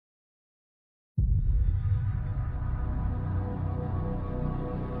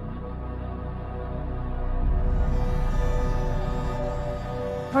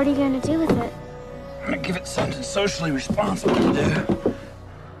What are you going to do with it? I'm going to give it something socially responsible to do.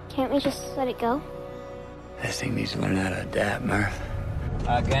 Can't we just let it go? This thing needs to learn how to adapt, Murph.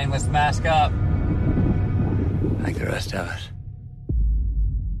 Gang, let's mask up. Like the rest of us.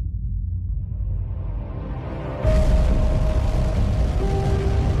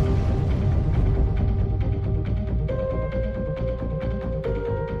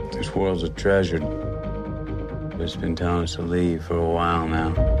 This world's a treasure, but it's been telling us to leave for a while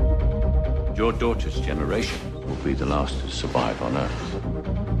now. Your daughter's generation will be the last to survive on Earth.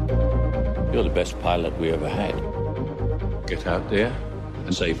 You're the best pilot we ever had. Get out there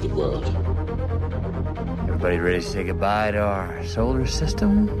and save the world. Everybody ready to say goodbye to our solar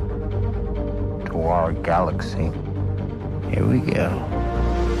system? To our galaxy. Here we go.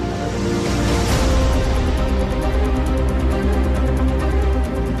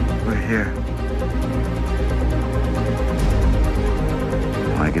 We're here.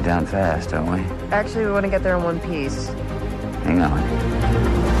 We want to get down fast, don't we? Actually, we want to get there in one piece. Hang on.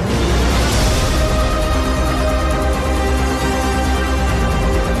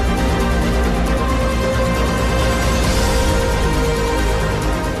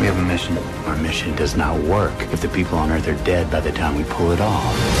 We have a mission. Our mission does not work if the people on Earth are dead by the time we pull it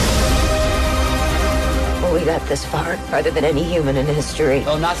off. Well, we got this far, farther than any human in history.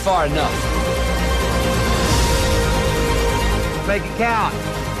 Oh, not far enough. Make it count.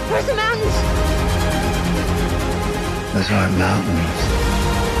 Where's the mountains? Those aren't mountains.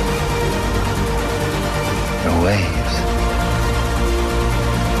 They're waves.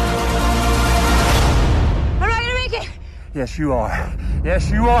 I'm not gonna make it! Yes, you are. Yes,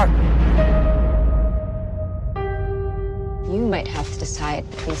 you are. You might have to decide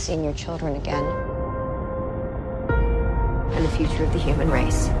between seeing your children again and the future of the human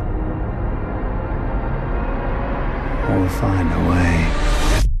race. We'll find a way.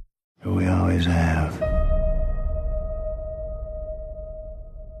 We always have.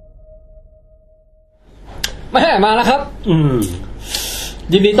 มาแล้วครับ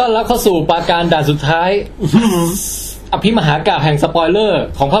ยินดีต้อนรับเข้าสู่ปราการด่านสุดท้ายอภิมหากาพย์แห่งสปอยเลอร์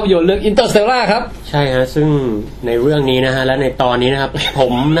ของภาพยนตร์เรื่อง Interstellar ครับใช่ฮะซึ่งในเรื่องนี้นะฮะและในตอนนี้นะครับผ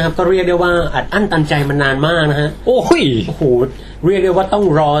มนะครับก็เรียกได้ว่าอัดอั้นตันใจมานานมากนะฮะโอ้โหเรียกได้ว่าต้อง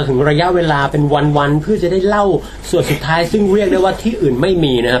รอถึงระยะเวลาเป็นวันๆเพื่อจะได้เล่าส่วนสุดท้ายซึ่งเรียกได้ว่าที่อื่นไม่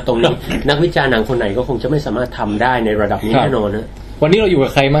มีนะครับตรงนี้นักวิจารณ์หนังคนไหนก็คงจะไม่สามารถทำได้ในระดับนี้แน่นอนนะวันนี้เราอยู่กั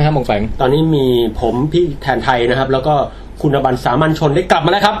บใครบ้างครับมงแปงตอนนี้มีผมพี่แทนไทยนะครับแล้วก็คุณอบันสามัญชนได้กลับม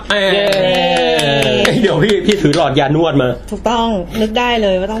าแล้วครับเดี๋ยวพี่ถือหลอดยานวดมาถูกต้องนึกได้เล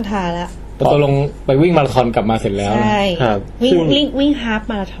ยว่าต้องทาแล้วตกลงไปวิ่งมาราธอนกลับมาเสร็จแล้วใช่ครับวิ่งฮาล์ฟ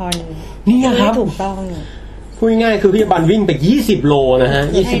มาราธอนนี่ครับถูกต้องพูดง่ายๆคือพี่อบันวิ่งไป20โลนะฮะ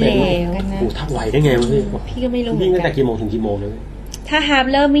21โลโอ้ทักไหวได้ไงวะพี่ก็ไม่รู้วิ่งตั้งแต่กี่โมงถึงกี่โมงเลยถ้าฮาล์ฟ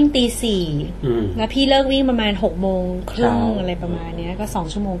เริ่มวิ่งตี4แล้วพี่เลิกวิ่งประมาณ6โมงครึ่งอะไรประมาณนี้ก็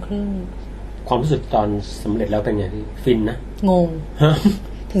2ชั่วโมงครึ่งความรู้สึกตอนสำเร็จแล้วเป็นไงพี่ฟินนะงง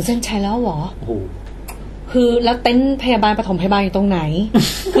ถึงเส้นชัยแล้วเหรอโอ้โหคือแล้วเต็นท์พยาบาลปฐมพยาบาลอยู่ตรงไหน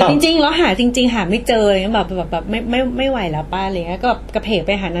คือจริงๆแล้วหาจริงๆหาไม่เจออะไรเงี้ยแบบไม่ไหวแล้วป้าอะไรเงี้ยก็กระเพกไ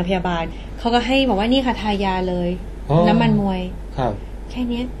ปหานางพยาบาลเขาก็ให้บอกว่านี่ค่ะทายาเลยน้ำมันมวยครับแค่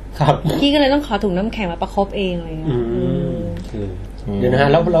นี้ครับพี่ก็เลยต้องขอถุงน้ำแข็งมาประคบเองอะไรเงี้ยเดี๋ยวนะฮะ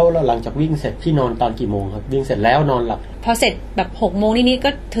แล้วหลังจากวิ่งเสร็จพี่นอนตอนกี่โมงครับวิ่งเสร็จแล้วนอนหลับพอเสร็จแบบ6โมงนิดๆก็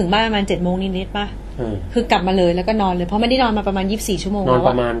ถึงบ้านประมาณ7โมงนิดๆป่ะคือกลับมาเลยแล้วก็นอนเลยเพราะไม่ได้นอนมาประมาณ24ชั่วโมงนอน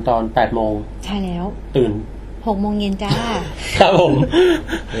ประมาณตอน8โมงใช่แล้วตื่น6โมงเย็นจ้าครับผม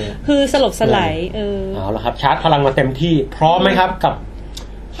คือสลบสลายเอาละครับชาร์จพลังมาเต็มที่พร้อมไหมครับกับ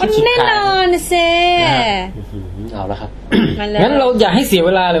แน่นอนเซ่เอาละครับงั้นเราอย่าให้เสียเ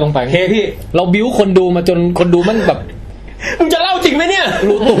วลาเลยบางไปเฮ้พี่เราบิ้วคนดูมาจนคนดูมันแบบมึงจะเล่าจริงไหมเนี่ย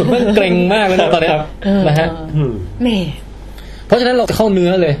รูตูดมันเกร็งมากเลยนะตอนนี้นะฮะแม่เพราะฉะนั้นเราจะเข้าเนื้อ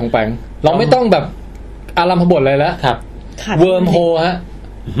เลยของแปงเราไม่ต้องแบบอารัมพบทอะไรแล้วครับเวิร์มโฮฮะ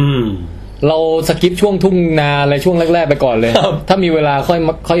เราสกิปช่วงทุ่งนาอะไรช่วงแรกๆไปก่อนเลยถ้ามีเวลา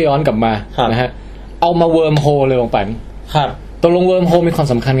ค่อยย้อนกลับมานะฮะเอามาเวิร์มโฮเลยของแปงครับตกลงเวิร์มโฮมีความ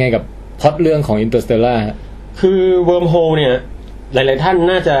สำคัญไงกับพล็อตเรื่องของ Interstellar คือเวิร์มโฮเนี่ยหลายๆท่าน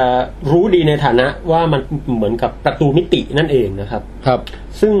น่าจะรู้ดีในฐานะว่ามันเหมือนกับประตูมิตินั่นเองนะครับครับ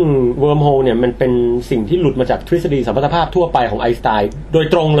ซึ่งเวิร์มโฮเนี่ยมันเป็นสิ่งที่หลุดมาจากทฤษฎีสัมพัทธภาพทั่วไปของไอน์สไตน์โดย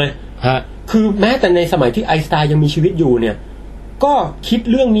ตรงเลยฮะคือแม้แต่ในสมัยที่ไอน์สไตน์ยังมีชีวิตอยู่เนี่ยก็คิด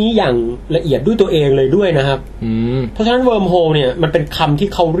เรื่องนี้อย่างละเอียดด้วยตัวเองเลยด้วยนะครับเพราะฉะนั้นเวิร์มโฮเนี่ยมันเป็นคำที่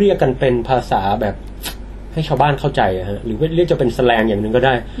เขาเรียกกันเป็นภาษาแบบให้ชาวบ้านเข้าใจฮะหรือเรียกจะเป็นแสแลงอย่างนึงก็ไ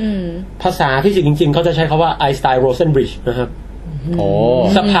ด้ภาษาฟิสิกส์จริงๆเขาจะใช้คำว่าไอน์สไตน์โรเซนบริดจ์นะครับ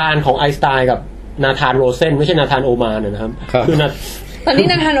สะพานของไอน์สไตน์กับนาธานโรเซนไม่ใช่นาธานโอมานนะครับคือ ตอนนี้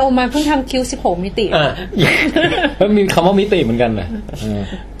นาธานโอมาเพิ่งทำคิ้ว16มิติแล้วมีคำว่ามิติเหมือนกันนะ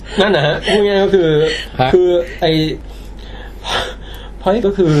นั่นนะฮะพูดง่ายก็คือไอพอย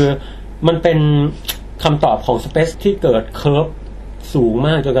ก็คือมันเป็นคำตอบของสเปซที่เกิดเคิร์ฟสูงม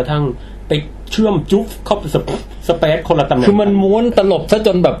ากจนกระทั่งไปเชื่อมจุ๊บเข้าสเปซคนละตำแหน่งคือมันม้วนตลบซะจ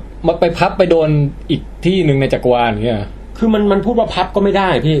นแบบมันไปพับไปโดนอีกที่หนึ่งในจักรวาลเงี้ยคือมันพูดว่าพับก็ไม่ได้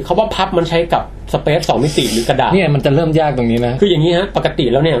พี่เขาว่าพับมันใช้กับสเปซ2มิติหรือกระดาษเนี่ยมันจะเริ่มยากตรงนี้นะคืออย่างนี้ฮะปกติ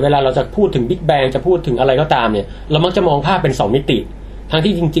แล้วเนี่ยเวลาเราจะพูดถึงบิ๊กแบงจะพูดถึงอะไรก็ตามเนี่ยเรามักจะมองภาพเป็น2มิติทั้ง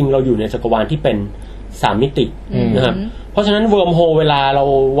ที่จริงๆเราอยู่ในจักรวาลที่เป็น3มิตินะครับเพราะฉะนั้นเวิร์มโฮลเวลาเรา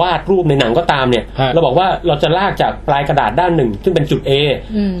วาดรูปในหนังก็ตามเนี่ยเราบอกว่าเราจะลากจากปลายกระดาษด้านหนึ่งซึ่งเป็นจุด A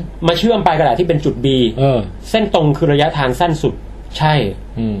มาเชื่อมปลายกระดาษที่เป็นจุด B เส้นตรงคือระยะทางสั้นสุดใช่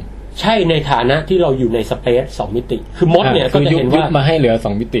ใช่ในฐานะที่เราอยู่ในสเปซ2มิติคือมดเนี่ยก็จะเห็นว่ามาให้เหลือ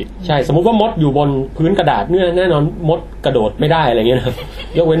2มิติใช่สมมุติว่ามดอยู่บนพื้นกระดาษเนี่ยแน่นอนมดกระโดดไม่ได้อะไรเงี้ยนะครับ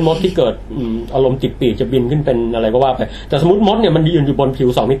ยกเว้นมดที่เกิดอารมณ์ติดปีกจะบินขึ้นเป็นอะไรก็ว่าไปแต่สมมุติมดเนี่ยมันยืนอยู่บนผิว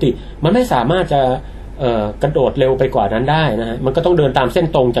2มิติมันไม่สามารถจะกระโดดเร็วไปกว่านั้นได้นะฮะมันก็ต้องเดินตามเส้น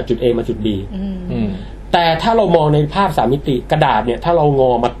ตรงจากจุด A มาจุด B แต่ถ้าเรามองในภาพ3มิติกระดาษเนี่ยถ้าเราง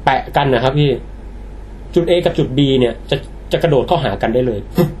อมาแปะกันนะครับพี่จุด A กับจุด B เนี่ยจะกระโดดเข้าหากันได้เลย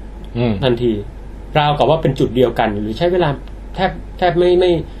ทันทีราวกับว่าเป็นจุดเดียวกันหรือใช้เวลาแทบ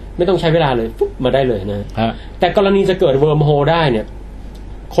ไม่ต้องใช้เวลาเลยปุ๊บมาได้เลยนะแต่กรณีจะเกิดเวิร์มโฮลได้เนี่ย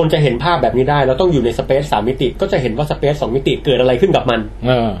คนจะเห็นภาพแบบนี้ได้เราต้องอยู่ในสเปซ3มิติก็จะเห็นว่าสเปซ2มิติเกิดอะไรขึ้นกับมัน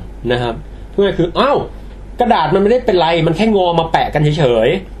นะครับเพื่อคืออ้าวกระดาษมันไม่ได้เป็นไรมันแค่งอมาแปะกันเฉย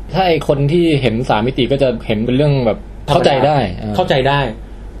ๆถ้าไอคนที่เห็น3มิติก็จะเห็นเป็นเรื่องแบบเข้าใจได้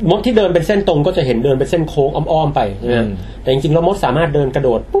มดที่เดินเป็นเส้นตรงก็จะเห็นเดินเป็นเส้นโค้งอ้อมๆไปนะแต่จริงๆแล้วมดสามารถเดินกระโ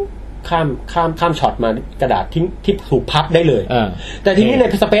ดดปุ๊บข้ามช็อตมากระดาษที่ถูกพับได้เลยแต่ทีนี้ใน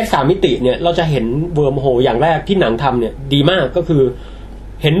สเปซ3มิติเนี่ยเราจะเห็นเวิร์มโฮลอย่างแรกที่หนังทำเนี่ยดีมากก็คือ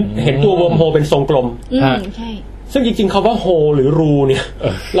เห็นตัวเวิร์มโฮลเป็นทรงกลมใช่ซึ่งจริงๆคำว่าโฮหรือรูเนี่ย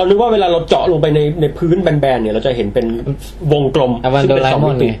เรานึกว่าเวลาเราเจาะลงไปในพื้นแบนๆเนี่ยเราจะเห็นเป็นวงกลมซึ่งเป็น2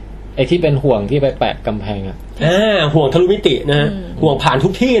มิติไอ้ที่เป็นห่วงที่ไปแปะกำแพงห่วงทะลุมิตินะฮะห่วงผ่านทุ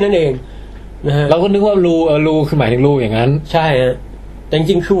กที่นั่นเองนะฮะเราก็นึกว่ารูคือหมายถึงรูอย่างนั้นใช่ฮะแต่จ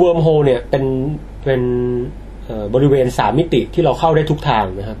ริงๆคือเวิร์มโฮลเนี่ยเป็นบริเวณ3มิติที่เราเข้าได้ทุกทาง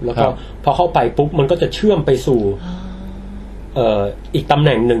นะครับแล้วก็พอเข้าไปปุ๊บมันก็จะเชื่อมไปสู่อีกตำแห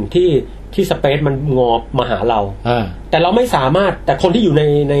น่งหนึ่งที่สเปซมันงอมาหาเราแต่เราไม่สามารถแต่คนที่อยู่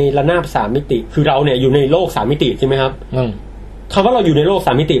ในระนาบ3มิติคือเราเนี่ยอยู่ในโลก3มิติใช่ไหมครับคำว่าเราอยู่ในโลก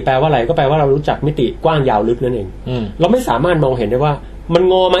3มิติแปลว่าอะไรก็แปลว่าเรารู้จักมิติกว้างยาวลึกนั่นเองเราไม่สามารถมองเห็นได้ว่ามัน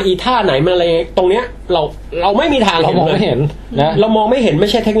งอมาอีท่าไหนมาอะไรตรงเนี้ยเราไม่มีทางเรามองไม่เห็นนะเรามองไม่เห็นไม่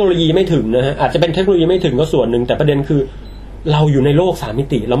ใช่เทคโนโลยีไม่ถึงนะฮะอาจจะเป็นเทคโนโลยีไม่ถึงก็ส่วนหนึ่งแต่ประเด็นคือเราอยู่ในโลก3มิ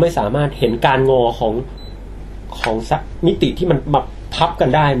ติเราไม่สามารถเห็นการงอของมิติที่มันมาพับกัน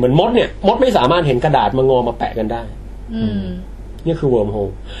ได้เหมือนมดเนี่ยมดไม่สามารถเห็นกระดาษมางอมาแปะกันได้นี่คือเวิร์มโฮล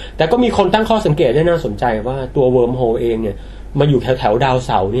แต่ก็มีคนตั้งข้อสังเกตได้น่าสนใจว่าตัวเวิร์มโฮลเองเนี่ยมาอยู่แถวดาวเ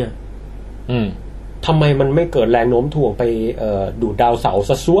สาร์เนี่ยทำไมมันไม่เกิดแรงโน้มถ่วงไปดูดดาวเสาร์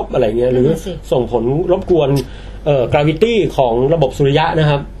ซะซวบอะไรเงี้ยหรือส่งผลรบกวนgravity ของระบบสุริยะนะ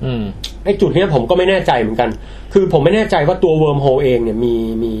ครับไอ้จุดนี้ผมก็ไม่แน่ใจเหมือนกันคือผมไม่แน่ใจว่าตัวเวิร์มโฮลเองเนี่ย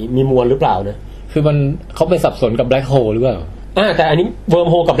มีมวลหรือเปล่านะคือมันเขาไปสับสนกับแบล็คโฮลหรือเปล่าแต่อันนี้เวิร์ม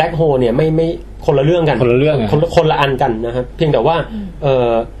โฮลกับแบล็คโฮลเนี่ยไม่คนละเรื่องกันคนละอันกันนะครับเพียงแต่ว่า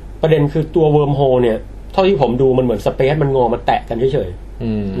ประเด็นคือตัวเวิร์มโฮลเนี่ยเท่าที่ผมดูมันเหมือนสเปซมันงอมาแตะกันเฉย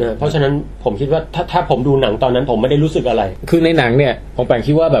ๆนะเพราะฉะนั้นผมคิดว่าถ้าผมดูหนังตอนนั้นผมไม่ได้รู้สึกอะไรคือในหนังเนี่ยผมแปล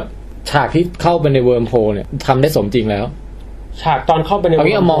คิดว่าแบบฉากที่เข้าไปในเวิร์มโฮลเนี่ยทำได้สมจริงแล้วฉากตอนเข้าไปในเอา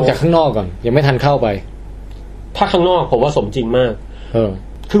งี้มองจากข้างนอกก่อนยังไม่ทันเข้าไปถ้าข้างนอกผมว่าสมจริงมาก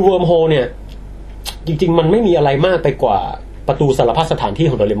คือเวิร์มโฮลเนี่ยจริงๆมันไม่มีอะไรมากไปกว่าประตูสารพัดสถานที่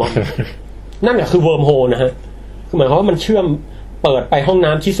ของโดเรมอน นั่นแหละคือเวิร์มโฮลนะฮะคือหมายความว่ามันเชื่อมเปิดไปห้อง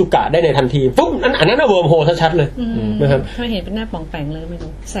น้ำชิซุกะได้ในทันทีปุ๊บอันนั้นน่ะเวิร์มโฮลชัดๆเลยนะครับไม่เห็นเป็นหน้าป่องแปงเลยไม่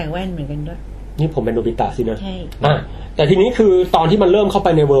รู้ใส่แว่นเหมือนกันด้วยนี่ผมเป็นโนบิตะสินะใช่แต่ทีนี้คือตอนที่มันเริ่มเข้าไป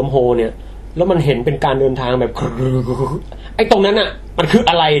ในเวิร์มโฮลเนี่ยแล้วมันเห็นเป็นการเดินทางแบบไอ้ตรงนั้นอ่ะมันคือ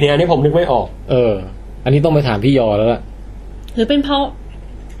อะไรเนี่ยนี่ผมนึกไม่ออกอันนี้ต้องไปถามพี่ยอแล้วล่ะหรือเป็นเพราะ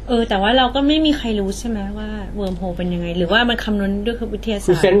แต่ว่าเราก็ไม่มีใครรู้ใช่ไหมว่าเวิร์มโฮลเป็นยังไงหรือว่ามันคำนวณด้วยวิทยาศาสตร์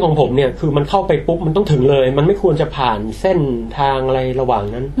คือเส้นของผมเนี่ยคือมันเข้าไปปุ๊บมันต้องถึงเลยมันไม่ควรจะผ่านเส้นทางอะไรระหว่าง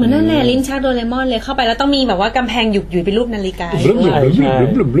นั้นเหมือนนั่นแหละลิ้นชักโดเรมอนเลยเข้าไปแล้วต้องมีแบบว่ากำแพงหยุดเป็นรูปนาฬิกาบลุบ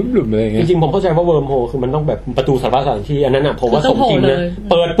เลยจริงๆผมเข้าใจว่าเวิร์มโฮลคือมันต้องแบบประตูสารพัดสถานที่อันนั้นอ่ะผมว่าสมจริงนะ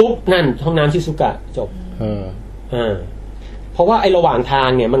เปิดปุ๊บนั่นห้องน้ำชิซุกะจบเพราะว่าไอ้ระหว่างทาง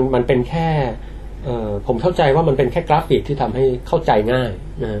เนี่ยมันเป็นแค่ผมเข้าใจว่ามันเป็นแค่กราฟิกที่ทำให้เข้าใจง่าย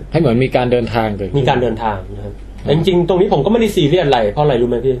นะให้เหมือนมีการเดินทางเลยมีการเดินทางนะครับ แต่จริงๆตรงนี้ผมก็ไม่ได้ซีเรียสอะไรเพราะอะไรรู้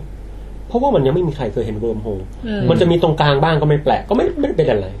ไหมพี่เพราะว่ามันยังไม่มีใครเคยเห็นเวิร์มโฮลมันจะมีตรงกลางบ้างก็ไม่แปลกก็ไม่เป็น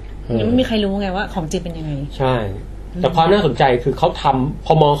อะไรยังไม่มีใครรู้ไงว่าของจริงเป็นยังไงใช่แต่ความน่าสนใจคือเขาทำพ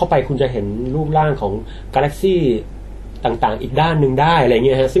อมองเข้าไปคุณจะเห็นรูปร่างของกาแล็กซี่ต่างๆอีกด้านหนึ่งได้อะไรเ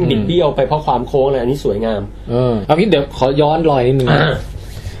งี้ยฮะซึ่งบิดเบี้ยวไปเพราะความโค้งอะไรอันนี้สวยงามเอางี้เดี๋ยวขอย้อนรอยนิดนึง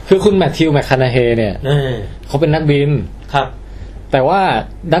คือคุณแมทธิวแมคคานาเฮเนี่ยเขาเป็นนักบินครับแต่ว่า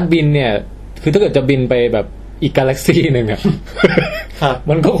นักบินเนี่ยคือถ้าเกิดจะบินไปแบบอีกกาแล็กซี่นึงอ่ะ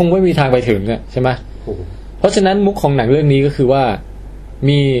มันก็คงไม่มีทางไปถึงอ่ะใช่ไหมเพราะฉะนั้นมุกของหนังเรื่องนี้ก็คือว่า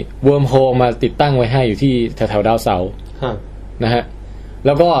มีเวิร์มโฮลมาติดตั้งไว้ให้อยู่ที่แถวๆดาวเสาร์นะฮะแ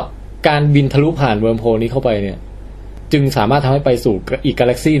ล้วก็การบินทะลุผ่านเวิร์มโฮลนี้เข้าไปเนี่ยจึงสามารถทำให้ไปสู่อีกกาแ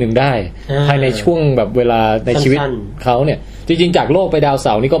ล็กซี่หนึ่งได้ภายในช่วงแบบเวลาในชีวิตเขาเนี่ยจริงๆจากโลกไปดาวเส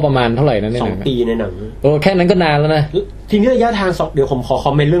าร์นี่ก็ประมาณเท่าไหร่นะเนี่ย2 ปีในหนังแค่นั้นก็นานแล้วนะทีนี้ระยะทางเดี๋ยวผมขอค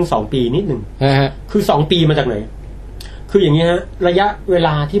อมเมนต์เรื่อง2 ปีนิดนึงคือ2 ปีมาจากไหนคืออย่างนี้ฮะระยะเวล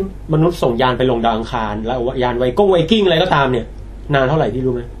าที่มนุษย์ส่งยานไปลงดาวอังคารแล้วยานไวกิ้งอะไรก็ตามเนี่ยนานเท่าไหร่พี่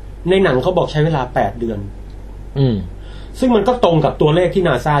รู้ไหมในหนังเขาบอกใช้เวลา8 เดือนซึ่งมันก็ตรงกับตัวเลขที่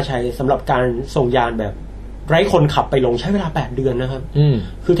NASA ใช้สำหรับการส่งยานแบบไร้คนขับไปลงใช้เวลา8 เดือนนะครับ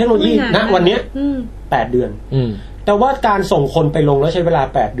คือเทคโนโลยีณวันนี้8 เดือนแต่ว่าการส่งคนไปลงแล้วใช้เวลา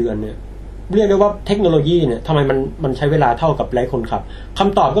8 เดือนเนี่ยเรียกได้ว่าเทคโนโลยีเนี่ยทำไมมันใช้เวลาเท่ากับไร้คนขับค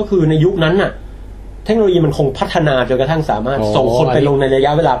ำตอบก็คือในยุคนั้นน่ะเทคโนโลยีมันคงพัฒนาจนกระทั่งสามารถส่งคนไปลงในระย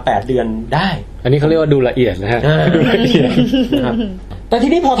ะเวลา8 เดือนได้อันนี้เขาเรียกว่าดูละเอียดนะฮะดูละเอียดนะครับแต่ที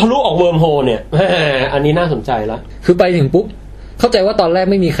นี้พอทะลุออกเวิร์มโฮลเนี่ยอันนี้น่าสนใจแล้วคือไปถึงปุ๊บเข้าใจว่าตอนแรก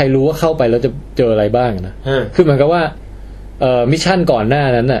ไม่มีใครรู้ว่าเข้าไปแล้วจะเจออะไรบ้างนะคือเหมือนกับว่ามิชชั่นก่อนหน้า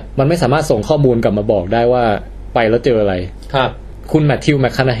นั้นน่ะมันไม่สามารถส่งข้อมูลกลับมาบอกได้ว่าไปแล้วเจออะไรครับคุณแมทธิวแม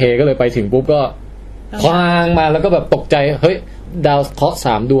คคานาเฮก็เลยไปถึงปุ๊บก็คว้างมาแล้วก็แบบตกใจเฮ้ยดาวเคราะห์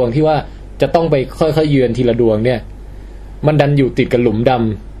3 ดวงที่ว่าจะต้องไปค่อยๆเยือนทีละดวงเนี่ยมันดันอยู่ติดกับหลุมด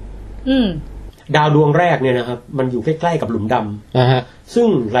ำดาวดวงแรกเนี่ยนะครับมันอยู่ใกล้ๆกับหลุมดำซึ่ง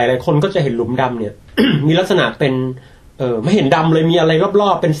หลายๆคนก็จะเห็นหลุมดำเนี่ย มีลักษณะเป็นไม่เห็นดำเลยมีอะไรรอ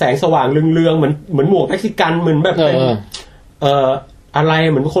บๆเป็นแสงสว่างเรืองๆเหมือนหมวกเม็กซิกันเหมือนแบบเป็นอะไร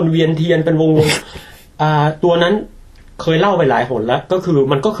เหมือนคนเวียนเทียนเป็นวงตัวนั้นเคยเล่าไปหลายหนแล้วก็คือ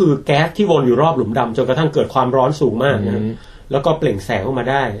มันก็คือแก๊สที่วนอยู่รอบหลุมดำจนกระทั่งเกิดความร้อนสูงมากนะแล้วก็เปล่งแสงออกมา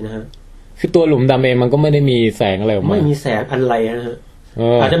ได้นะฮะคือตัวหลุมดำเองมันก็ไม่ได้มีแสงอะไรออกมาไม่มีแสงอะไรนะฮะ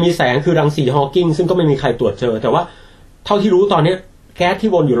อาจจะมีแสงคือรังสีฮอว์กิงซึ่งก็ไม่มีใครตรวจเจอแต่ว่าเท่าที่รู้ตอนนี้แก๊สที่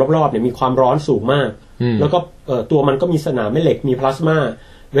วนอยู่รอบๆเนี่ยมีความร้อนสูงมากแล้วก็ตัวมันก็มีสนามแม่เหล็กมีพลาสมา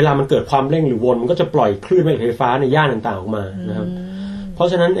เวลามันเกิดความเร่งหรือวนมันก็จะปล่อยคลื่นแม่เหล็กไฟฟ้าในย่านต่างๆออกมานะครับเพรา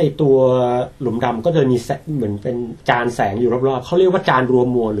ะฉะนั้นไอตัวหลุมดำก็จะมีเหมือนเป็นจานแสงอยู่รอบๆเขาเรียกว่าจานรวม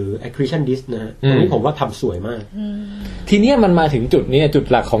มัวหรือ accretion disk นะฮะตรงนี้ผมว่าทำสวยมากทีนี้มันมาถึงจุดนี้จุด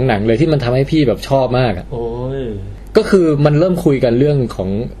หลักของหนังเลยที่มันทำให้พี่แบบชอบมากอ่ะก็คือมันเริ่มคุยกันเรื่องของ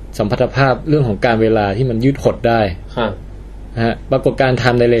สัมพัทธภาพเรื่องของการเวลาที่มันยืดหดได้ฮะปรากฏการณ์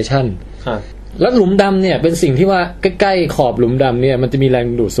time dilation แล้วหลุมดำเนี่ยเป็นสิ่งที่ว่าใกล้ๆขอบหลุมดำเนี่ยมันจะมีแรง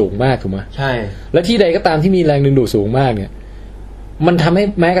ดึงดูดสูงมากถูกไหมใช่และที่ใดก็ตามที่มีแรงดึงดูดสูงมากเนี่ยมันทำให้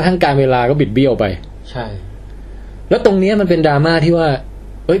แม้กระทั่งการเวลาก็บิดเบี้ยวไปใช่แล้วตรงนี้มันเป็นดราม่าที่ว่า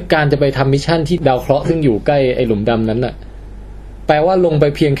การจะไปทำมิชชั่นที่ดาวเคราะห์ซึ่งอยู่ใกล้ไอ้หลุมดำนั้นน่ะแปลว่าลงไป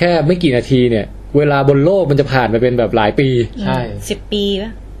เพียงแค่ไม่กี่นาทีเนี่ยเวลาบนโลกมันจะผ่านไปเป็นแบบหลายปีใช่10 ปีป่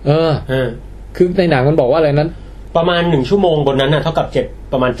ะคือในหนังมันบอกว่าอะไรนั้นประมาณ1 ชั่วโมงบนนั้นน่ะเท่ากับ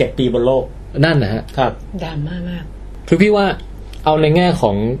ประมาณ7 ปีบนโลกนั่นนะฮะครับดราม่ามากคือพี่ว่าเอาในแง่ข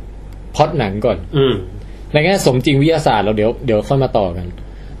องพล็อตหนังก่อนในแง่สมจริงวิทยาศาสตร์เราเดี๋ยวค่อยมาต่อกัน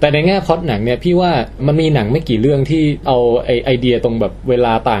แต่ในแง่พล็อตหนังเนี่ยพี่ว่ามันมีหนังไม่กี่เรื่องที่เอาไอเดียตรงแบบเวล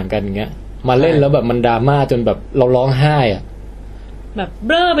าต่างกันอย่างเงี้ยมาเล่นแล้วแบบมันดราม่าจนแบบเราร้องไห้อ่ะแบบเ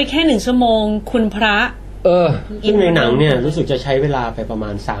บ้อไปแค่1 ชั่วโมงคุณพระซึ่งในหนังเนี่ยรู้สึกจะใช้เวลาไปประมา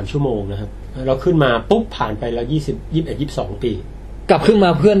ณ3 ชั่วโมงนะครับเราขึ้นมาปุ๊บผ่านไปแล้ว21-22 ปีกลับขึ้นมา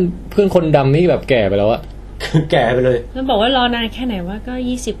เพื่อนคนดำนี่แบบแก่ไปแล้วอะแก่ไปเลยแล้วบอกว่ารอนานแค่ไหนว่าก็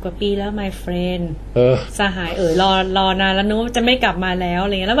20 กว่าปีแล้ว my friend สหายรอนานแล้วนู้จะไม่กลับมาแล้วอะ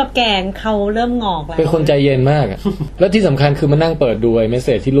ไรเงี้ยแล้วแบบแก่เขาเริ่มงอกแล้วเป็นคนใจเย็นมากอะ แล้วที่สำคัญคือมานั่งเปิดดูไอ้เมสเส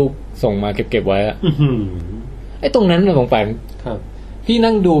จที่ลูกส่งมาเก็บไว้อะไอ้ตรงนั้นน่ะของแปลงครับพี่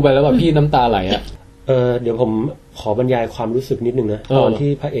นั่งดูไปแล้วแบบพี่น้ำตาไหลอะเดี๋ยวผมขอบรรยายความรู้สึกนิดนึงนะตอนที่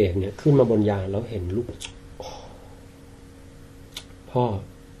พระเอกเนี่ยขึ้นมาบนยานแล้วเห็นลูกพ่อ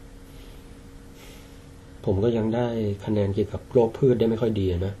ผมก็ยังได้คะแนนเกี่ยวกับโรคพืชได้ไม่ค่อยดี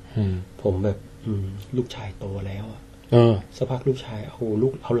นะผมแบบลูกชายโตแล้วอ่ะสักพักลูกชาย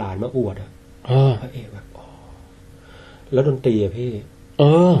เอาหลานมาอวดอ่ะพระเอกแบบแล้วดนตรีอ่ะพี่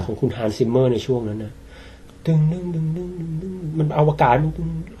ของคุณฮานซิมเมอร์ในช่วงนั้นนะ ดึงมันอวกาศมัน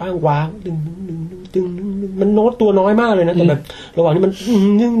อ้างว้างดึงมันโน้ตตัวน้อยมากเลยนะแต่แบบระหว่างนี้มัน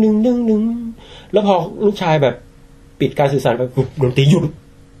ดึงแล้วพอลูกชายแบบปิดการสื่อสารไปดนตรีหยุด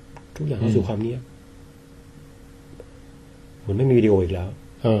ทุกอย่างเข้าสู่ความเงียบเหมือนไม่มีวิดีโออีกแล้ว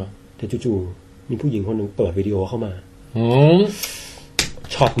แต่จู่ๆมีผู้หญิงคนหนึ่งเปิดวิดีโอเข้ามา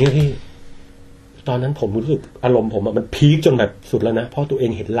ช็อตนี้พี่ตอนนั้นผมรู้สึกอารมณ์ผมมันพีคจนแบบสุดแล้วนะเพราะตัวเอ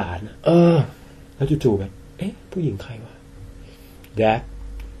งเห็นหลานแล้วจู่ๆแบบเอ๊ะผู้หญิงใครวะแดด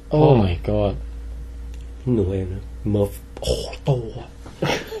โอ้ my god หนูเองนะเมิร์ฟโอ้โต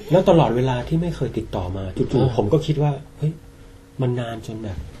แล้วตลอดเวลาที่ไม่เคยติดต่อมาจู่ๆผมก็คิดว่าเฮ้ยมันนานจนแบ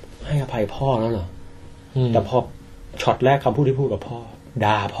บให้อภัยพ่อแล้วเหรอแต่พอช็อตแรกคำพูดที่พูดกับพ่อ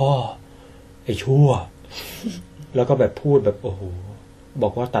ด่าพ่อไอ้ชั่วแล้วก็แบบพูดแบบโอ้โหบอ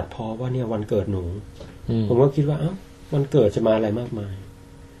กว่าตัดพ้อว่าเนี่ยวันเกิดหนูผมก็คิดว่าเอ้าวันเกิดจะมาอะไรมากมาย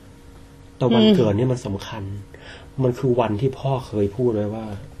แต่วันเกิดเนี่ยมันสำคัญมันคือวันที่พ่อเคยพูดไว้ว่า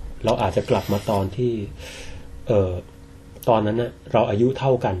เราอาจจะกลับมาตอนที่ตอนนั้นนะเราอายุเท่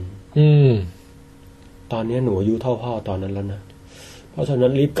ากันตอนนี้หนูอายุเท่าพ่อตอนนั้นแล้วนะเพราะฉะนั้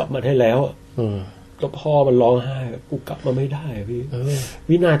นรีบกลับมาได้แล้วแล้วพ่อมันร้องไห้กูกลับมาไม่ได้พี่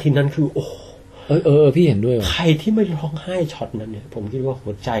วินาทีนั้นคือโอ้พี่เห็นด้วยใครที่ไม่ร้องไห้ช็อตนั้นเนี่ยผมคิดว่าหั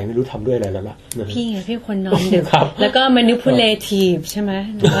วใจไม่รู้ทำด้วยอะไรแล้วล่ะพี่ไงพี่คนนอนดึกแล้วก็ manipulative ใช่ไหม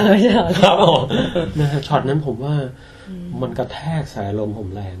ครับนะฮะช็อตนั้นผมว่ามันกระแทกสายลมผม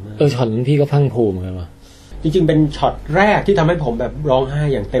แรงมากช็อตนั้นพี่ก็พังภูมิเหมือนกันว่ะจริงๆเป็นช็อตแรกที่ทำให้ผมแบบร้องไห้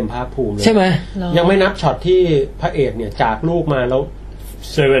อย่างเต็มภาคภูมิเลยใช่ไหมยังไม่นับช็อตที่พระเอกเนี่ยจากลูกมาแล้ว 7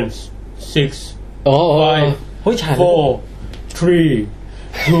 6 5 4 3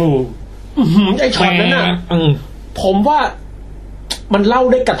 2ไอ้ช็อตนั้นน่ะผมว่ามันเล่า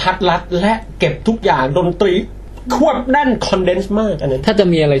ได้กระทัดรัดและเก็บทุกอย่างดนตรีควบแน่นคอนเดนซ์มากอันนั้นถ้าจะ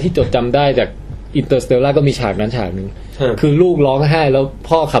มีอะไรที่จดจำได้จากอินเตอร์สเตลล่าก็มีฉากนั้นฉากนึงคือลูกร้องไห้แล้ว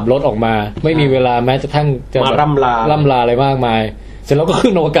พ่อขับรถออกมาไม่มีเวลาแม้จะทั้งจะมาล่ำลาอะไรมากมายเสร็จแล้วก็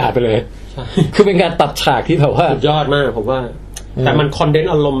ขึ้นอวกาศไปเลยคือเป็นการตัดฉากที่แบบว่าสุดยอดมากผมว่าแต่มันคอนเดน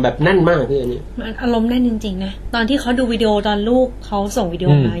ซ์อารมณ์แบบแน่นมากที่อันนี้มันอารมณ์แน่นจริงๆนะตอนที่เขาดูวิดีโอตอนลูกเขาส่งวิดีโอ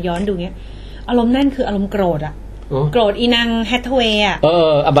มาย้อนดูเนี้ยอารมณ์แน่นคืออารมณ์โกรธอะโกรธอีนางแฮทเวย์อะ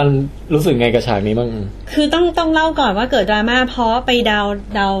บันรู้สึกไงกับฉากนี้บ้างคือต้องเล่าก่อนว่าเกิดดราม่าเพราะไปดาว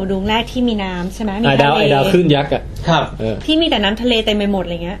ดวงแรกที่มีน้ำใช่ไหมมีทะเลดาวขึ้นยักษ์อะครับที่มีแต่น้ำทะเลเต็มไปหมดอะ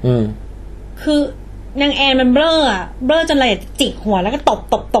ไรเงี้ยคือนางแอนมันเบ้อจนอะไรจิกหัวแล้วก็ตบ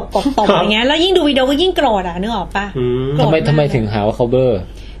อย่างเงี้ยแล้วยิ่งดูวิดีโอก็ยิ่งโกรธอะนึกออกปะทำไมถึงหาว่าเขาเบ้อ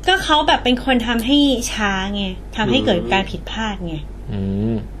ก็เขาแบบเป็นคนทำให้ช้าไงทำให้เกิดการผิดพลาดไง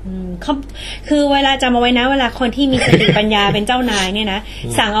เขาคือเวลาจำเอาไว้นะเวลาคนที่มีสติปัญญาเป็นเจ้านายเนี่ยนะ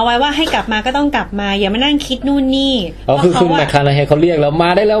สั่งเอาไว้ว่าให้กลับมาก็ต้องกลับมาอย่ามานั่งคิดนู่นนี่คือแมคคาราเฮเขาเรียกแล้วมา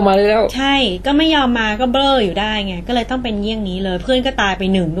ได้แล้วใช่ก็ไม่ยอมมาก็เบ้ออยู่ได้ไงก็เลยต้องเป็นเยี่ยงนี้เลยเพื่อนก็ตายไป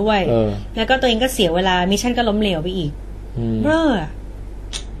1ด้วยแล้วก็ตัวเองก็เสียเวลามิชชั่นก็ล้มเหลวไปอีกเบ้อ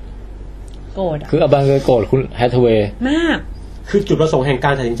โกรธคืออบางเลยโกรธคุณแฮทเวย์มากคือจุดประสงค์แห่งกา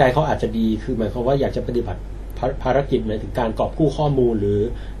รตัดสินใจเขาอาจจะดีคือหมายความว่าอยากจะปฏิบัติภารกิจหมายถึงการกอบกู้ข้อมูลหรือ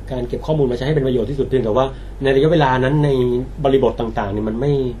การเก็บข้อมูลมาใช้ให้เป็นประโยชน์ที่สุดเพียงแต่ว่าในระยะเวลานั้นในบริบทต่างๆเนี่ยมันไ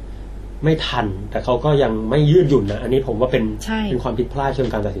ม่ทันแต่เขาก็ยังไม่ยืดหยุ่นนะอันนี้ผมว่าเป็นความผิดพลาดเชิง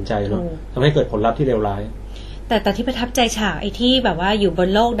การตัดสินใจเนาะทำให้เกิดผลลัพธ์ที่เลวร้ายแต่ที่ประทับใจฉากไอ้ที่แบบว่าอยู่บน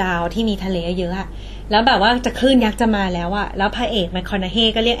โลกดาวที่มีทะเลเยอะอะแล้วแบบว่าจะคลื่นยักษ์จะมาแล้วอะแล้วพระเอกแมคคอนาเฮ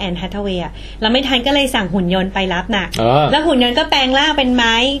ก็เรียกแอนแฮทเวย์อะแล้วไม่ทันก็เลยสั่งหุ่นยนต์ไปรับน่ะแล้วหุ่นยนต์ก็แปลงร่างเป็นไ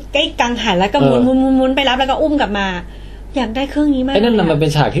ม้ใกล้กังหันแล้วก็หมุนไปรับแล้วก็อุ้มกลับมาอยากได้เครื่องนี้มากไอ้นั่นมันเป็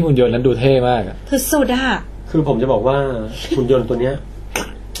นฉากที่หุ่นยนต์นั้นดูเท่มากอะคือสุดอะคือผมจะบอกว่าหุ่นยนต์ตัวเนี้ย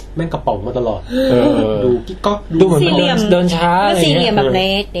แม่งกระป๋องมาตลอดดูกิ๊กก๊อกดูเหมือนมันเดินช้าอะไรเงี้ยสี่เหลี่ยมแบบเ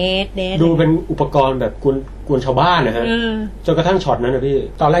ดดูเป็นอุปกรณ์แบบกวนชาวบ้านนะฮะจนกระทั่งช็อตนั้นนะพี่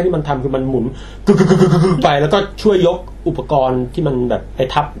ตอนแรกที่มันทำคือมันหมุนไปแล้วก็ช่วยยกอุปกรณ์ที่มันแบบไป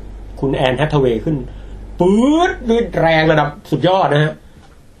ทับคุณแอนแฮทเวย์ขึ้นปื๊ดด้วยแรงระดับสุดยอดนะฮะ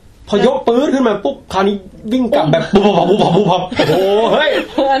พอยกปื๊ดขึ้นมาปุ๊บคราวนี้วิ่งกลับแบบปุ๊บโอ้เฮ้ย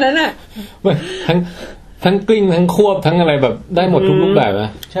อันนั้นน่ะทั้งกลิ้งทั้งควบทั้งอะไรแบบได้หมดทุกรูปแบบนะ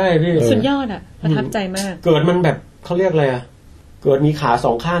ใช่พี่สุดยอดอ่ะประทับใจมากเกิดมันแบบเขาเรียกอะไรอ่ะเกิดมีขา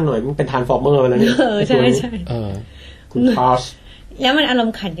2ข้างหน่อยมันเป็นทรานส์ฟอร์เมอร์ไปแล้วเนี่ยใช่คุณพาสแล้วมันอารม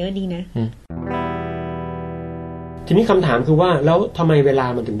ณ์ขันเยอะดีนะทีนี้คำถามคือว่าแล้วทำไมเวลา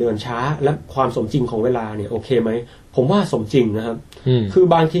มันถึงเดินช้าและความสมจริงของเวลาเนี่ยโอเคไหมผมว่าสมจริงนะครับคือ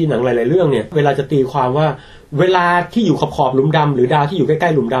บางทีหนังหลายๆเรื่องเนี่ยเวลาจะตีความว่าเวลาที่อยู่ขอบหลุมดำหรือดาวที่อยู่ใกล้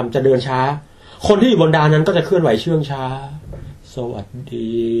ๆหลุมดำจะเดินช้าคนที่อยู่บนดาวนั้นก็จะเคลื่อนไหวเชื่องช้าสวัส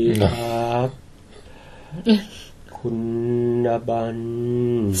ดีครับ คุณอาบัน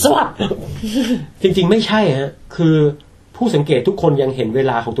สวัสด จริงๆไม่ใช่ฮะคือผู้สังเกตทุกคนยังเห็นเว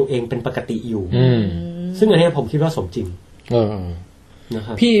ลาของตัวเองเป็นปกติอยู่ซึ่งอันนี้ผมคิดว่าสมจริงนะค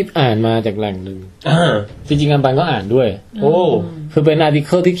รับพี่อ่านมาจากแหล่งหนึ่งจริงๆอันบันก็อ่านด้วยคือเป็นอาร์ติเ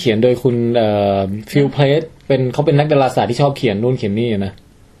คิลที่เขียนโดยคุณฟิลเพลสเขาเป็นนักดาราศาสตร์ที่ชอบเขียนนู่นเขียนนี่นะ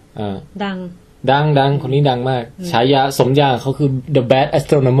ดังคนนี้ดังมากฉายาสมญาเขาคือ The Bad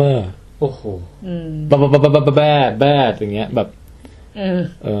Astronomer โอ้โหแบดอย่างเงี้ยแบบ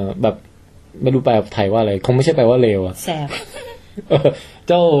แบบไม่รู้แปลไทยว่าอะไรคงไม่ใช่แปลว่าเลวอะแสบเ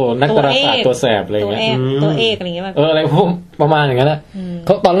จ้านักดาราศาสตร์ตัวแสบอะไรเงี้ยตัวเอกอะไรเงี้ยอะไรพวกประมาณอย่างนั้นนะเข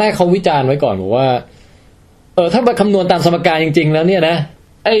าตอนแรกเขาวิจารณ์ไว้ก่อนบอกว่าถ้าไปคำนวณตามสมการจริงๆแล้วเนี่ยนะ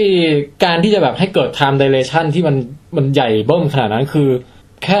ไอการที่จะแบบให้เกิด time dilation ที่มันใหญ่เบิ้มขนาดนั้นคือ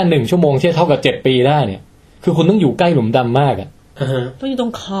แค่1 ชั่วโมงที่เท่ากับ7 ปีได้เนี่ยคือคุณต้องอยู่ใกล้หลุมดำมากอ่ะต้องอยู่ตร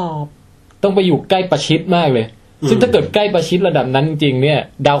งขอบต้องไปอยู่ใกล้ประชิดมากเลยซึ่งถ้าเกิดใกล้ประชิดระดับนั้นจริงๆเนี่ย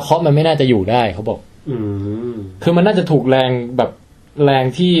ดาวเคราะห์มันไม่น่าจะอยู่ได้เขาบอกคือมันน่าจะถูกแรงแบบแรง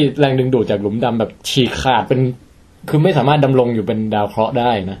ดึงดูดจากหลุมดำแบบฉีกขาดเป็นคือไม่สามารถดำรงอยู่เป็นดาวเคราะห์ไ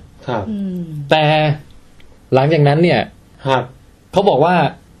ด้นะครับแต่หลังจากนั้นเนี่ยเขาบอกว่า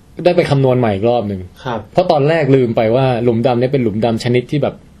ได้ไปคำนวณใหม่อีกรอบหนึ่งเพราะตอนแรกลืมไปว่าหลุมดำเนี่ยเป็นหลุมดำชนิดที่แบ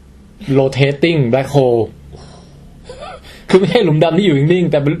บ rotating black hole คือไม่ใช่หลุมดำที่อยู่นิ่ง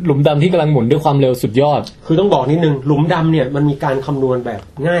ๆแต่หลุมดำที่กำลังหมุนด้วยความเร็วสุดยอดคือต้องบอกนิดนึงหลุมดำเนี่ยมันมีการคำนวณแบบ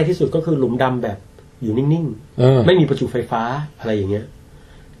ง่ายที่สุดก็คือหลุมดำแบบอยู่นิ่งๆไม่มีประจุไฟฟ้าอะไรอย่างเงี้ย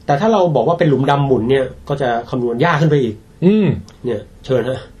แต่ถ้าเราบอกว่าเป็นหลุมดำหมุนเนี่ยก็จะคำนวณยากขึ้นไปอีกเนี่ยเชิญ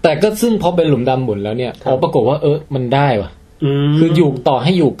ฮะแต่ก็ซึ่งพอเป็นหลุมดำหมุนแล้วเนี่ยปรากฏว่ามันได้ว่ะคืออยู่ต่อใ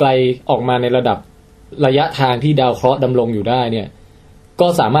ห้อยู่ไกลออกมาในระดับระยะทางที่ดาวเคราะห์ดำรงอยู่ได้เนี่ยก็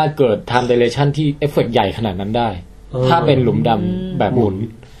สามารถเกิด time dilation ที่เอฟเฟกต์ใหญ่ขนาดนั้นได้ถ้าเป็นหลุมดำแบบหมุน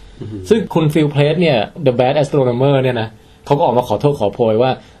ซึ่งคุณฟิลเพลสเนี่ย The Bad Astronomer เนี่ยนะเขาก็ออกมาขอโทษขอโพยว่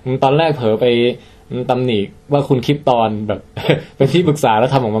าตอนแรกเผลอไปตำหนิว่าคุณคลิปตอนแบบ เป็นที่ปรึกษาแล้ว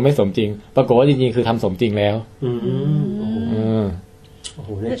ทำออกมาไม่สมจริงปรากฏว่าจริงๆคือทำสมจริงแล้วโอ้โห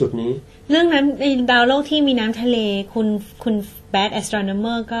ในจุดนี้เรื่องนั้นในดาวโลกที่มีน้ำทะเลคุณ Bad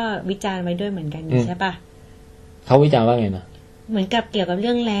Astronomer ก็วิจารณ์ไว้ด้วยเหมือนกันใช่ปะเขาวิจารณ์ว่าไงนะเหมือนกับเกี่ยวกับเ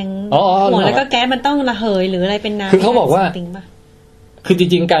รื่องแรงห่วงแล้วก็แก๊สมันต้องระเหยหรืออะไรเป็นน้ำคือเขาบอกว่าคือจ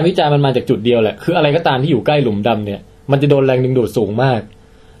ริงๆการวิจารณ์มันมาจากจุดเดียวแหละคืออะไรก็ตามที่อยู่ใกล้หลุมดำเนี่ยมันจะโดนแรงดึงดูดสูงมาก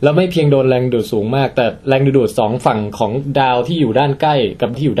แล้วไม่เพียงโดนแรงดูดสูงมากแต่แรงดึงดูด2ฝั่งของดาวที่อยู่ด้านใกล้กับ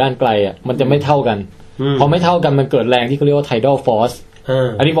ที่อยู่ด้านไกลอ่ะมันจะไม่เท่ากันพอไม่เท่ากันมันเกิดแรงที่เขาเรียกว่า tidal force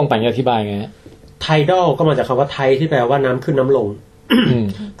อันนี้ปองปังจะอธิบายไง tidal ก็มาจากคำว่าไทที่แปลว่าน้ำขึ้นน้ำลง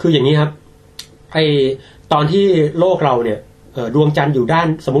คืออย่างนี้ครับไอตอนที่โลกเราเนี่ยดวงจันทร์อยู่ด้าน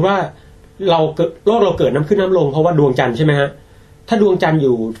สมมุติว่าโลกเราเกิดน้ำขึ้นน้ำลงเพราะว่าดวงจันทร์ใช่ไหมฮะถ้าดวงจันทร์อ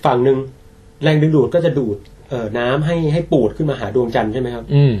ยู่ฝั่งนึงแรงดึงดูดก็จะดูดน้ำให้ปูดขึ้นมาหาดวงจันทร์ใช่ไหมครับ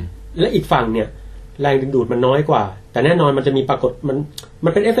และอีกฝั่งเนี่ยแรงดึงดูดมันน้อยกว่าแต่แน่นอนมันจะมีปรากฏมั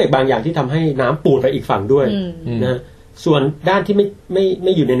นเป็นเอฟเฟกต์บางอย่างที่ทำให้น้ำปูดไปอีกฝั่งด้วยนะส่วนด้านที่ไ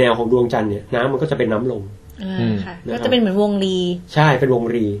ม่อยู่ในแนวของดวงจันทร์เนี่ยน้ำมันก็จะเป็นน้ำลงค่ะก็จะเป็นเหมือนวงรีใช่เป็นวง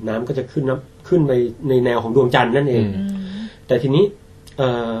รีน้ำก็จะขึ้นไปในแนวของดวงจันทร์นั่นเองแต่ทีนี้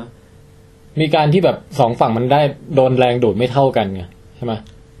มีการที่แบบ2ฝั่งมันได้โดนแรงดูดไม่เท่ากันไงใช่ไหม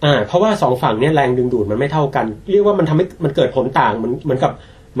เพราะว่า2ฝั่งเนี่ยแรงดึงดูดมันไม่เท่ากันเรียกว่ามันทำให้มันเกิดผลต่างเหมือน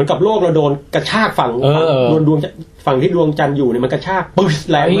กับโลกเราโดนกระชากฝั่งดวงฝั่งที่ดวงจันทร์อยู่เนี่ยมันกระชากปึ๊บ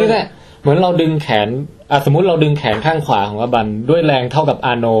แรงนี่แหละเหมือนเราดึงแขนสมมุติเราดึงแขนข้างขวาของอบันด้วยแรงเท่ากับอ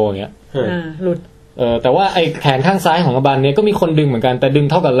าโนอย่างเงี้ยหลุดแต่ว่าไอ้แขนข้างซ้ายของอบันเนี่ยก็มีคนดึงเหมือนกันแต่ดึง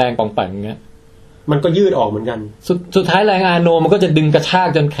เท่ากับแรงปองปังอย่างเงี้ยมันก็ยืดออกเหมือนกันสุดท้ายแรงอาโนมันก็จะดึงกระชาก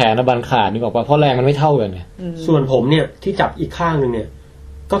จนแขนอบันขาดนึกออกป่ะเพราะแรงมันไม่เท่ากันไงส่วนผมเนี่ยที่จับอีกข้างนึงเนี่ย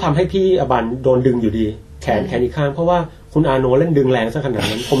ก็ทำให้พี่อบันโดนดึงอยู่ดีแขนอีกข้างเพราะว่าคุณอาโนเล่นดึงแรงซะขนาด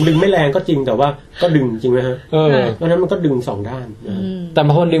นั้นผมดึงไม่แรงก็จริงแต่ว่าก็ดึงจริงไหมฮะเพราะนั้นมันก็ดึง2ด้านแต่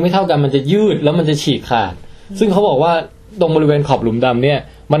พอดึงไม่เท่ากันมันจะยืดแล้วมันจะฉีกขาดซึ่งเขาบอกว่าตรงบริเวณขอบหลุมดำเนี่ย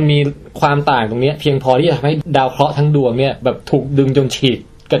มันมีความต่างตรงนี้เพียงพอที่จะทำให้ดาวเคราะห์ทั้งดวงเนี่ยแบบถูกดึงจนฉีก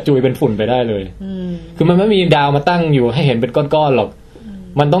กระจุยเป็นฝุ่นไปได้เลยคือมันไม่มีดาวมาตั้งอยู่ให้เห็นเป็นก้อนๆหรอก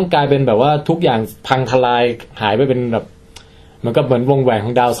มันต้องกลายเป็นแบบว่าทุกอย่างพังทลายหายไปเป็นแบบมันก็เหมือนวงแหวนข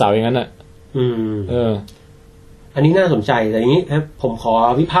องดาวเสาร์อย่างนั้นอ่ะอันนี้น่าสนใจแต่อย่างนี้ครับผมขอ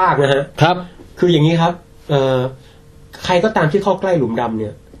วิพากษ์นะฮะครับคืออย่างนี้ครับใครก็ตามที่เข้าใกล้หลุมดำเนี่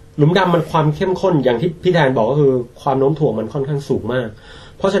ยหลุมดำมันความเข้มข้นอย่างที่พี่แทนบอกก็คือความโน้มถ่วงมันค่อนข้างสูงมาก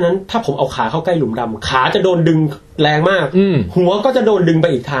เพราะฉะนั้นถ้าผมเอาขาเข้าใกล้หลุมดำขาจะโดนดึงแรงมากหัวก็จะโดนดึงไป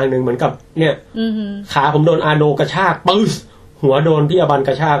อีกทางนึงเหมือนกับเนี่ยขาผมโดนอาโนกระชากปึ๊สหัวโดนพี่อบันก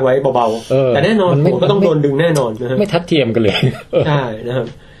ระชากไว้เบาๆแต่แน่นอนหัวก็ต้องโดนดึงแน่นอนนะฮะไม่ทัดเทียมกันเลยใช่นะครับ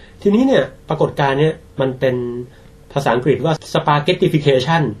ทีนี้เนี่ยปรากฏการณ์เนี่ยมันเป็น ภาษาอังกฤษว่า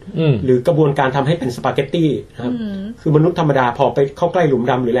spaghettification หรือกระบวนการทำให้เป็นสปาเกตตี้นะครับคือมนุษย์ธรรมดาพอไปเข้าใกล้หลุม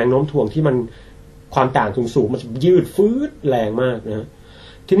ดำหรือแรงโน้มถ่วงที่มันความต่างสูงๆมันจะยืดฟืดแรงมากนะ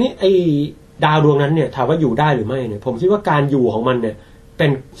ทีนี้ไอ้ดาวดวงนั้นเนี่ยถามว่าอยู่ได้หรือไม่เนี่ยผมคิดว่าการอยู่ของมันเนี่ยเป็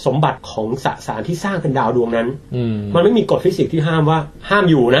นสมบัติของสสารที่สร้างเป็นดาวดวงนั้นมันไม่มีกฎฟิสิกส์ที่ห้ามว่าห้าม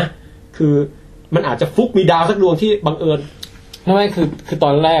อยู่นะคือมันอาจจะฟุกมีดาวสักดวงที่บังเอิญไม่คือต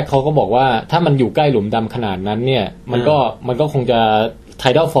อนแรกเขาก็บอกว่าถ้ามันอยู่ใกล้หลุมดำขนาดนั้นเนี่ยมันก็คงจะ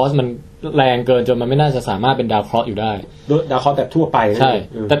tidal force มันแรงเกินจนมันไม่น่าจะสามารถเป็นดาวเคราะห์อยู่ได้ดาวเคราะห์แบบทั่วไปใช่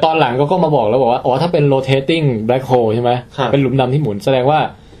แต่ตอนหลังก็มาบอกแล้วบอกว่าอ๋อถ้าเป็น rotating black hole ใช่ไหมเป็นหลุมดำที่หมุนแสดงว่า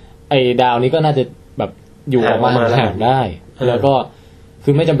ไอ้ดาวนี้ก็น่าจะแบบอยู่ออกมาห่างได้แล้วก็คื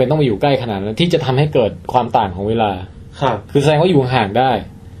อไม่จำเป็นต้องมาอยู่ใกล้ขนาดนั้นที่จะทำให้เกิดความต่างของเวลาคือแสดงว่าอยู่ห่างได้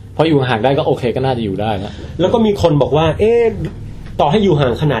เพราะอยู่ห่างได้ก็โอเคก็น่าจะอยู่ได้นะแล้วก็มีคนบอกว่าต่อให้อยู่ห่า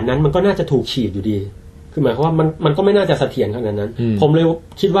งขนาดนั้นมันก็น่าจะถูกฉีดอยู่ดีคือหมายความว่ามันก็ไม่น่าจะเสถียรขนาดนั้นผมเลย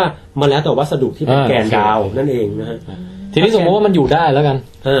คิดว่ามาแล้วแต่วัสดุที่เป็นแกนดาวนั่นเองนะฮะทีนี้สมมติว่ามันอยู่ได้แล้วกัน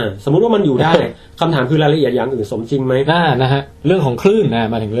สมมติว่ามันอยู่ได้คำถามคือรายละเอียดอย่างอื่นสมจริงไหมนะฮะเรื่องของคลื่นนะ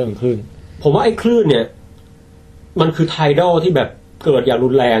มาถึงเรื่องของคลื่นผมว่าไอ้คลื่นเนี่ยมันคือไทดอลที่แบบเกิดอย่างรุ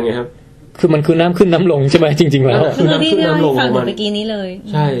นแรงไงครับคือมันคือน้ำขึ้นน้ำลงใช่ไหมจริงๆแล้วคือน้ำขึ้นน้ำลงของมันเมื่อกี้นี้เลย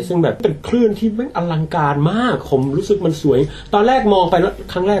ใช่ซึ่งแบบเป็นคลื่นที่มันอลังการมากผมรู้สึกมันสวยตอนแรกมองไปแล้ว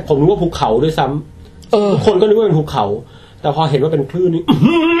ครั้งแรกผมนึกว่าภูเขาด้วยซ้ำทุกคนก็นึกว่าเป็นภูเขาแต่พอเห็นว่าเป็นคลื่นนี่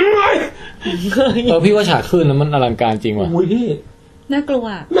พี่ว่าฉากคลื่นนั้นมันอลังการจริงว่ะอุ้ยพี่น่ากลัว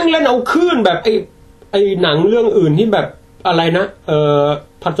แม่งเล่นเอาคลื่นแบบไอ้หนังเรื่องอื่นที่แบบอะไรนะ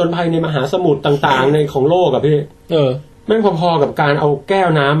ผจญภัยในมหาสมุทรต่างๆในของโลกอะพี่แม่งพอๆกับการเอาแก้ว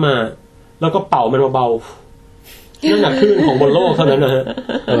น้ำมาแล้วก็เป่ามันเบาๆนั่นแหละคลื่นของบนโลกเท่านั้นนะฮะ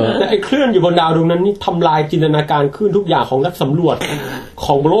แต่ไอ้คลื่นอยู่บนดาวดวงนั้นนี่ทำลายจินตนาการคลื่นทุกอย่างของนักสำรวจข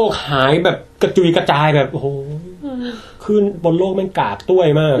องโลกหายแบบกระจุยกระจายแบบโอ้โหคลื่นบนโลกแม่งกากต้วย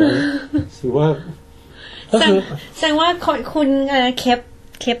มากถือว่าแสดงว่าคุณ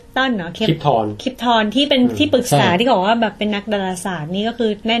เคปตันเนาะคลิปทอนที่เป็นที่ปรึกษาที่บอกว่าแบบเป็นนักดาราศาสตร์นี่ก็คื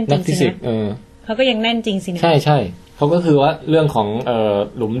อแน่นจริงๆนะเขาก็ยังแน่นจริงสินะใช่เขาก็คือว่าเรื่องของ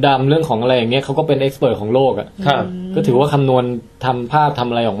หลุมดำเรื่องของอะไรอย่างเงี้ยเขาก็เป็นเอ็กซ์เพิร์ทของโลกอ่ะก็ถือว่าคำนวณทำภาพทำ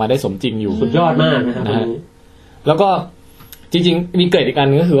อะไรออกมาได้สมจริงอยู่สุดยอดมากนะฮะแล้วก็จริงๆมีเกร็ดอีกอัน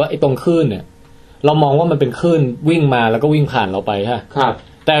นึงก็คือว่าไอ้ตรงคลื่นเนี่ยเรามองว่ามันเป็นคลื่นวิ่งมาแล้วก็วิ่งผ่านเราไปฮะ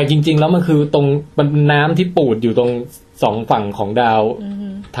แต่จริงๆแล้วมันคือตรงมันน้ำที่ปูดอยู่ตรงสองฝั่งของดาว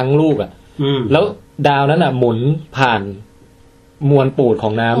ทั้งลูกอ่ะแล้วดาวนั้นอ่ะหมุนผ่านมวลปูดข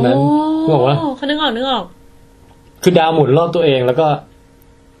องน้ำนั้นบอกว่าเขานึกออกคือดาวหมุนรอบตัวเองแล้วก็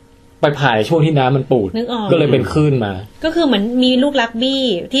ไปผ่านช่วงที่น้ำมันปูดก็เลยเป็นคลื่นมาก็คือเหมือนมีลูกรักบี้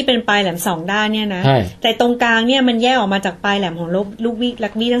ที่เป็นปลายแหลมสองด้านเนี่ยนะแต่ตรงกลางเนี่ยมันแยกออกมาจากปลายแหลมของลูกบี้รั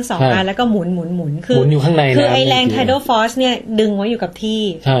กบี้ทั้งสองอันแล้วก็หมุนคือหมุนอยู่ข้างในคือไอแรง tidal force เนี่ยดึงไว้อยู่กับที่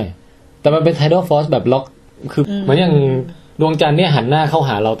ใช่แต่มันเป็น tidal force แบบล็อกคือเหมือนอย่างดวงจันทร์เนี่ยหันหน้าเข้า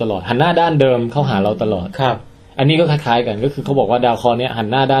หาเราตลอดหันหน้าด้านเดิมเข้าหาเราตลอดครับอันนี้ก็คล้ายๆกันก็คือเขาบอกว่าดาวเคราะห์เนี่ยหัน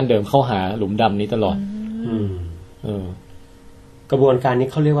หน้าด้านเดิมเข้าหาหลุมดำนี้ตลอดกระบวนการนี้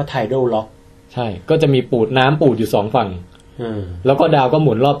เขาเรียกว่า tidal lock ใช่ก็จะมีน้ำปูดอยู่สองฝั่งแล้วก็ดาวก็ห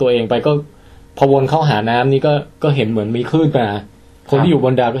มุนรอบตัวเองไปก็พอวนเข้าหาน้ำนี่ก็เห็นเหมือนมีคลื่นมาคนที่อยู่บ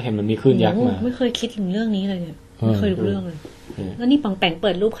นดาวก็เห็นเหมือนมีคลื่นยักษ์มาไม่เคยคิดถึงเรื่องนี้เลยเนี่ยไม่เคยรู้เรื่องเลยแล้วนี่ปังแปงเ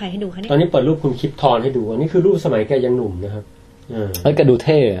ปิดรูปใครให้ดูคะเนี่ยตอนนี้เปิดรูปคุณคิปทอนให้ดูอันนี้คือรูปสมัยแกยังหนุ่มนะครับแล้วก็ดูเ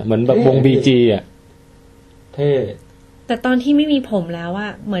ท่เหมือนแบบวง BG อ่ะเท่แต่ตอนที่ไม่มีผมแล้วอ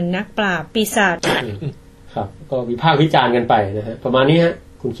ะเหมือนนักปราบปีศาจครับก็วิพากษ์วิจารณ์กันไปนะฮะประมาณนี้ฮะ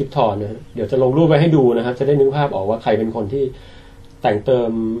คุณคิปทอนนะฮะเดี๋ยวจะลงรูปไว้ให้ดูนะครับจะได้นึกภาพออกว่าใครเป็นคนที่แต่งเติม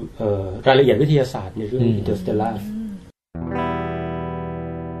รายละเอียดวิทยาศาสตร์ในเรื่อง Interstellar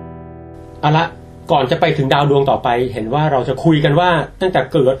เอาละก่อนจะไปถึงดาวดวงต่อไปเห็นว่าเราจะคุยกันว่าตั้งแต่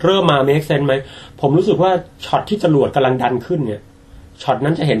เกิดเริ่มมา make sense ไหมผมรู้สึกว่าช็อตที่จรวดกำลังดันขึ้นเนี่ยช็อต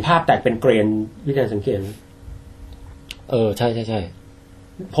นั้นจะเห็นภาพแตกเป็นเกรนวิทยาสังเกตใช่ใช่ใช่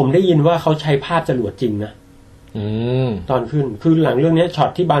ผมได้ยินว่าเขาใช้ภาพจรวดจริงนะตอนขึ้นคือหลังเรื่องนี้ช็อต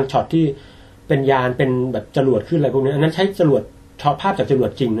ที่บางช็อตที่เป็นยานเป็นแบบจรวดขึ้นอะไรพวกนี้อันนั้นใช้จรวดช็อตภาพจากจรว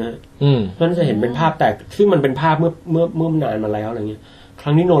ดจริงนะนั่นจะเห็นเป็นภาพแตกซึ่งมันเป็นภาพเมื่อนานมาแล้วอะไรเงี้ยค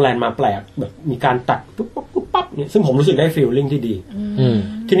รั้งนี้โนแลนมาแปลกแบบมีการตัดปุ๊บปุ๊บปุ๊บปั๊บเนี่ยซึ่งผมรู้สึกได้ฟีลลิ่งที่ดี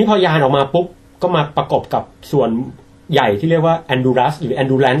ทีนี้พอยานออกมาปุ๊บก็มาประกบกับส่วนใหญ่ที่เรียกว่า Endurance หรือ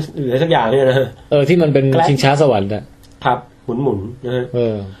Endurance หรืออะไรสักอย่างเนี่ยนะที่มันเป็นชิงช้าสวรรค์อะครับหมุนนะฮะ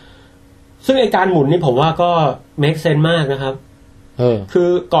ซึ่งไอการหมุนนี่ผมว่าก็ make sense มากนะครับคือ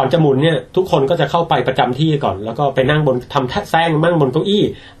ก่อนจะหมุนเนี่ยทุกคนก็จะเข้าไปประจำที่ก่อนแล้วก็ไปนั่งบนทำแซงนั่งบนเก้าอี้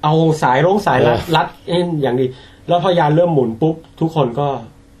เอาสายรัดอย่างดีแล้วพอยานเริ่มหมุนปุ๊บทุกคนก็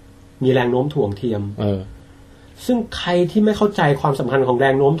มีแรงโน้มถ่วงเทียม ซึ่งใครที่ไม่เข้าใจความสำคัญของแร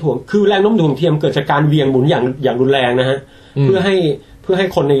งโน้มถ่วงคือแรงโน้มถ่วงเทียมเกิดจากการเวียงหมุนอย่างรุนแรงนะฮะเพื่อให้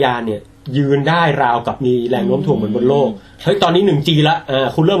คนในยานเนี่ยยืนได้ราวกับมีแรงโน้มถ่วงเหมือนบนโลกเฮ้ยตอนนี้ 1G ละ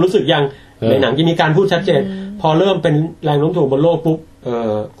คุณเริ่มรู้สึกยังในหนังจะมีการพูดชัดเจนพอเริ่มเป็นแรงโน้มถ่วงบนโลกปุ๊บ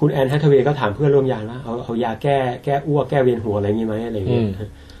คุณแอนแฮทเวย์ก็ถามเพื่อนร่วมยานว่าเอายาแก้อ้วกแก้เวียนหัวอะไรงี้ไหมอะไรอย่างเงี้ย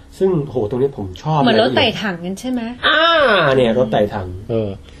ซึ่งโหตรงนี้ผมชอบเหมือนรถไต่ถังกันใช่ไหมเนี่ยรถไต่ถัง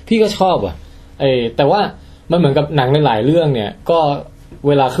พี่ก็ชอบอ่ะแต่ว่ามันเหมือนกับหนังหลายๆเรื่องเนี่ยก็เ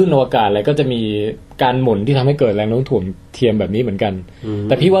วลาขึ้นอวกาศอะไรก็จะมีการหมุนที่ทำให้เกิดแรงโน้มถ่วงเทียมแบบนี้เหมือนกันแ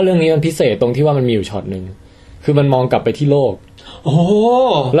ต่พี่ว่าเรื่องนี้มันพิเศษตรงที่ว่ามันมีอยู่ช็อตนึงคือมันมองกลับไปที่โลกโอ้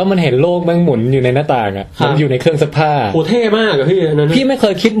แล้วมันเห็นโลกมันหมุนอยู่ในหน้าต่างอ่ะมันอยู่ในเครื่องซักผ้าโอ้เท่มากอ่ะพี่ไม่เค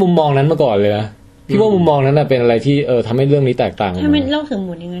ยคิดมุมมองนั้นมาก่อนเลยนะพี่ว่ามุมมองนั้นเป็นอะไรที่ทำให้เรื่องนี้แตกต่างทำไมโลกถึงห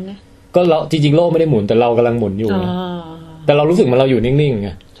มุนอย่างนั้นนะก็เราจริงๆโลกไม่ได้หมุนแต่เรากำลังหมุนอยู่แต่เรารู้สึกมันเราอยู่นิ่งๆไง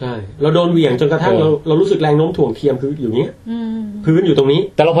ใช่เราโดนเหวี่ยงจนกระทั่งเรารู้สึกแรงโน้มถ่วงเทียมคืออยู่นี้พื้นอยู่ตรงนี้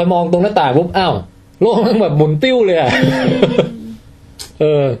แต่เราพอมองตรงหน้าต่างปุ๊บอ้าวโลกมันแบบหมุนติ้วเลยอ่ะ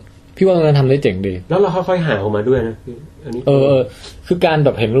พี่ว่าตรงนั้นทำได้เจ๋งดีแล้วเราค่อยๆหาออกมาด้วยนะอันนี้คือการแบ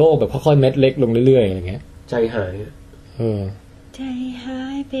บเห็นโลกแบบค่อยๆเม็ดเล็กลงเรื่อยๆอย่างเงี้ยใจหายใจหา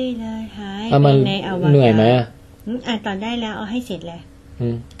ยไปเลยหายไปในอวกาศเหนื่อยไหมตอนได้แล้วเอาให้เสร็จเลย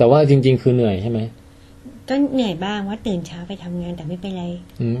แต่ว่าจริงๆคือเหนื่อยใช่ไหมก็เหนื่อยบ้างว่าตื่นเช้าไปทำงานแต่ไม่เป็นไร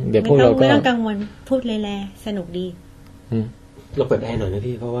เดี๋ยวพวกเราก็ไม่ต้องกังวลพูดเลยแหละสนุกดีเราเปิดแอร์หน่อยนะ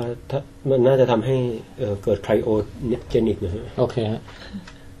พี่เพราะว่าถ้ามันน่าจะทำให้เกิดไคลโอเจนิกนะฮะโอเคฮะ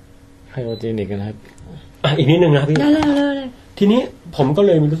ไคลโอเจนิกนะครับอีกนิดนึงนะพี่เลยทีนี้ผมก็เ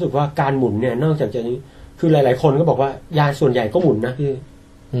ลยรู้สึกว่าการหมุนเนี่ยนอกจากจะคือหลายๆคนก็บอกว่ายานส่วนใหญ่ก็หมุนนะพี่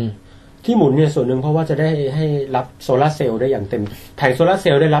ที่หมุนเนี่ยส่วนหนึ่งเพราะว่าจะได้ให้รับโซลาร์เซลล์ได้อย่างเต็มแผงโซลาร์เซล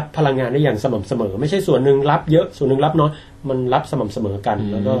ล์ได้รับพลังงานได้อย่างสม่ำเสมอไม่ใช่ส่วนหนึ่งรับเยอะส่วนหนึ่งรับน้อยมันรับสม่ำเสมอกัน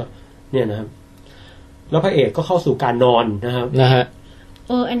แล้วก็เนี่ยนะครับแล้วพระเอกก็เข้าสู่การนอนนะครับนะฮะ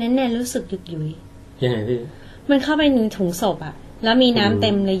อันนั้นเนี่ยรู้สึกหยุดยุยยังไงพี่มันเข้าไปในถุงศพอ่ะแล้วมีน้ำเต็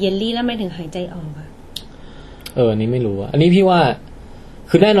มเลยเยลลี่แล้วไม่ถึงหายใจออกอ่ะอันนี้ไม่รู้อันนี้พี่ว่า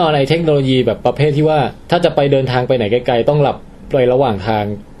คือแน่นอนไอ้เทคโนโลยีแบบประเภทที่ว่าถ้าจะไปเดินทางไปไหนไกลๆต้องหลับไประหว่างทาง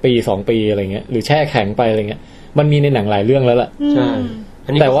ปี2ปีอะไรเงี้ยหรือแช่แข็งไปอะไรเงี้ยมันมีในหนังหลายเรื่องแล้วล่ะใช่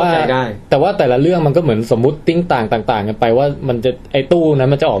แต่ว่าแต่ละเรื่องมันก็เหมือนสมมุติติ้งต่างกันไปว่ามันจะไอ้ตู้นั้น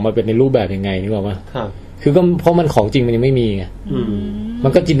มันจะออกมาเป็นในรูปแบบยังไงนี่บอกว่าคือก็เพราะมันของจริงมันยังไม่มีไงมั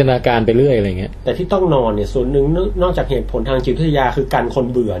นก็จินตนาการไปเรื่อยอะไรเงี้ยแต่ที่ต้องนอนเนี่ยส่วนหนึ่งนอกจากเหตุผลทางจิตวิทยาคือการคน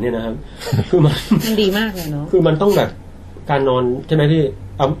เบื่อเนี่ยนะครับคือมันดีมากเลยเนาะคือมันต้องแบบการนอนใช่ไหมพี่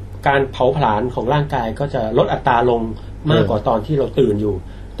การเผาผลาญของร่างกายก็จะลดอัตราลงมากกว่าตอนที่เราตื่นอยู่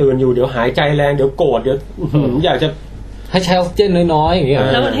เดี๋ยวหายใจแรงเดี๋ยวโกรธเดี๋ยวอยากจะให้ใช้ออกซิเจนน้อยๆอย่างเงี้ย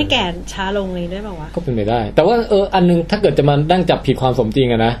แล้วมันให้แก่ช้าลงเลยได้ป่าววะก็เป็นไปได้แต่ว่าอันนึงถ้าเกิดจะมาดั้งจับผิดความสมจริง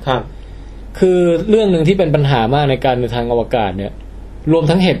อะนะครับคือเรื่องนึงที่เป็นปัญหามากในการเดินทางอวกาศเนี่ยรวม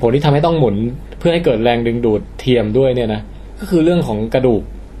ทั้งเหตุผลที่ทำให้ต้องหมุนเพื่อให้เกิดแรงดึงดูดเทียมด้วยเนี่ยนะก็คือเรื่องของกระดูก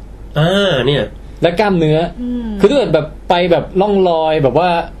เนี่ยและกล้ามเนื้อคือถ้าเกิดแบบไปแบบล่องลอยแบบว่า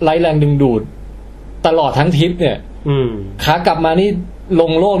ไร้แรงดึงดูดตลอดทั้งทริปเนี่ยขากลับมานี่ล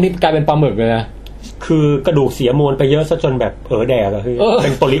งโลกนี่กลายเป็นปลาหมึกเลยนะคือกระดูกเสียมวลไปเยอะซะจนแบบแดกอะคือเ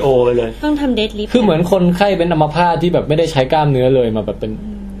ป็นโปลิโอไปเลยต้องทำเดดลิฟต์คือเหมือนคนไข้เป็นอัมพาตที่แบบไม่ได้ใช้กล้ามเนื้อเลยมาแบบเป็น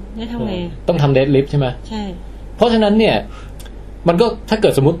แล้วทำไงต้องทำเดดลิฟต์ใช่ไหมใช่เพราะฉะนั้นเนี่ยมันก็ถ้าเกิ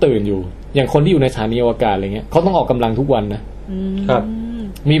ดสมมติตื่นอยู่อย่างคนที่อยู่ในสถานีอวกาศอะไรเงี้ยเขาต้องออกกำลังทุกวันนะครับ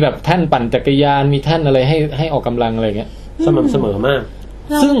มีแบบแท่นปั่นจักรยานมีแท่นอะไรให้ออกกำลังอะไรเงี้ยสม่ำเสมอมาก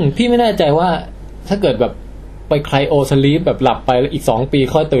ซึ่งพี่ไม่แน่ใจว่าถ้าเกิดแบบไปไคลโอสลีปแบบหลับไปแล้วอีก2 ปี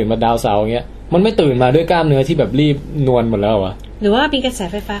ค่อยตื่นมาดาวเสาร์เงี้ยมันไม่ตื่นมาด้วยกล้ามเนื้อที่แบบรีบนวลหมดแล้วอะหรือว่ามีกระแส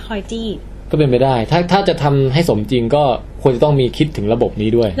ไฟฟ้าคอยจี้ก็เป็นไปได้ถ้าจะทำให้สมจริงก็ควรจะต้องมีคิดถึงระบบนี้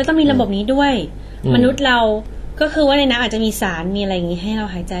ด้วยแล้วต้องมีระบบนี้ด้วยมนุษย์เราก็คือว่าในน้ำอาจจะมีสารมีอะไรอย่างงี้ให้เรา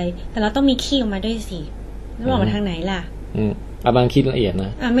หายใจแต่เราต้องมีขี้ออกมาด้วยสิแล้วออกมาทางไหนล่ะบางคิดละเอียดน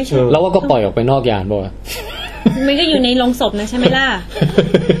ะไม่ใช่แล้วว่าก็ปล่อยออกไปนอกยานบ่มันก็อยู่ในโรงศพนะใช่ไหมล่ะ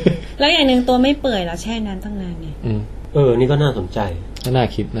แล้วอย่างนึงตัวไม่เปื่อยเราแช่น้ำตั้งนานไงนี่ก็น่าสนใจน่า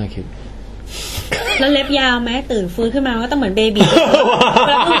คิดแล้วเล็บยาวไหมตื่นฟื้นขึ้นมาก็ต้องเหมือนเบบี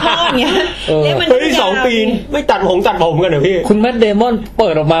แล้วพึ่งคลอดเงี้ยเล็บมัน2 ปีไม่ตัดผมกันเหรอพี่คุณแมทเดมอนเปิ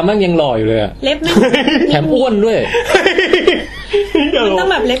ดออกมามั่งยังหล่ออยู่เลยเล็บไม่แถมอ้วนด้วยมันต้อง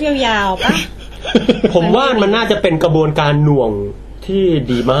แบบเล็บยาวๆปะผมว่ามันน่าจะเป็นกระบวนการหน่วงที่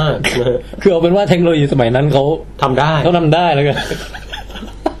ดีมากนะคือเอาเป็นว่าเทคโนโลยีสมัยนั้นเขาทำได้แล้วกัน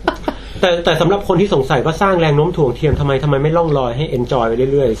แต่สำหรับคนที่สงสัยว่าสร้างแรงโน้มถ่วงเทียมทำไมไม่ล่องลอยให้เอนจอยไป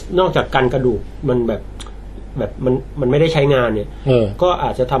เรื่อยๆนอกจากกันกระดูกมันแบบ แบบมันไม่ได้ใช้งานเนี่ยก็อ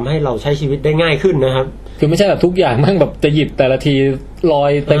าจจะทำให้เราใช้ชีวิตได้ง่ายขึ้นนะครับคือไม่ใช่แบบทุกอย่างมั่งแบบจะหยิบแต่ละทีลอ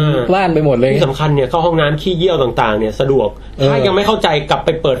ยเต็มบ้านไปหมดเลยที่สำคัญเนี่ยเข้าห้องน้ำขี้เยี่ยวต่างๆเนี่ยสะดวกถ้ายังไม่เข้าใจกลับไป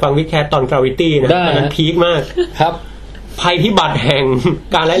เปิดฟังวิดแคสตอน Gravity นะอันนั้นพีคมากครับภัยพิบัติแห่ง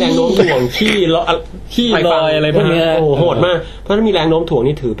การไร้แรงโน้มถ่วงขี้ลอยอะไรพวกนี้โอ้โหดมากเพราะถ้ามีแรงโน้มถ่วง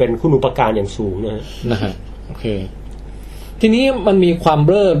นี่ถือเป็นคุณูปการอย่างสูงนะฮะโอเคทีนี้มันมีความเ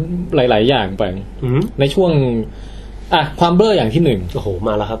บ้อหลายๆอย่างไปในช่วงความเบ้ออย่างที่หนึ่งโอ้โหม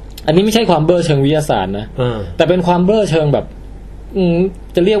าแล้วครับอันนี้ไม่ใช่ความเบ้อเชิงวิทยาศาสตร์นะแต่เป็นความเบ้อเชิงแบบ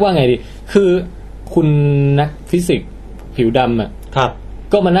จะเรียกว่าไงดีคือคุณนักฟิสิกส์ผิวดำครับ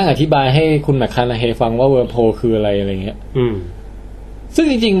ก็มานั่งอธิบายให้คุณแมคคานาเฮฟังว่าเวิร์มโฮลคืออะไรเงี้ยซึ่ง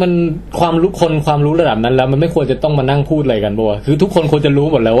จริงๆมันความรู้ระดับนั้นแล้วมันไม่ควรจะต้องมานั่งพูดอะไรกันบ่คือทุกคนควรจะรู้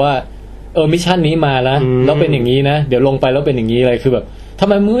หมดแล้วว่ามิชชั่นนี้มาแล้วเป็นอย่างนี้นะเดี๋ยวลงไปแล้วเป็นอย่างนี้อะไรคือแบบทำ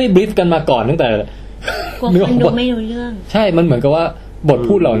ไมมึงไม่บรีฟกันมาก่อนตั้งแต่กลัวคนดูไม่รู้เรื่องใช่มันเหมือนกับว่าบท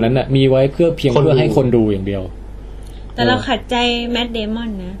พูดเหล่านั้นน่ะมีไว้เพื่อให้คนดูอย่างเดียวแต่เราขัดใจแมทเดมอ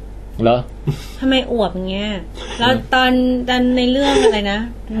นนะเหรอทำไมอวบอย่างเงี้ยแล้วตอนในเรื่องอะไรนะ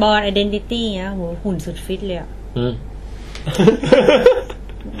บอร์นไอเดนติตี้เงี้ยโหหุ่นสุดฟิตเลยอ่ะ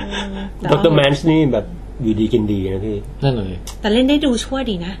ดร.แมนส์นี่แบบอยู่ดีกินดีนะพี่นั่นเลยแต่เล่นได้ดูชั่ว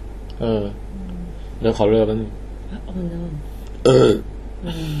ดีนะเดี๋ยวขอเรือกัน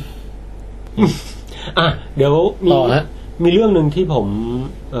เดี๋ยวมีเรื่องนึงที่ผม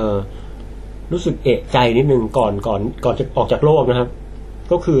รู้สึกเอะใจนิดนึงก่อนจะออกจากโลกนะครับ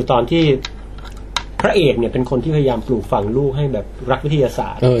ก็คือตอนที่พระเอกเนี่ยเป็นคนที่พยายามปลูกฝังลูกให้แบบรักวิทยาศา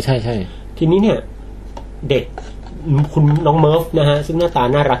สตร์ใช่ทีนี้เนี่ยเด็กคุณน้องเมิร์ฟนะฮะซึ่งหน้าตา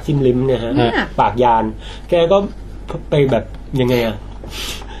น่ารักจิ้มลิ้มเนี่ยฮะปากยานแกก็ไปแบบยังไง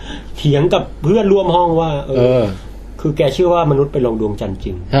เถียงกับเพื่อนร่วมห้องว่าคือแกเชื่อว่ามนุษย์ไปลงดวงจันทร์จ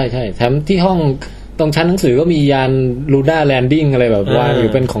ริงใช่แถมที่ห้องตรงชั้นหนังสือก็มียานลูน่าแลนดิ้งอะไรแบบวางอ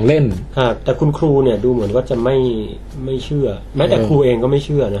ยู่เป็นของเล่นแต่คุณครูเนี่ยดูเหมือนว่าจะไม่เชื่อแม้แต่ครูเองก็ไม่เ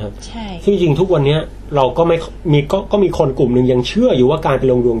ชื่อนะครับใช่ซึ่งจริงทุกวันนี้เราก็ไม่มีคนกลุ่มนึงยังเชื่ออยู่ว่าการไป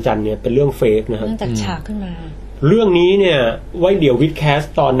ลงดวงจันทร์เนี่ยเป็นเรื่องเฟกนะครับเรื่องจัดฉากขึ้นมาเรื่องนี้เนี่ยไว้เดี๋ยววิดแคส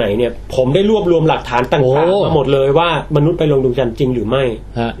ตอนไหนเนี่ยผมได้รวบรวมหลักฐานต่างๆมาหมดเลยว่ามนุษย์ไปลงดวงจันทร์จริงหรือไม่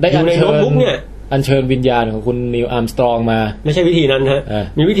อยู่ในโน้ตบุ๊กเนี่ยอัญเชิญวิญญาณของคุณนีลอาร์มสตรองมาไม่ใช่วิธีนั้นฮะ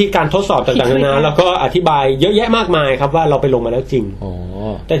มีวิธีการทดสอบต่างๆนานาแล้วก็อธิบายเยอะแยะมากมายครับว่าเราไปลงมาแล้วจริง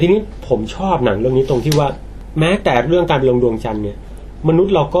แต่ทีนี้ผมชอบหนังเรื่องนี้ตรงที่ว่าแม้แต่เรื่องการไปลงดวงจันทร์เนี่ยมนุษ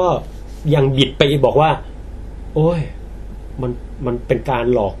ย์เราก็ยังบิดไปบอกว่าโอ้ยมันเป็นการ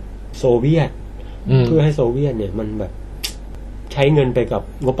หลอกโซเวียตเพื่อให้โซเวียตเนี่ยมันแบบใช้เงินไปกับ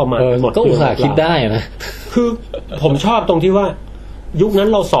งบประมาณหมดก็อุตส่าห์คิดได้นะคือผมชอบตรงที่ว่ายุคนั้น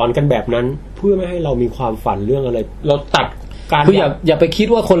เราสอนกันแบบนั้นเพื่อไม่ให้เรามีความฝันเรื่องอะไรเราตัดการคืออย่าไปคิด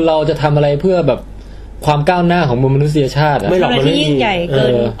ว่าคนเราจะทำอะไรเพื่อแบบความก้าวหน้าของมนุษยชาติไม่หรอกมันยิ่งใหญ่เกิ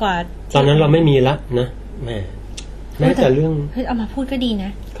นกว่าตอนนั้นเราไม่มีละนะแม้แต่เรื่องเอามาพูดก็ดีน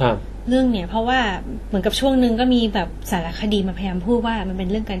ะครับเรื่องเนี่ยเพราะว่าเหมือนกับช่วงนึงก็มีแบบสารคดีมาพยายามพูดว่ามันเป็น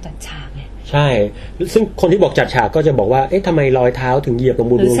เรื่องการจัดฉากใช่ซึ่งคนที่บอกจัดฉากก็จะบอกว่าเอ๊ะทำไมรอยเท้าถึงเหยียบลง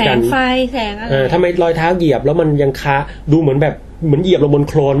บนดวงจันทร์แสงไฟแสงอะไรทำไมรอยเท้าเหยียบแล้วมันยังคาดูเหมือนเหยียบลงบน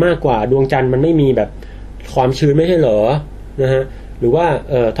โคลนมากกว่าดวงจันทร์มันไม่มีแบบความชื้นไม่ใช่เหรอนะฮะหรือว่า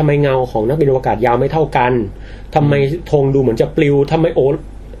ทำไมเงาของนักบินอวกาศยาวไม่เท่ากันทำไมธงดูเหมือนจะปลิวทำไม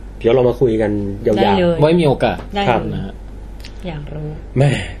เดี๋ยวเรามาคุยกันยาวๆไว้มีโอกาสครับนะฮะอยากรู้แม่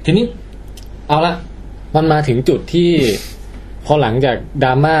ทีนี้เอาละมันมาถึงจุดที่พอหลังจากดร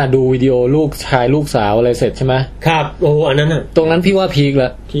าม่าดูวิดีโอลูกชายลูกสาวอะไรเสร็จใช่ไหมครับโอ้อันนั้นน่ะตรงนั้นพี่ว่าพีคล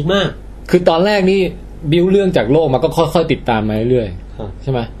ะพีคมากคือตอนแรกนี่บิ้วเรื่องจากโลกมาก็ค่อยๆติดตามมาเรื่อยๆใ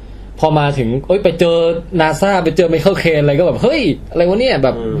ช่ไหมพอมาถึงไปเจอนาซาไปเจอไมเคิลเคนอะไรก็แบบเฮ้ยอะไรวะเนี่ยแบ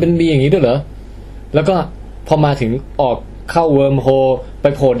บเป็นมีอย่างนี้ด้วยเหรอแล้วก็พอมาถึงออกเข้าเวิร์มโฮลไป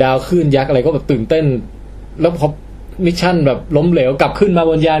โผล่ดาวคลื่นยักษ์อะไรก็แบบตื่นเต้นแล้วพอมิชชั่นแบบล้มเหลวกลับขึ้นมา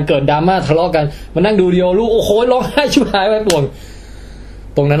บนยานเกิดดราม่าทะเลาะกันมานั่งดูวิดีโอลูกโอ้โหร้องไห้ชิบหายไปปวง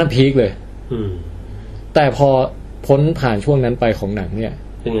ตรงนั้นน่ะพีคเลยแต่พอพ้นผ่านช่วงนั้นไปของหนังเนี่ย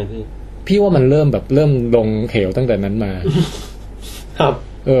เป็นไงพี่ว่ามันเริ่มลงเหวตั้งแต่นั้นมาครับ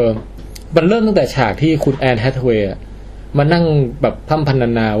มันเริ่มตั้งแต่ฉากที่คุณแอนแฮทเวย์มานั่งแบบพร่ำพรรณ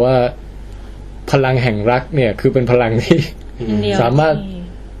นาว่าพลังแห่งรักเนี่ยคือเป็นพลังที่สามารถ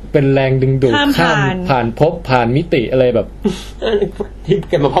เป็นแรงดึงดูดข้ามผ่านภพผ่านมิติอะไรแบบที่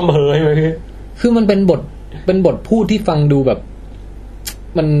แกมาพัมเพอใช่ไหมพี่คือมันเป็นบทพูดที่ฟังดูแบบ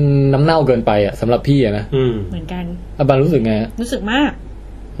มันน้ำเน่าเกินไปอ่ะสำหรับพี่อ่ะนะเหมือนกันอาบานรู้สึกไงรู้สึกมาก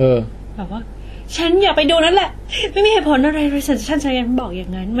แบบว่าฉันอยากไปดูนั่นแหละไม่มีเหตุผลอะไรเลยฉันบอกอย่า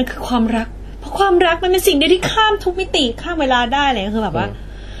งนั้นมันคือความรักเพราะความรักมันเป็นสิ่งเดียวที่ข้ามทุกมิติข้ามเวลาได้เลยคือแบบว่า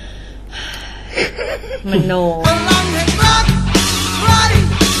มโน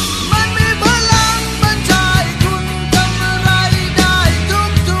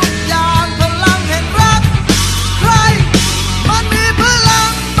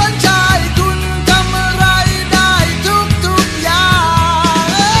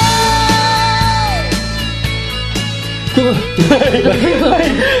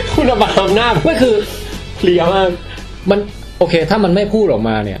คุณระบายหน้าก็คือเคลียร์มากมันโอเคถ้ามันไม่พูดออก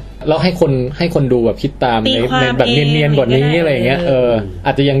มาเนี่ยเราให้คนดูแบบคิดตามในแบบเนียนๆกว่านี้อะไรอย่างเงี้ยอ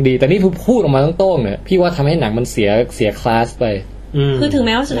าจจะยังดีแต่นี่พูดออกมาโต้งๆเนี่ยพี่ว่าทำให้หนังมันเสียคลาสไปคือถึงแ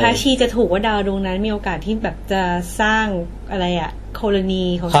ม้ว่าสุดท้ายชีจะถูกว่าดาวดวงนั้นมีโอกาสที่แบบจะสร้างอะไรอะโคโลนี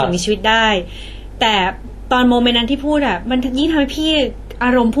ของสิ่งมีชีวิตได้แต่ตอนโมเมนต์นั้นที่พูดอะมันยิ่งทำให้พี่อ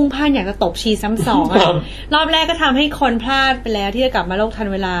ารมณ์พุ่งพ่านอยากจะตบชีซ้ำสองอ่ะรอบแรกก็ทำให้คนพลาดไปแล้วที่จะกลับมาโลกทัน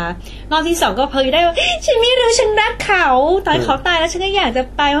เวลารอบที่สองก็เผยได้ว่าฉันไม่รู้ฉันรักเขาตอนเขาตายแล้วฉันก็อยากจะ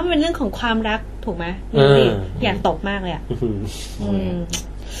ไปเพราะมันเป็นเรื่องของความรักถูกไหมอยากตบมากเลยอ่ะ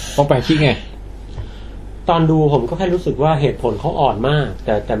ต้องไปที่ไงตอนดูผมก็แค่รู้สึกว่าเหตุผลเขาอ่อนมาก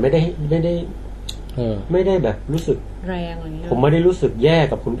แต่ไม่ได้แบบรู้สึกแรงอะไรเงี้ยผมไม่ได้รู้สึกแย่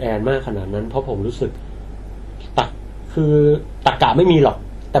กับคุณแอนมากขนาดนั้นเพราะผมรู้สึกคือตรรกะไม่มีหรอก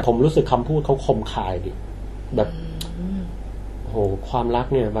แต่ผมรู้สึกคำพูดเขาคมคายดิแบบโหความรัก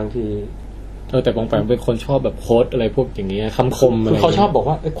เนี่ยบางทีแต่บางแปงเป็นคนชอบแบบโค้ดอะไรพวกอย่างเงี้ยคำคมอะไรเขาชอบบอก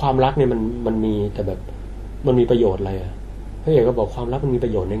ว่าไอ้ความรักเนี่ยมันมีแต่แบบมันมีประโยชน์อะไรอ่ะพระเอกก็บอกความรักมันมีปร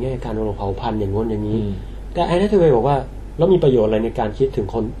ะโยชน์ในแง่การเผาพันธุ์อย่างง้นอย่างนี้แต่ไอ้นั่นเธอบอกว่าแล้วมีประโยชน์อะไรในการคิดถึง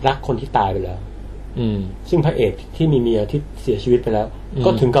คนรักคนที่ตายไปแล้วซึ่งพระเอกที่มีเมียที่เสียชีวิตไปแล้วก็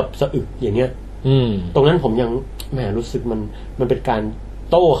ถึงกับสะอึกอย่างเงี้ยตรงนั้นผมยังแหมรู้สึกมันเป็นการ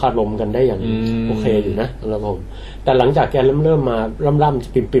โต้คารมกันได้อย่างโอเคอยู่นะแล้วผมแต่หลังจากแกเริ่มมาร่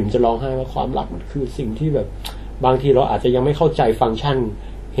ำปิ่มจะร้องไห้ว่าความรักมันคือสิ่งที่แบบบางทีเราอาจจะยังไม่เข้าใจฟังก์ชัน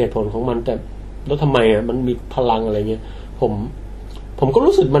เหตุผลของมันแต่แล้วทำไมอ่ะมันมีพลังอะไรเงี้ยผมก็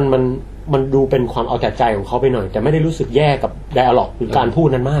รู้สึกมันดูเป็นความเอาแต่ใจของเขาไปหน่อยแต่ไม่ได้รู้สึกแย่กับไดอะล็อกหรือการพูด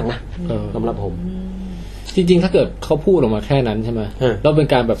นั้นมากนะสำหรับผมจริงๆถ้าเกิดเขาพูดออกมาแค่นั้นใช่ไหมแล้วเป็น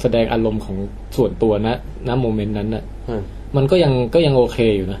การแบบแสดงอารมณ์ของส่วนตัวนะโมเมนต์นั้นน่ะมันก็ยังโอเค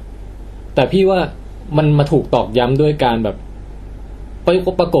อยู่นะแต่พี่ว่ามันมาถูกตอกย้ำด้วยการแบบ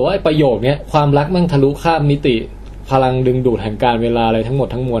ปรากฏว่าไอ้ประโยคนี้ความรักมั่งทะลุข้ามมิติพลังดึงดูดแห่งการเวลาอะไรทั้งหมด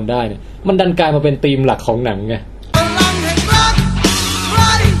ทั้งมวลได้เนี่ยมันดันกลายมาเป็นธีมหลักของหนังไง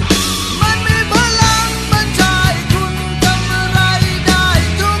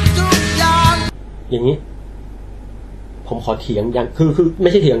อย่างนี้ผมขอเถียงอย่างคือไ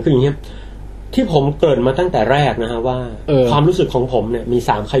ม่ใช่เถียงคืออย่างนี้ที่ผมเกริ่นมาตั้งแต่แรกนะฮะว่าความรู้สึกของผมเนี่ยมี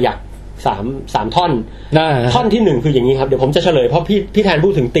3ขยัก3ท่อนท่อนที่1คืออย่างนี้ครับเดี๋ยวผมจะเฉลยเพราะพี่แทนพู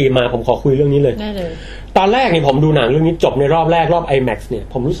ดถึงธีมมาผมขอคุยเรื่องนี้เลยได้เลยตอนแรกนี่ผมดูหนังเรื่องนี้จบในรอบแรกรอบ IMAX เนี่ย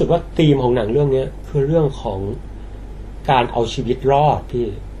ผมรู้สึกว่าธีมของหนังเรื่องนี้คือเรื่องของการเอาชีวิตรอดพี่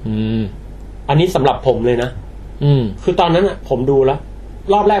อันนี้สำหรับผมเลยนะคือตอนนั้นอ่ะผมดูแล้ว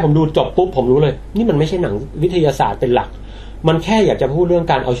รอบแรกผมดูจบปุ๊บผมรู้เลยนี่มันไม่ใช่หนังวิทยาศาสตร์เป็นหลักมันแค่อยากจะพูดเรื่อง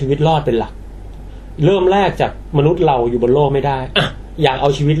การเอาชีวิตรอดเป็นหลักเริ่มแรกจากมนุษย์เราอยู่บนโลกไม่ได้อ่ะอยากเอา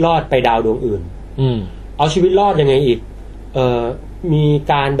ชีวิตรอดไปดาวดวงอื่นเอาชีวิตรอดยังไงอีกมี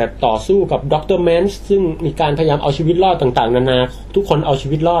การแบบต่อสู้กับดร.แมนส์ซึ่งมีการพยายามเอาชีวิตรอดต่างๆนานาทุกคนเอาชี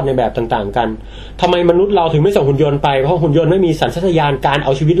วิตรอดในแบบต่างๆกันทำไมมนุษย์เราถึงไม่ส่งหุ่นยนต์ไปเพราะหุ่นยนต์ไม่มีสัญชาตญาณการเอ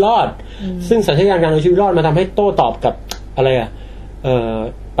าชีวิตรอดซึ่งสัญชาตญาณการเอาชีวิตรอดมาทำให้โต้ตอบกับอะไรอ่ะ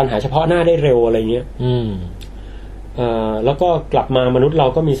ปัญหาเฉพาะหน้าได้เร็วอะไรเงี้ยแล้วก็กลับมามนุษย์เรา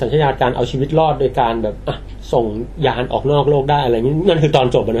ก็มีสัญชาตญาณการเอาชีวิตรอดโดยการแบบส่งยานออกนอกโลกได้อะไรนี้นั่นคือตอน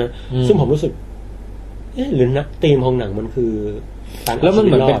จบนะซึ่งผมรู้สึกหรือนะธีมของหนังมันคือแล้วมันเ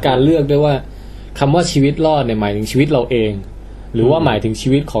หมือนเป็นการเลือกด้วยว่าคำว่าชีวิตรอดเนี่ยหมายถึงชีวิตเราเองหรือว่าหมายถึงชี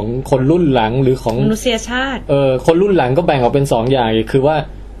วิตของคนรุ่นหลังหรือของมนุษยชาติคนรุ่นหลังก็แบ่งออกเป็น2อย่างคือว่า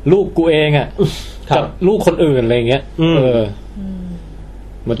ลูกกูเองอ่ะกับลูกคนอื่นอะไรเงี้ย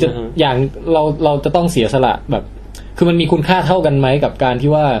มันจะอย่างเราจะต้องเสียสละแบบคือมันมีคุณค่าเท่ากันไหมกับการที่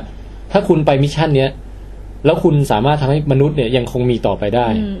ว่าถ้าคุณไปมิชชั่นเนี้ยแล้วคุณสามารถทำให้มนุษย์เนี่ยยังคงมีต่อไปได้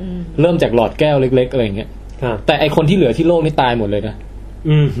เริ่มจากหลอดแก้วเล็กๆอะไรเงี้ยแต่ไอคนที่เหลือที่โลกนี่ตายหมดเลยนะ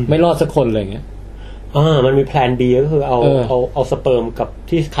ไม่รอดสักคนเลยเงี้ยมันมีแพลน B ก็คือเอาสเปิร์มกับ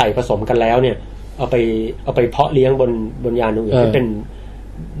ที่ไข่ผสมกันแล้วเนี่ยเอาไปเพาะเลี้ยงบนยานอื่นให้เป็น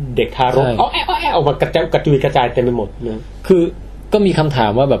เด็กทารกเอาออกมากระจุยกระจายเต็มไปหมดนะคือก็มีคำถา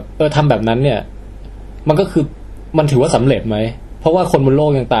มว่าแบบทำแบบนั้นเนี่ยมันก็คือมันถือว่าสำเร็จไหมเพราะว่าคนบนโล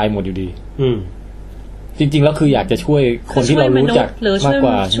กยังตายหมดอยู่ดีจริงๆแล้วคืออยากจะช่วยคนที่เรารู้จักมากก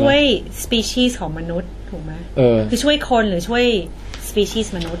ว่าช่วยสปีชีส์ของมนุษย์ถูกไหมคือช่วยคนหรือช่วยสปีชี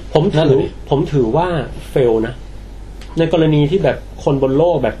ส์มนุษย์ผมถือว่าเฟลนะ ในกรณีที่แบบคนบนโล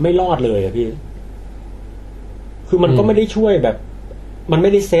กแบบไม่รอดเลยอะพี่คือมันก็ไม่ได้ช่วยแบบมันไ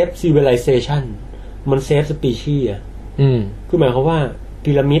ม่ได้เซฟ civilization มันเซฟ species อ่ะคือหมายความว่า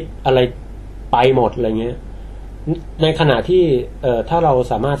พีระมิดอะไรไปหมดอะไรเงี้ยในขณะที่ถ้าเรา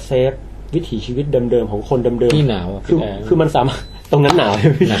สามารถเซฟวิถีชีวิตเดิมๆของคนเดิมๆที่หนาวคือมันสามารถตรงนั้นหนาว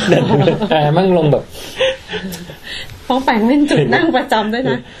แต่มั่งลงแบบป้องแปงเป็นจุดนั่งประจำด้วย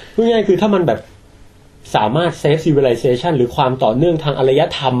นะพูดง่ายๆคือถ้ามันแบบสามารถเซฟ civilization หรือความต่อเนื่องทางอารย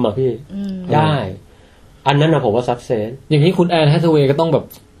ธรรมอ่ะพี่ได้อันนั้นนะผมว่าซักเซสอย่างนี้คุณแอนแฮทเวย์ก็ต้องแบบ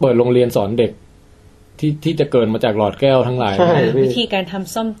เปิดโรงเรียนสอนเด็กที่จะเกิดมาจากหลอดแก้วทั้งหลายวิธีการท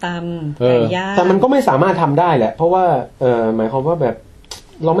ำส้มตำไก่ย่างแต่มันก็ไม่สามารถทำได้แหละเพราะว่าหมายความว่าแบบ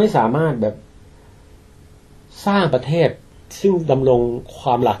เราไม่สามารถแบบสร้างประเทศซึ่งดำรงคว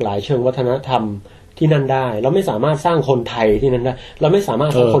ามหลากหลายเชิงวัฒนธรรมที่นั่นได้เราไม่สามารถสร้างคนไทยที่นั่นได้เราไม่สามาร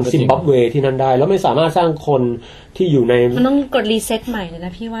ถสร้างคนซิมบับเวที่นั่นได้เราไม่สามารถสร้างคนที่อยู่ในมันต้องกดรีเซ็ตใหม่เลยน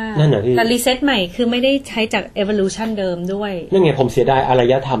ะพี่ว่านั่นแหละพี่แต่รีเซ็ตใหม่คือไม่ได้ใช้จาก evolution เดิมด้วยนั่นไงผมเสียดายอาร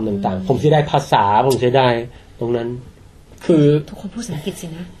ยธรรมต่างๆผมเสียดายภาษาผมเสียดายตรงนั้นคือทุกคนพูดภาษาอังกฤษสิ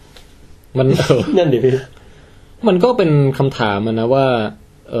นะมันนั่นดิพี่มันก็เป็นคำถามนะว่า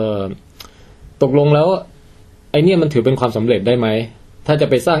ตกลงแล้วไอเนี่ยมันถือเป็นความสำเร็จได้ไหมถ้าจะ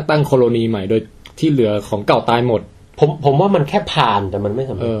ไปสร้างตั้งโคโลนีใหม่โดยที่เหลือของเก่าตายหมดผมว่ามันแค่ผ่านแต่มันไม่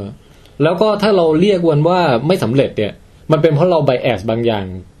สำเร็จแล้วก็ถ้าเราเรียกวันว่าไม่สำเร็จเนี่ยมันเป็นเพราะเราไบแอสบางอย่าง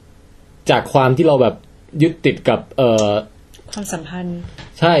จากความที่เราแบบยึดติดกับความสัมพันธ์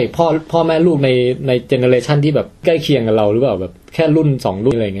ใช่พ่อแม่ลูกในเจเนอเรชันที่แบบใกล้เคียงกับเราหรือเปล่าแบบแค่รุ่น2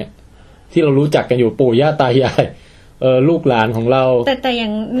รุ่นอะไรเงี้ยที่เรารู้จักกันอยู่ปู่ย่าตายายลูกหลานของเราแต่อย่า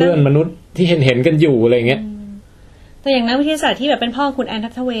งเพื่อนมนุษย์ที่เห็นกันอยู่อะไรเงี้ยแต่อย่างนักวิทยาศาสตร์ที่แบบเป็นพ่อคุณแอนทั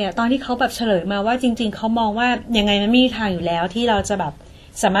ทเวย์ตอนที่เขาแบบเฉลยมาว่าจริงๆเขามองว่ายังไงมันมีทางอยู่แล้วที่เราจะแบบ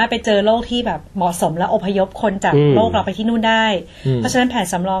สามารถไปเจอโลกที่แบบเหมาะสมและอพยพคนจากโลกเราไปที่นู่นได้เพราะฉะนั้นแผน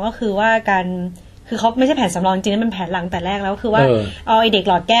สำรองก็คือว่าการคือเขาไม่ใช่แผนสำรองจริงๆมันแผนหลังแต่แรกแล้วคือว่าเอาไอเด็ก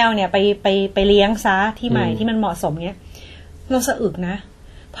หลอดแก้วเนี่ยไปเลี้ยงซะที่ใหม่ที่มันเหมาะสมเนี้ยเราสะอึกนะ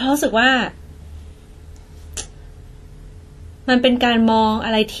เพราะรู้สึกว่ามันเป็นการมองอ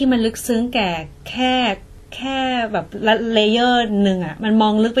ะไรที่มันลึกซึ้งแก่แค่แบบเลเยอร์หนึ่งอ่ะมันมอ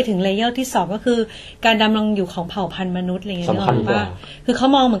งลึกไปถึงเลเยอร์ที่2ก็คือการดำรงอยู่ของเผ่าพันธุ์มนุษย์อะไรเงี้ยนึกออกป่ะคือเขา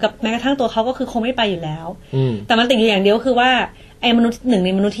มองเหมือนกับแม้กระทั่งตัวเขาก็คือคงไม่ไปอยู่แล้วแต่มันติดอยู่อย่างเดียวคือว่าไอ้มนุษย์หนึ่งใน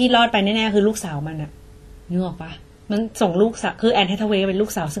มนุษย์ที่รอดไปแน่ๆคือลูกสาวมันอ่ะนึกออกป่ะมันส่งลูกสาวคือแอนแฮทเวย์เป็นลู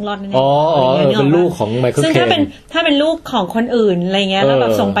กสาวซึ่งรอดแน่ๆเป็นลูกของไมเคิลเคซึ่งถ้าเป็นลูกของคนอื่นอะไรเงี้ยแล้วแบ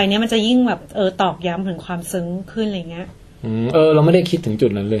บส่งไปเนี้ยมันจะยิ่งแบบตอกย้ำถึงความซึ้งขึ้นอะไรเงี้ยเราไม่ได้คิดถึงจุ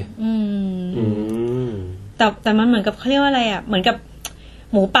ดนั้นเลยแต่มันเหมือนกับเขาเรียกว่าอะไรอ่ะเหมือนกับ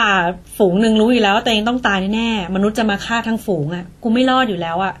หมูป่าฝูงหนึ่งรู้อยู่แล้วว่าตัวเองต้องตายแน่ๆมนุษย์จะมาฆ่าทั้งฝูงอ่ะกูไม่รอดอยู่แ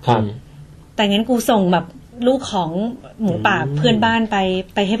ล้วอ่ะแต่งั้นกูส่งแบบลูกของหมูป่าเพื่อนบ้านไ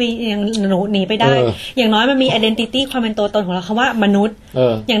ปให้ไปยังหนีไปได้อย่างน้อยมันมี identity ความเป็นตัวตนของเราคำว่ามนุษย์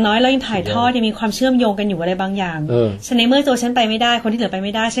อย่างน้อยเรายังถ่ายทอดยังมีความเชื่อมโยงกันอยู่อะไรบางอย่างฉันในเมื่อตัวฉันไปไม่ได้คนที่เหลือไปไ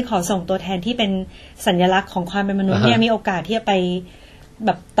ม่ได้ฉันขอส่งตัวแทนที่เป็นสัญลักษณ์ของความเป็นมนุษย์เนี่ยมีโอกาสที่จะไปแ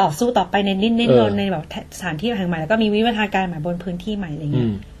บบต่อสู้ต่อไปในดิ้นในแบบสถานที่แห่งใหม่แล้วก็มีวิวัฒนาการใหม่บนพื้นที่ใหม่อะไรเงี้ย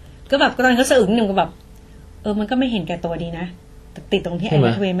ก็แบบตอนเขาสะอึกหนึ่งก็แบบมันก็ไม่เห็นแก่ตัวดีนะติดตรงที่ไอ้แม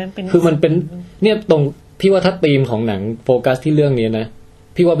ทเวย์มันเป็นคือมันเป็นเนี่ยตรงพี่ว่าถ้าธีมของหนังโฟกัสที่เรื่องนี้นะ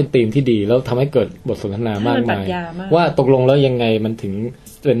พี่ว่าเป็นธีมที่ดีแล้วทำให้เกิดบทสนทนามากมายว่าตกลงแล้วยังไงมันถึง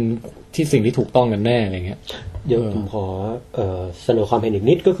เป็นที่สิ่งที่ถูกต้องกันแน่อะไรเงี้ยเดี๋ยวผมขอเสนอความเห็นอีก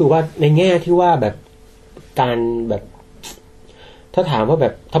นิดก็คือว่าในแง่ที่ว่าแบบการแบบถ้าถามว่าแบ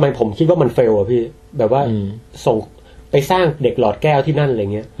บทำไมผมคิดว่ามันเฟลอะพี่แบบว่าส่งไปสร้างเด็กหลอดแก้วที่นั่นอะไร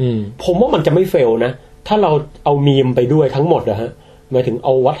เงี้ยผมว่ามันจะไม่เฟลนะถ้าเราเอามีมไปด้วยทั้งหมดอะฮะหมายถึงเอ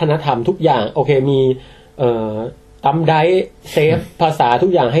าวัฒนธรรมทุกอย่างโอเคมีตัมไดเซฟภาษาทุ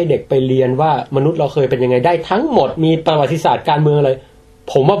กอย่างให้เด็กไปเรียนว่ามนุษย์เราเคยเป็นยังไงได้ทั้งหมดมีประวัติศาสตร์การเมืองอะไร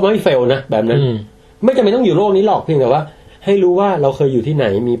ผมว่าไม่เฟลนะแบบนั้นไม่จำเป็นต้องอยู่โลกนี้หรอกเพียงแต่ว่าให้รู้ว่าเราเคยอยู่ที่ไหน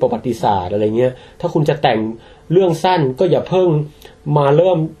มีประวัติศาสตร์อะไรเงี้ยถ้าคุณจะแต่งเรื่องสั้นก็อย่าเพิ่งมาเ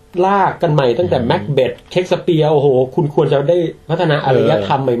ริ่มลากกันใหม่ตั้งแต่แม็กเบธเชคสเปียร์โอ้โหคุณควรจะได้พัฒนาอารยธ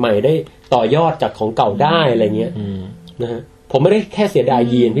รรมใหม่ๆได้ต่อยอดจากของเก่าได้อะไรเงี้ยนะฮะผมไม่ได้แค่เสียดาย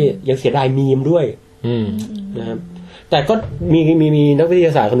ยีนพี่ยังเสียดายมีมด้วยนะครับแต่ก็มีนักวิทย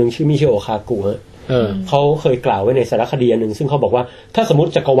าศาสตร์คนหนึ่งชื่อมิชิโอคากุฮะเขาเคยกล่าวไว้ในสารคดีนึงซึ่งเขาบอกว่าถ้าสมม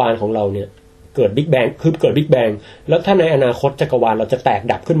ติจักรวาลของเราเนี่ยเกิดบิ๊กแบงคือเกิดบิ๊กแบงแล้วถ้าในอนาคตจักรวาลเราจะแตก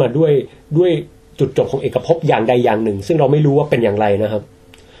ดับขึ้นมาด้วยจุดจบของเอกภพอย่างใดอย่างหนึ่งซึ่งเราไม่รู้ว่าเป็นอย่างไรนะครับ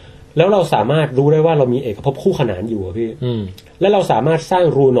แล้วเราสามารถรู้ได้ว่าเรามีเอกภพคู่ขนานอยู่พี่และเราสามารถสร้าง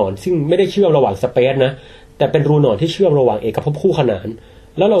รูหนอนซึ่งไม่ได้เชื่อมระหว่างสเปซนะแต่เป็นรูหนอนที่เชื่อมระหว่างเอกภพคู่ขนาน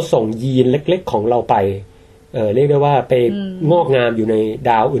แล้วเราส่งยีนเล็กๆของเราไป เรียกได้ว่าไปงอกงามอยู่ใน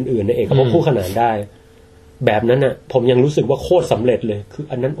ดาวอื่นๆในเอกภพคู่ขนานได้แบบนั้นน่ะผมยังรู้สึกว่าโคตรสำเร็จเลยคือ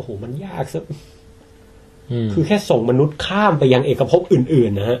อันนั้นโอ้โหมันยากซะคือแค่ส่งมนุษย์ข้ามไปยังเอกภพอื่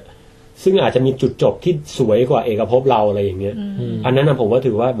นๆนะฮะซึ่งอาจจะมีจุดจบที่สวยกว่าเอกภพเราอะไรอย่างเงี้ยอันนั้นนะผมว่า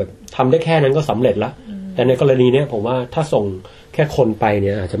ถือว่าแบบทำได้แค่นั้นก็สำเร็จละแต่ในกรณีเนี้ยผมว่าถ้าส่งแค่คนไปเ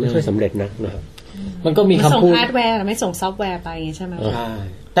นี่ยอาจจะไม่ค่อยสำเร็จนะครับมันก็มีคำพูดส่งฮาร์ดแวร์แต่ไม่ส่งซอฟต์แวร์ไปใช่ไหมใช่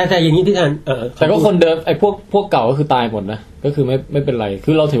แต่อย่างนี้ที่ท่านแต่ก็คนเดิมไอ้พวกเก่าก็คือตายหมดนะก็คือไม่เป็นไร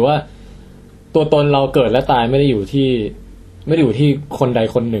คือเราถือว่าตัวตนเราเกิดและตายไม่ได้อยู่ที่คนใด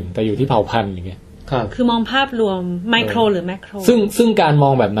คนหนึ่งแต่อยู่ที่เผ่าพันธุ์อย่างเงี้ยคือมองภาพรวมไมโครหรือแมคโครซึ่งการมอ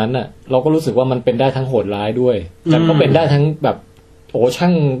งแบบนั้นน่ะเราก็รู้สึกว่ามันเป็นได้ทั้งโหดร้ายด้วยแต่ก็เป็นได้ทั้งแบบโอ้ช่า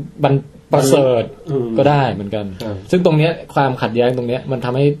งประเสริฐก็ได้เหมือนกันซึ่งตรงเนี้ยความขัดแย้งตรงเนี้ยมันท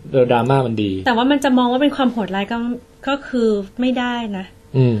ำให้ดราม่ามันดีแต่ว่ามันจะมองว่าเป็นความโหดร้ายก็คือไม่ได้นะ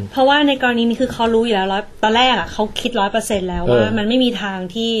เพราะว่าในกรณีนี้คือเขารู้อยู่แล้วตอนแรกอ่ะเขาคิด 100% แล้วว่ามันไม่มีทาง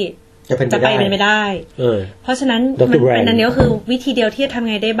ที่จะไปเป็นไม่ได้เพราะฉะนั้นมันอันนี้ก็คือวิธีเดียวที่จะทำ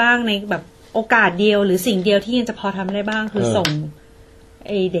ไงได้บ้างในแบบโอกาสเดียวหรือสิ่งเดียวที่ยังจะพอทำได้บ้างคือส่งไ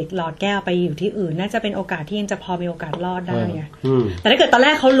อเด็กหลอดแก้วไปอยู่ที่อื่นน่าจะเป็นโอกาสที่ยังจะพอมีโอกาสรอดได้ไงแต่ถ้าเกิดตอนแร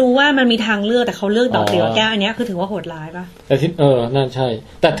กเขารู้ว่ามันมีทางเลือกแต่เขาเลือกดอกเดียวแก้วอันนี้คือถือว่าโหดร้ายป่ะแต่ที่นั่นใช่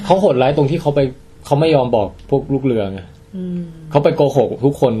แต่เขาโหดร้ายตรงที่เขาไม่ยอมบอกพวกลูกเรือไงเขาไปโกหกทุ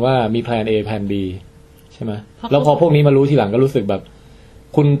กคนว่ามีแผน A แผน B ใช่ไหมแล้วพอพวกนี้มารู้ทีหลังก็รู้สึกแบบ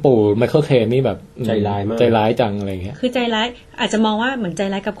คุณปู่ไมเคิล เคนนี่แบบใจร้ายมากใจร้ายจังอะไรเงี้ยคือใจร้ายอาจจะมองว่าเหมือนใจ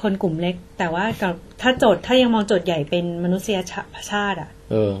ร้ายกับคนกลุ่มเล็กแต่ว่ากับถ้ายังมองโจทย์ใหญ่เป็นมนุษยชาติอ่ะ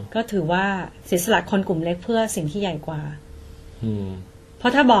ก็ถือว่าเสียสละคนกลุ่มเล็กเพื่อสิ่งที่ใหญ่กว่าเพรา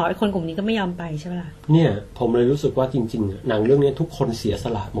ะถ้าบอกไอ้คนกลุ่มนี้ก็ไม่ยอมไปใช่ไหมล่ะเนี่ยผมเลยรู้สึกว่าจริงๆหนังเรื่องนี้ทุกคนเสียส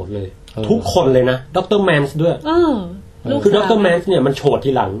ละหมดเลยทุกคนเลยนะดร.แมนส์ด้วยคือดร.แมนส์เนี่ยมันโฉดที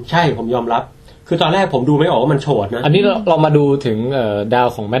หลังใช่ผมยอมรับคือตอนแรกผมดูไม่ออกว่ามันโฉดนะอันนี้เรามาดูถึงดาว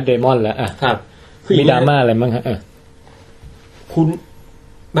ของแมทเดมอนแล้วอ่ะครับคือมีดราม่าอะไรบ้างฮะคุณ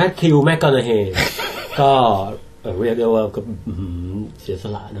แมทธิวแมคคอนเฮย์ก็เรียกได้ว่าก็เสียส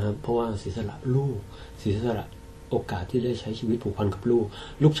ละนะครับเพราะว่าเสียสละลูกเสียสละโอกาสที่ได้ใช้ชีวิตผูกพันกับ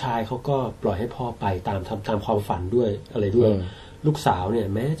ลูกชายเขาก็ปล่อยให้พ่อไปตามความฝันด้วยอะไรด้วยลูกสาวเนี่ย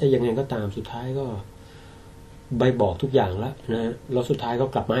แม้จะยังไงก็ตามสุดท้ายก็ใบบอกทุกอย่างแล้วนะแล้วสุดท้ายก็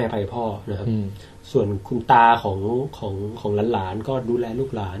กลับมาให้อภัยพ่อนะครับส่วนคุณตาของหลานๆก็ดูแลลู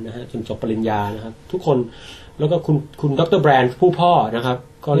กหลานนะฮะจนจบปริญญานะครับทุกคนแล้วก็คุณดร.แบรนด์ผู้พ่อนะครับ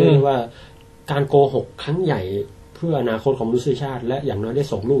ก็เรียกว่าการโกหกครั้งใหญ่เพื่ออนาคตของมนุษยชาติและอย่างน้อยได้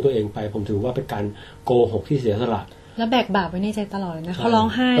ส่งลูกตัวเองไปผมถือว่าเป็นการโกหกที่เสียสละแล้วแบกบาปไว้ในใจตลอดเลยนะเขาร้อง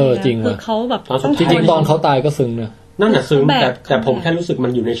ไห้คือเขาแบบจริงๆตอนเขาตายก็ซึ้งนะนั่นแหะซึ้งแต่ผมแค่รู้สึกมั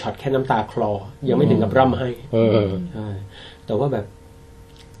นอยู่ในช็อตแค่น้ำตาคลอยังไม่ถึงกับร่ำให้ใช่แต่ว่าแบบ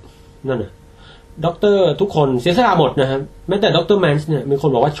นั่นน่ะด็อกเตอร์ทุกคนเสียสละหมดนะครับแม้แต่ด็อกเตอร์แมนส์เนี่ยมีคน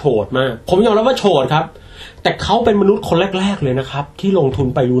บอกว่าโฉดมากผมยอมรับว่าโฉดครับแต่เขาเป็นมนุษย์คนแรกๆเลยนะครับที่ลงทุน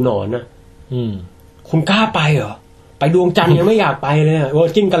ไปดูหนอนนะคุณกล้าไปเหรอไปดวงจันทร์ยังไม่อยากไปเลยเวอ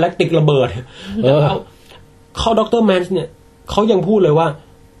ร์จินกาแล็กติกระเบิดเขาด็อกเตอร์แมนส์เนี่ยเขายังพูดเลยว่า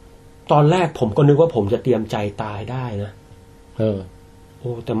ตอนแรกผมก็นึกว่าผมจะเตรียมใจตายได้นะโ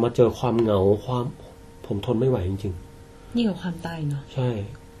อ้แต่มาเจอความเหงาผมทนไม่ไหวจริงๆนี่กับความตายเนาะใช่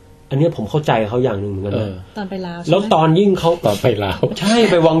อันนี้ผมเข้าใจเขาอย่างหนึ่งเหมือนกันนะตอนไปลาวแล้วตอนยิ่งเขาตอนไปลาวใช่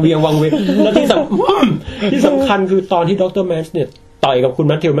ไปวังเวียงแล้วที่สำคัญคือตอนที่ดร.แมนส์เนี่ยต่อยกับคุณแ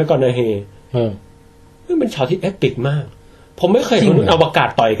มทธิวแมคคอนเฮย์มันเป็นฉากที่เอปิกมากผมไม่เคยเห็นมนุษย์อวกาศ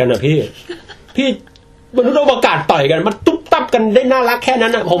ต่อยกันนะพี่มนุษย์อวกาศต่อยกันมันตุ๊บตับกันได้น่ารักแค่นั้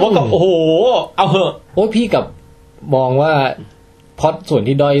นนะผมว่าก็โอ้โหเอาเหอะโอ้พี่กับมองว่าพล็อตส่วน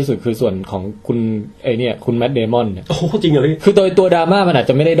ที่ด้อยที่สุดคือส่วนของคุณคุณแมทเดมอนเนี่ยโอ้จริงเหรอพี่คือโดยตัวดราม่ามันอาจ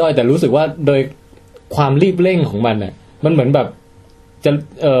จะไม่ได้ด้อยแต่รู้สึกว่าโดยความรีบเร่งของมันน่ะมันเหมือนแบบจะ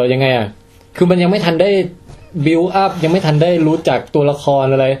ยังไงอ่ะคือมันยังไม่ทันได้บิวอัพยังไม่ทันได้รู้จักตัวละคร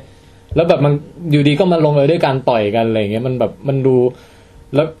อะไรแล้วแบบมันอยู่ดีก็มาลงเลยด้วยการต่อยกันอะไรอย่างเงี้ยมันแบบมันดู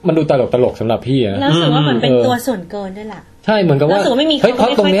แล้วมันดูตลกสำหรับพี่นะแล้วรู้สึกว่ามันเป็นตัวส่วนเกินด้วยล่ะใช่เหมือนกับว่าเฮ้ยเพรา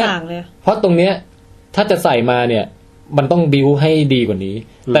ะตรงเนี้ยเพราะตรงเนี้ยถ้าจะใส่มาเนี่ยมันต้องบิวให้ดีกว่านี้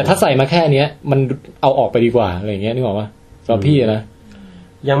แต่ถ้าใส่มาแค่เนี้ยมันเอาออกไปดีกว่าอะไรอย่างเงี้ยนึกออกป่ะสำหรับพี่นะ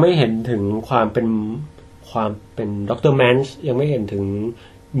ยังไม่เห็นถึงความเป็นดร.แมนส์ยังไม่เห็นถึง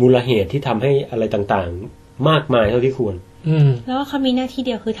มูลเหตุที่ทำให้อะไรต่างๆมากมายเท่าที่ควรแล้วเขามีหน้าที่เ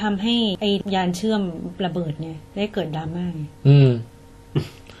ดียวคือทำให้ไอยานเชื่อมระเบิดเนี่ยได้เกิดดราม่า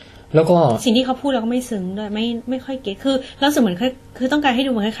แล้วก็สิ่งที่เขาพูดเราก็ไม่ซึ้งด้วยไม่ค่อยเก็ตคือเราสึกเหมือนคือต้องการให้ดู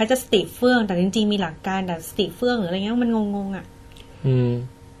เหมือนคล้ายๆจะสติเฟื่องแต่จริงๆมีหลักการแต่สติเฟื่องหรืออะไรเงี้ยมันงงๆอ่ะ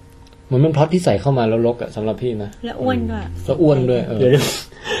เหมือนมันพล็อตที่ใส่เข้ามาแล้วลกอ่ะสำหรับพี่นะแล้วอ้วนด้วยแล้วอ้วนด้วย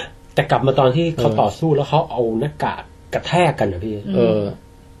แต่ แต่กลับมาตอนที่เขาต่อสู้แล้วเขาเอาหน้ากากกระแทกกันนะพี่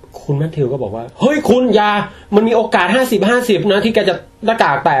คุณแมทธิวก็บอกว่าเฮ้ยคุณอย่ามันมีโอกาส50-50นะที่แกจะหน้าก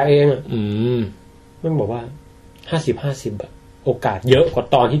ากแตกเองมันบอกว่า50-50อะโอกาสเยอะกว่า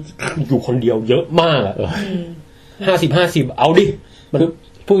ตอนที่อยู่คนเดียวเยอะมากอะ50-50เอาดิมัน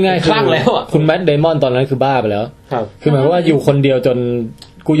พูดง่ายคลั่งแล้วอ่ะคุณแมทเดมอนตอนนั้นคือบ้าไปแล้วคือหมายว่าอยู่คนเดียวจน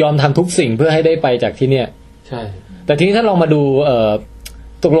กูยอมทำทุกสิ่งเพื่อให้ได้ไปจากที่เนี่ยใช่แต่ทีนี้ถ้าลองมาดู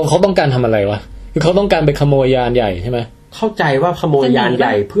ตกลงเขาต้องการทำอะไรวะคือเขาต้องการไปขโมยยานใหญ่ใช่ไหมเข้าใจว่าขโมยยานให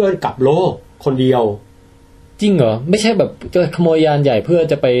ญ่เพื่อกลับโลกคนเดียวจริงเหรอไม่ใช่แบบจะขโมยยานใหญ่เพื่อ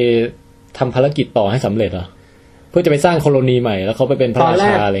จะไปทำภารกิจต่อให้สำเร็จเหรอเพื่อจะไปสร้างโคโลนีใหม่แล้วเขาไปเป็นพระราช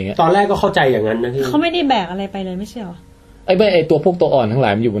าอะไรเงี้ยตอนแรกก็เข้าใจอย่างนั้นนะที่เขาไม่ได้แบกอะไรไปเลยไม่ใช่หรอไอ้ตัวพวกตัวอ่อนทั้งหลา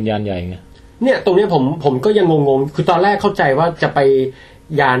ยมันอยู่บนยานใหญ่ไงเนี่ยตรงนี้ผมก็ยังงงๆคือตอนแรกเข้าใจว่าจะไป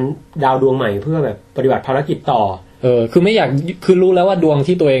ยานดาวดวงใหม่เพื่อแบบปฏิบัติภารกิจต่อคือไม่อยากคือรู้แล้วว่าดวง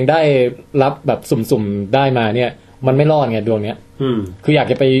ที่ตัวเองได้รับแบบสุ่มๆได้มาเนี่ยมันไม่รอดไงดวงเนี้ยคืออยาก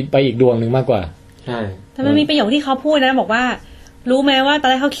จะไปอีกดวงนึงมากกว่าใช่แต่มันมีประโยคที่เขาพูดนะบอกว่ารู้ไหมว่าตอน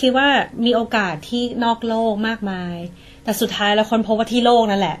แรกเขาคิดว่ามีโอกาสที่นอกโลกมากมายแต่สุดท้ายแล้วคนพบว่าที่โลก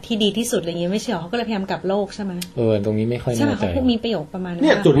นั่นแหละที่ดีที่สุดอะไรอย่างเงี้ยไม่ใช่หรอเขาก็เลยพยายามกลับโลกใช่ไหมตรงนี้ไม่ค่อยแน่ใจใช่ไหมเขาพูดมีประโยคประมาณนั้นเ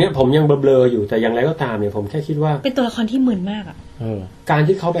นี่ยจุดเนี้ยผมยังเบลอๆอยู่แต่อย่างไรก็ตามเนี่ยผมแค่คิดว่าเป็นตัวละครที่มึนมากอ่ะการ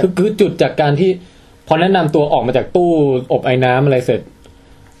ที่เขาแบบคือจุดจากการที่พอแนะนำตัวออกมาจากตู้อบไอ้น้ำอะไรเสร็จ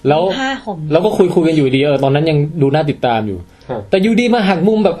แล้วก็คุยกันอยู่ดีตอนนั้นยังดูน่าติดตามอยู่แต่อยู่ดีมาหัก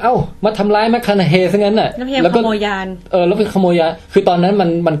มุมแบบมาทำร้ายแมคคานาเฮซะงั้นน่ะแล้วก็ขโมยยานแล้วเป็นขโมยยานคือตอนนั้น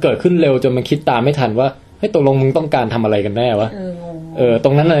มันเกิดขึ้นเร็วจนมันคิดตามไม่ทันว่าให้ตกลงมึงต้องการทำอะไรกันแน่วะต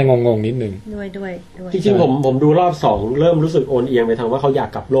รงนั้นอะไรงงๆนิดนึงด้วยจริงๆผมดูรอบ2เริ่มรู้สึกโอนเอียงไปทางว่าเขาอยาก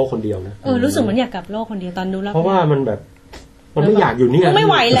กลับโลกคนเดียวนะรู้สึกเหมือนอยากกลับโลกคนเดียวตอนดูแล้วเพราะว่ามันแบบมันไม่อยากอยู่นี่ไม่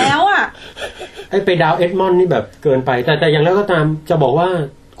ไหวแล้วอ่ะไอ้ไปดาวเอ็ดมอนด์นี่แบบเกินไปแต่อย่างแล้วก็ตามจะบอกว่า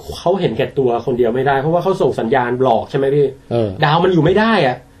เขาเห็นแก่ตัวคนเดียวไม่ได้เพราะว่าเขาส่งสัญญาณบอกใช่ไหมพี่ดาวมันอยู่ไม่ได้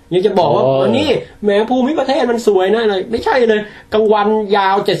อ่ะยังจะบอกว่านี่แม้ภูมิประเทศมันสวยนะเลยไม่ใช่เลยกลางวันยา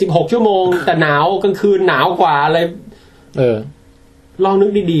ว76ชั่วโมงแต่หนาวกลางคืนหนาวกว่าอะไรลองนึ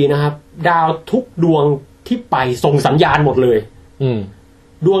กดีๆนะครับดาวทุกดวงที่ไปส่งสัญญาณหมดเลย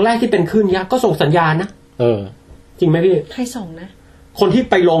ดวงแรกที่เป็นคลื่นยักษ์ก็ส่งสัญญาณนะจริงไหมพี่ใครส่งนะคนที่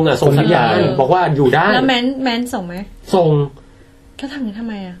ไปลงอ่ะส่งสัญญาณบอกว่าอยู่ได้แล้วแมนส่งไหมส่งแล้วทำอย่างนี้ทำ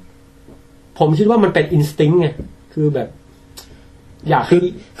ไมอ่ะผมคิดว่ามันเป็นอินสติ้งไงคือแบบอยาก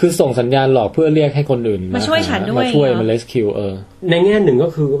คือส่งสัญญาณหลอกเพื่อเรียกให้คนอื่นมาช่วยฉันด้วยมาช่วยมาเลสคิวในแง่หนึ่งก็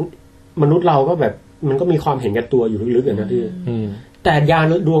คือมนุษย์เราก็แบบมันก็มีความเห็นแก่ตัวอยู่ลึกๆอย่างนั้นพี่แต่ยาน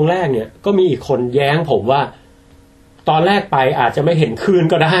ดวงแรกเนี่ยก็มีอีกคนแย้งผมว่าตอนแรกไปอาจจะไม่เห็นคลื่น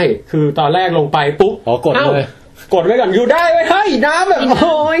ก็ได้คือตอนแรกลงไปปุ๊บกดเลยกดไว้ก่อนอยู่ได้ไว้ให้น้ำแบบโ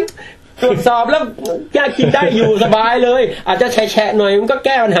อ้ยตรวจสอบแล้วแก้กินได้อยู่สบายเลยอาจจะแฉะๆหน่อยมันก็แ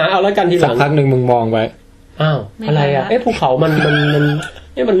ก้ปัญหาเอาแล้วกันทีหลังสักพักนึงมึงมองไว้อะไรอ่ะภูเขามัน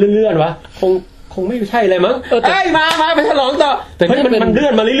มันเลื่อนๆวะคงไม่ใช่อะไรมั้งมาไปฉลองต่อแต่มันเลื่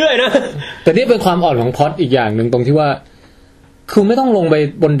อนมาเรื่อยๆนะแต่นี่เป็นความอ่อนของพล็อตอีกอย่างนึงตรงที่ว่าคุณไม่ต้องลงไป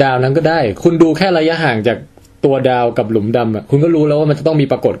บนดาวนั้นก็ได้คุณดูแค่ระยะห่างจากตัวดาวกับหลุมดำอ่ะคุณก็รู้แล้วว่ามันจะต้องมี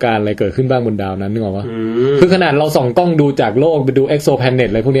ปรากฏการณ์อะไรเกิดขึ้นบ้างบนดาวนั้นนึกออกปะคือขนาดเราส่องกล้องดูจากโลกไปดูเอ็กโซแพลเน็ต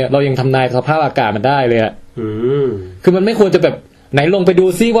อะไรพวกนี้เรายังทำนายสภาพอากาศมันได้เลยอ่ะคือมันไม่ควรจะแบบไหนลงไปดู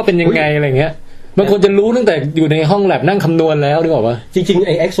ซิว่าเป็นยังไงอะไรเงี้ยมันควรจะรู้ตั้งแต่อยู่ในห้องแลบนั่งคำนวณแล้วนึกออกปะจริงๆไ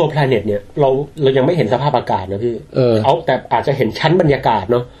อ้เอ็กโซแพลเน็ตเนี่ยเรายังไม่เห็นสภาพอากาศนะพี่เอาแต่อาจจะเห็นชั้นบรรยากาศ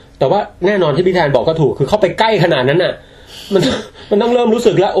เนาะแต่ว่าแน่นอนที่พี่แทนบอกก็ถูกคือเข้าไปใกล้ขนาดนั้นน่ะมันต้องเริ่มรู้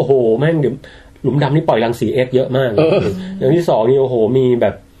สึกแล้วโอ้โหแม่งเดี๋ยวหลุมดำนี่ปล่อยรังสี X เยอะมากอย่างที่2นี่โอ้โหมีแบ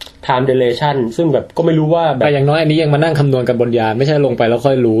บ time dilation ซึ่งแบบก็ไม่รู้ว่าแบบอย่างน้อยอันนี้ยังมานั่งคำนวณกันบนยานไม่ใช่ลงไปแล้ว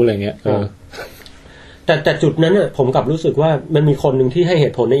ค่อยรู้อะไรเงี้ยแต่จุดนั้นน่ะผมกลับรู้สึกว่ามันมีคนหนึ่งที่ให้เห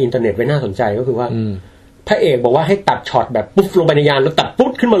ตุผลในอินเทอร์เน็ตไว้น่าสนใจก็คือว่าพระเอกบอกว่าให้ตัดช็อตแบบปุ๊บลงไปในยานแล้วตัดปุ๊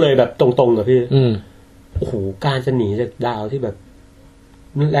บขึ้นมาเลยแบบตรงๆอ่ะพี่โอ้โหการจะหนีจากดาวที่แบบ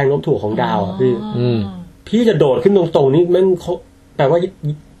แรงโน้มถ่วงของดาวอ่ะพี่จะโดดขึ้นตรงๆนี่มันแปลว่า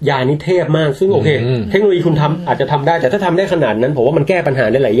ยานี้เทพมากซึ่งโอเคเทคโนโลยีคุณทำอาจจะทำได้แต่ถ้าทำได้ขนาดนั้นผมว่ามันแก้ปัญหา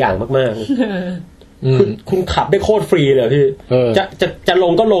ได้หลายอย่างมากๆคุณขับได้โคตรฟรีเลยพี่จะล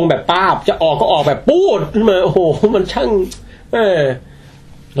งก็ลงแบบป้าบจะออกก็ออกแบบปูดขึ้นมาโอ้โหมันช่าง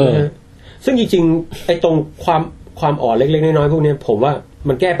ซึ่งจริงๆไอ้ตรงความอ่อนเล็กๆน้อยๆพวกนี้ผมว่า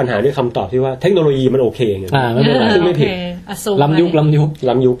มันแก้ปัญหาด้วยคำตอบที่ว่าเทคโนโลยีมันโอเคไงซึ่งไม่ผิดล้ำ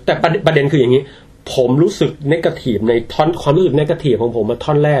ยุคแต่ประเด็นคืออย่างนี้ผมรู้สึกเนกาทีฟในท่อนความรู้สึกเนกาทีฟของผมมาท่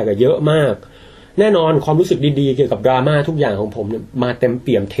อนแรกอะเยอะมากแน่นอนความรู้สึกดีๆเกี่ยวกับดราม่าทุกอย่างของผมเนี่ยมาเต็มเ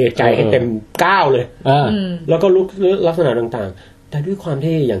ปี่ยมเทใจให้เต็มก้าวเลยแล้วก็ลุกลักษณะต่างๆแต่ด้วยความ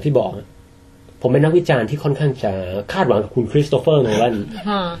ที่อย่างที่บอก ผมเป็นนักวิจารณ์ที่ค่อนข้างจะคาดหวังกับคุณคริสโตเฟอร์โนแลน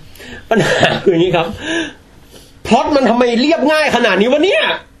ปัญหาคืออย่างนี้ครับพล็อตมันทำไมเรียบง่ายขนาดนี้วะเนี่ย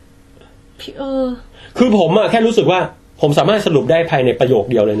คือผมอะแค่รู้สึกว่าผมสามารถสรุปได้ภายในประโยค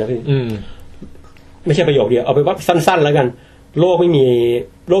เดียวเลยนะพี่ไม่ใช่ประโยคเดียวเอาไปว่าสั้นๆแล้วกันโลก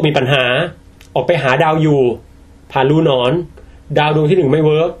มีปัญหาออกไปหาดาวอยู่ผ่านรูหนอนดาวดวงที่1ไม่เ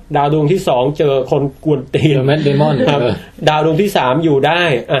วิร์กดาวดวงที่2เจอคนกวนตีนแมทเดมอนครับดาวดวงที่3อยู่ได้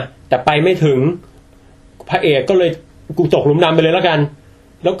อะแต่ไปไม่ถึงพระเอกก็เลยกูตกหลุมดำไปเลยแล้วกัน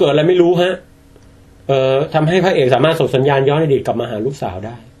แล้วเกิดอะไรไม่รู้ฮะทำให้พระเอกสามารถส่งสัญญาณย้อนอดีตกลับมาหาลูกสาวไ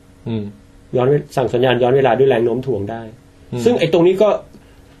ด้ย้อนสั่งสัญญาณย้อนเวลาด้วยแรงโน้มถ่วงได้ซึ่งไอ้ตรง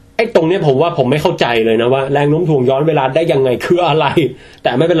นี้ผมว่าผมไม่เข้าใจเลยนะว่าแรงโน้มถ่วงย้อนเวลาได้ยังไงคืออะไรแ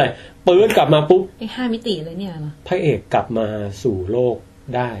ต่ไม่เป็นไรปื๊ดกลับมาปุ๊บไอ้5มิติเลยเนี่ยเหรอพระเอกกลับมาสู่โลก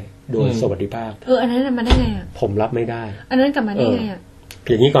ได้โดยสวัสดิภาพอันนั้นมาได้ไงอ่ะผมรับไม่ได้อันนั้นกลับมาได้ไงอ่ะ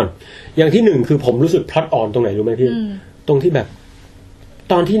อย่างนี้ก่อนอย่างที่1คือผมรู้สึกพล็อตอ่อนตรงไหนรู้ไหมพี่ตรงที่แบบ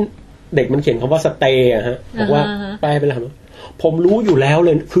ตอนที่เด็กมันเขียนคำว่าสเตย์อะฮะบอกว่าแปลไปแล้วผมรู้อยู่แล้วเล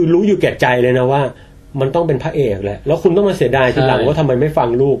ยคือรู้อยู่แก่ใจเลยนะว่ามันต้องเป็นพระเอกแหละแล้วคุณต้องมาเสียดายทีหลังว่าทำไมไม่ฟัง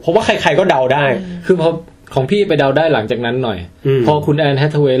ลูกเพราะว่าใครๆก็เดาได้คือพอของพี่ไปเดาได้หลังจากนั้นหน่อยพอคุณแอนแฮ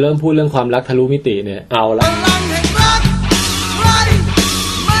ทเวย์เริ่มพูดเรื่องความรักทะลุมิติเนี่ยเอาละ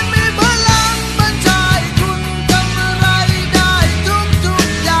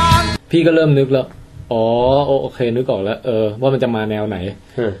พี่ก็เริ่มนึกแล้วโอเคนึกออกแล้วว่ามันจะมาแนวไหน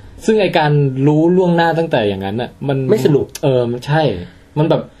ซึ่งไอการรู้ล่วงหน้าตั้งแต่อย่างนั้นน่ะมันไม่สนุกมันใช่มัน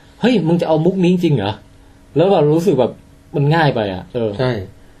แบบเฮ้ยมึงจะเอามุกนี้จริงเหรอแล้วแบบรู้สึกแบบมันง่ายไปอ่ะใช่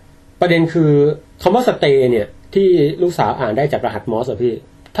ประเด็นคือคำว่าสเตย์เนี่ยที่ลูกสาวอ่านได้จากรหัสมอสอะพี่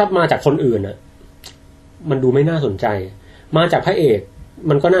ถ้ามาจากคนอื่นน่ะมันดูไม่น่าสนใจมาจากพระเอก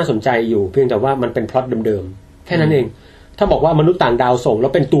มันก็น่าสนใจอยู่เพียงแต่ว่ามันเป็นพล็อตเดิมๆแค่นั้นเองถ้าบอกว่ามนุษย์ต่างดาวส่งแล้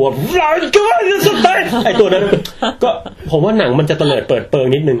วเป็นตัวไอตัวนั้นก็ผมว่าหนังมันจะเตลิดเปิดเปิง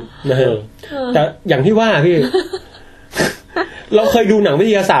นิดนึงนะฮะแต่อย่างที่ว่าพี่เราเคยดูหนังวิ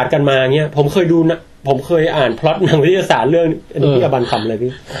ทยาศาสตร์กันมาเงี้ยผมเคยอ่านพล็อตหนังวิทยาศาสตร์เรื่องอันนี้พี่อบันคำเลย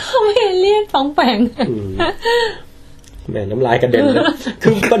พี่เขาไม่เรียกฟ้องแปงแหมน้ำลายกระเด็นนะคื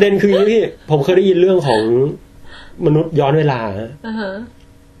อประเด็นคือพี่ผมเคยได้ยินเรื่องของมนุษย์ย้อนเวลา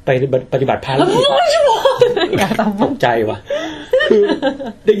ไปปฏิบัติภารกิจตกใจว่ะคือ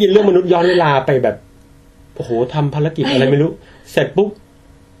ได้ยินเรื่องมนุษย์ย้อนเวลาไปแบบโอ้โหทำภารกิจอะไรไม่รู้เสร็จปุ๊บ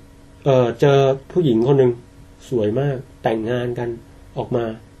เจอผู้หญิงคนหนึ่งสวยมากแต่งงานกันออกมา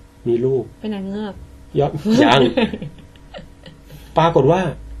มีลูกเป็นนางเงือกยังปรากฏว่า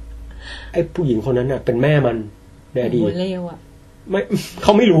ไอ้ผู้หญิงคนนั้นน่ะเป็นแม่มันในอดีตเลวอ่ะไม่เข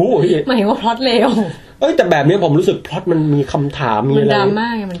าไม่รู้พี่หมายว่าพล็อตเลวแต่แบบนี้ผมรู้สึกพล็อตมันมีคำถามมีอะไรมันดราม่า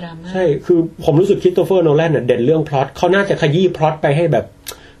มันดราม่าใช่คือผมรู้สึกคริสโตเฟอร์โนแลนน่ะเด่นเรื่องพล็อตเขาน่าจะขยี้พล็อตไปให้แบบ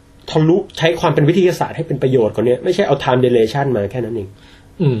ทะลุใช้ความเป็นวิทยาศาสตร์ให้เป็นประโยชน์กว่านี้ไม่ใช่เอา time dilation มาแค่นั้นเอง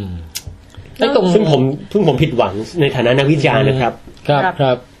ซึ่งผมผิดหวังในฐานะนักวิจารณ์นะครับค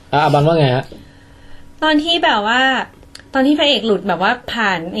รับอาบันว่าไงฮะตอนที่แบบว่าตอนที่พระเอกหลุดแบบว่าผ่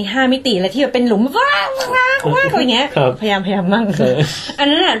านไอ้5มิติแล้วที่แบบเป็นหลุมว้าวอะไรเงี้ยพยายามมั่งอัน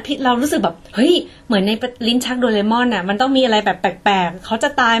นั้นน่ะเรารู้สึกแบบเฮ้ยเหมือนในลิ้นชักโดเรมอนน่ะมันต้องมีอะไรแบบแปลกๆเขาจะ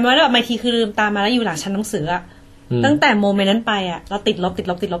ตายมาแล้วแบบบางทีคือลืมตามาแล้วอยู่หลังชั้นหนังสืออะตั้งแต่โมเมนต์นั้นไปอะเราติดลบไป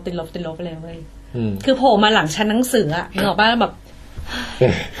เลยเว้ยคือโผล่มาหลังชั้นหนังสืออะนึกออกป่ะแบบ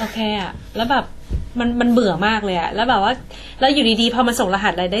โอเคอะแล้วแบบมันเบื่อมากเลยอะแล้วแบบว่าแล้วอยู่ดีๆพอมันส่งรหั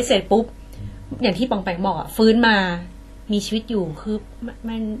สอะไรได้เสร็จปุ๊บอย่างที่ปองแปงบอกอะฟื้นมามีชีวิตอยู่คือ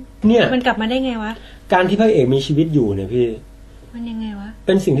มันกลับมาได้ไงวะการที่พระเอกมีชีวิตอยู่เนี่ยพี่มันยังไงวะเ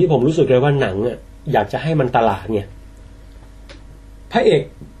ป็นสิ่งที่ผมรู้สึกเลยว่าหนังอ่ะอยากจะให้มันตลาดไงพระเอ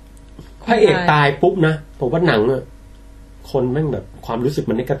กตายปุ๊บนะผมว่าหนังอ่ะคนแม่งแบบความรู้สึก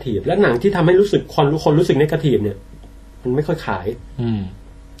มันเนกาทีฟและหนังที่ทำให้รู้สึกคนรู้สึกเนกาทีฟเนี่ยมันไม่ค่อยขาย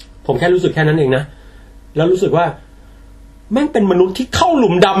ผมแค่รู้สึกแค่นั้นเองนะแล้วรู้สึกว่าแม่งเป็นมนุษย์ที่เข้าหลุ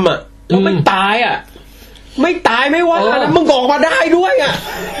มดำอ่ะแล้วไม่ตายอ่ะไม่ตายไม่ว่านะมึงออกมาได้ด้วยอ่ะ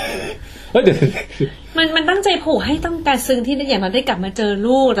มันตั้งใจผูกให้ต้องการซึ้งที่อย่างมันได้กลับมาเจอ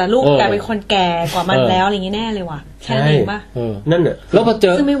ลูกแต่ลูกกลายเป็นคนแก่กว่ามันแล้วอะไรอย่างนี้แน่เลยว่ะใช่ป่ะนั่นน่ะแล้วพอเจ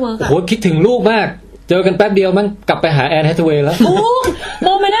อโอ้โหคิดถึงลูกมากเจอกันแป๊บเดียวมันกลับไปหาแอนแฮทเวย์แล้วโอ้โม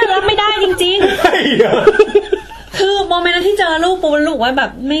เมนต์นั้นรับไม่ได้จริงๆคือโมเมนต์นั้นที่เจอลูกปูลูกว่าแบ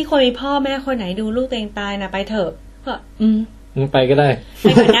บไม่ควรมีพ่อแม่คนไหนดูลูกตัวเองตายนะไปเถอะก็ไปก็ได้ไป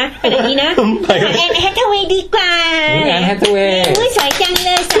ก่อนนะไปอย่างนี้นะแอนแฮทเวย์ดีกว่าแอนแฮทเวย์สวยจังเล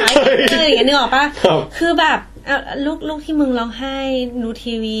ยสวยเลยอย่างนี้นึกออกปะคือแบบลูกที่มึงร้องไห้ดู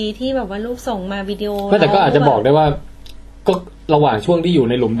ทีวีที่แบบว่าลูกส่งมาวิดีโอแต่ก็อาจจะบอกได้ว่าก็ระหว่างช่วงที่อยู่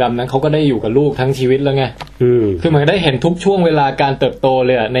ในหลุมดำนั้นเขาก็ได้อยู่กับลูกทั้งชีวิตแล้วไงคือมันได้เห็นทุกช่วงเวลาการเติบโตเ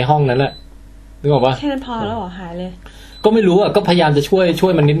ลยในห้องนั้นแหละ นึกออกปะแค่นั้นพอแล้วเหรอหายเลยก็ไม่รู้อ่ะก็พยายามจะช่ว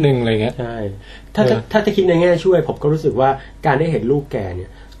ยมันนิดนึงอะไรเงี้ยใช่ถ้าจะคิดในแง่ช่วยผมก็รู้สึกว่าการได้เห็นลูกแก่เนี่ย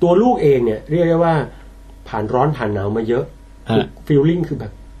ตัวลูกเองเนี่ยเรียกได้ว่าผ่านร้อนผ่านหนาวมาเยอะฟีลลิ่งคือแบ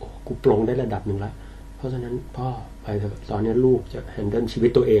บกูปลงได้ระดับหนึ่งละเพราะฉะนั้นพ่อไปเถอะตอนนี้ลูกจะแฮนเดิลชีวิต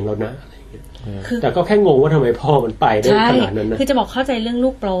ตัวเองแล้วนะอะไรอย่างเงี้ยแต่ก็แค่งงว่าทำไมพ่อมันไปได้ขนาดนั้นนะคือจะบอกเข้าใจเรื่องลู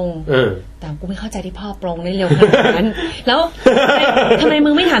กปลงแต่กูไม่เข้าใจที่พ่อปลงได้เร็วขนาดนั้นแล้วทำไมมึ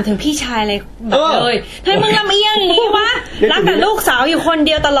งไม่ถามถึงพี่ชายเลยแบบเลยทำไมมึงลำเอียงอย่างนี้วะรักแต่ลูกสาวอยู่คนเ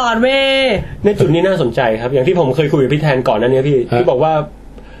ดียวตลอดเว้ยในจุดนี้น่าสนใจครับอย่างที่ผมเคยคุยกับพี่แทนก่อนนั้นเนี่ยพี่ที่บอกว่า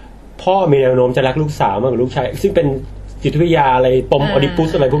พ่อมีแนวโน้มจะรักลูกสาวมากกว่าลูกชายซึ่งเป็นจิตวิทยาอะไรปมออดิปุส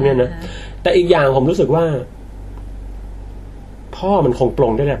อะไรพวกนี้นะแต่อีกอย่างผมรู้สึกว่าพ่อมันคงปล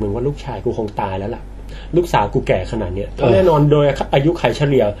งได้แบบหนึ่งว่าลูกชายกูคงตายแล้วล่ะลูกสาวกูแก่ขนาดเนี้ยแน่นอนโดยอายุไขเฉ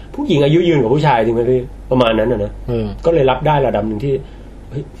ลี่ยผู้หญิงอายุยืนกว่าผู้ชายจริงไหมพี่ประมาณนั้นนะก็เลยรับได้ระดับหนึ่งที่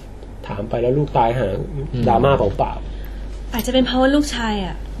ถามไปแล้วลูกตายหาดราม่าเปล่าๆอาจจะเป็นเพราะว่าลูกชาย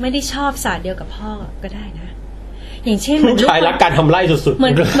อ่ะไม่ได้ชอบศาสตร์เดียวกับพ่อก็ได้นะอย่างเช่นลูกชายรักการทำไร่สุดๆเหมื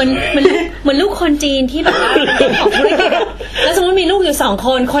อนลูกคนจีนที่แบบว่าของธุรกิจแล้วสมมติมีลูกอยู่2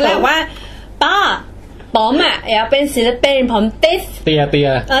คนแรกว่าป้าผมอ่ะอยากเป็นศิลปินผมติสเตีย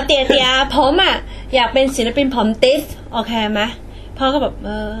ผมอ่ะอยากเป็นศิลปินผมติสโอเคไหมพ่อก็แบบ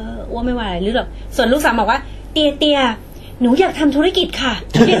อ้วนไม่ไหวหรือแบบส่วนลูกสาวบอกว่าเตียหนูอยากทำธุรกิจค่ะ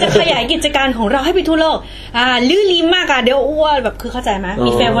ที่จะขยายกิจการของเราให้ไปทั่วโลกลื่นลิ้มมากเดี๋ยวอ้วนแบบคือเข้าใจไหม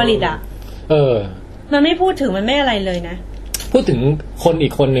มีเฟเวอริตอ่ะมันไม่พูดถึงมันไม่อะไรเลยนะพูดถึงคนอี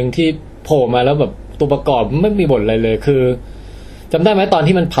กคนหนึ่งที่โผล่มาแล้วแบบตัวประกอบไม่มีบทอะไรเลยคือจำได้ไหมตอน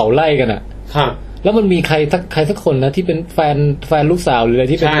ที่มันเผาไล่กันอ่ะครับแล้วมันมีใครสักคนนะที่เป็นแฟนลูกสาวหรืออะไร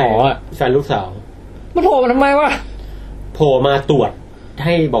ที่เป็นหมออ่ะแฟนลูกสาวมันโผล่มาทำไมวะโผล่มาตรวจใ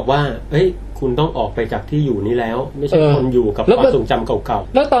ห้บอกว่าเฮ้ยคุณต้องออกไปจากที่อยู่นี้แล้วไม่ใช่คนอยู่กับความทรงจำเก่า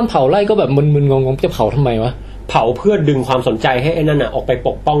ๆแล้วตอนเผาไล่ก็แบบมึนๆงงๆจะเผาทำไมวะเผาเพื่อดึงความสนใจให้ไอ้นั่นน่ะออกไปป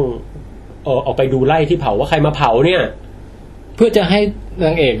กป้องออกไปดูไล่ที่เผาว่าใครมาเผาเนี่ยเพื่อจะให้น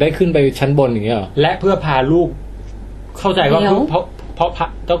างเอกได้ขึ้นไปชั้นบนอย่างเงี้ยและเพื่อพาลูกเข้าใจว่าเพราะ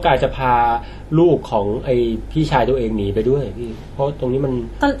ต้องการจะพาลูกของไอ้พี่ชายตัวเองหนีไปด้วยพี่เพราะตรงนี้มัน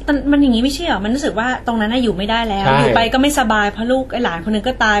อย่างนี้ไม่ใช่หรอมันรู้สึกว่าตรงนั้นน่ะอยู่ไม่ได้แล้วอยู่ไปก็ไม่สบายเพราะลูกไอ้หลานคนนึง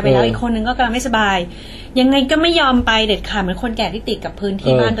ก็ตายไปแล้วอีกคนนึงก็กำลังไม่สบายยังไงก็ไม่ยอมไปเด็ดขาดเหมือนคนแก่ที่ติดกับพื้น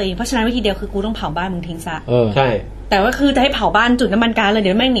ที่บ้านตัวเองเพราะฉะนั้นวิธีเดียวคือกูต้องเผาบ้านมึงทิ้งซะใช่แต่ว่าคือจะให้เผาบ้านจุดน้ำมันก๊าซเลยเ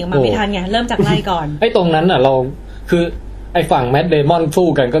ดี๋ยวแม่งหนีมาไม่ทันไงเริ่มจากไล่ก่อนไอ้ตรงนั้นน่ะเราคือไอ้ฝั่งแมทเดมอนสู้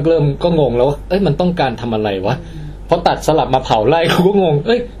กันก็เริ่มก็งงแล้วว่าเอ้ยมันต้องการทำอะไรวะพอตัดสลับมาเผาไล่เขาก็งงเ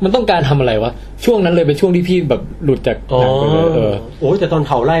อ้ยมันต้องการทำอะไรวะช่วงนั้นเลยเป็นช่วงที่พี่แบบหลุดจากหนังไปเลยโอ้ยแต่ตอนเ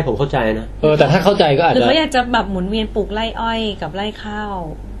ผาไล่ผมเข้าใจนะแต่ถ้าเข้าใจก็อาจจะเขาอยากจะแบบหมุนเวียนปลูกไร่อ้อยกับไร่ข้าว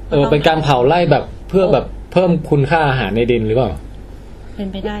เป็นการเผาไล่แบบเพื่อแบบเพิ่มคุณค่าอาหารในดินหรือเปล่าเป็น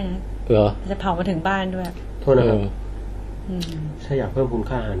ไปได้นะจะเผามาถึงบ้านด้วยโทษนะครับถ้าอยากเพิ่มคุณ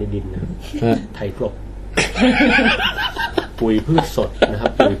ค่าอาหารในดินนะไถกลบปุ๋ยพืชสดนะครั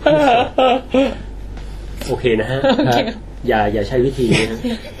บปุ๋ยพืชสดโอเคนะฮะอย่าใช้วิธีนี้นะ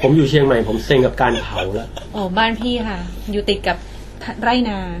ผมอยู่เชียงใหม่ผมเซ็งกับการเผาแล้วบ้านพี่ค่ะอยู่ติดกับไร่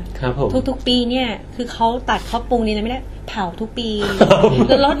นาครับผมทุกปีเนี่ยคือเขาตัดเขาปรุงนี่นะไม่ได้เผาทุกปี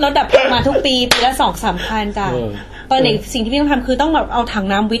แล้วดับมาทุกปีละ 2-3 พันจ้ะตอนเด็กสิ่งที่พี่ต้องทำคือต้องแบบเอาถัง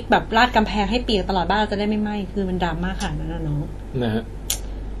น้ำวิทแบบราดกำแพงให้เปียกตลอดบ้านเราจะได้ไม่ไหม้คือมันดราม่าขนาดนั้นนะน้องนะฮะ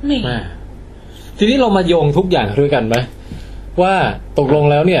ทีนี้เรามาโยงทุกอย่างด้วยกันไหมว่าตกลง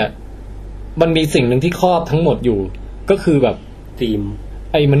แล้วเนี่ยมันมีสิ่งหนึ่งที่ครอบทั้งหมดอยู่ก็คือแบบธีม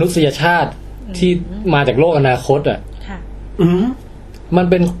ไอ้มนุษยชาติที่มาจากโลกอนาคตอ่ะมัน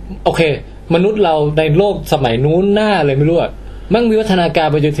เป็นโอเคมนุษย์เราในโลกสมัยนู้นหน้าเลยไม่รู้อ่ะมั่งมีวัฒนาการ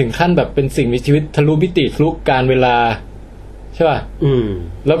ไปจนถึงขั้นแบบเป็นสิ่งมีชีวิตทะลุมิติทะลุการเวลาใช่ป่ะ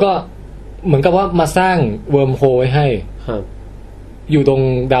แล้วก็เหมือนกับว่ามาสร้างเวิร์มโฮลไว้ให้อยู่ตรง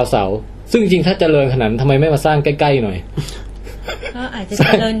ดาวเสาร์ซึ่งจริงๆถ้าเจริญขนาดทำไมไม่มาสร้างใกล้ๆหน่อยก็อาจจะเ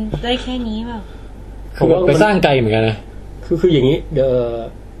จริญได้แค่นี้เปล่าคือไปสร้างไกลเหมือนกันนะคืออย่างนี้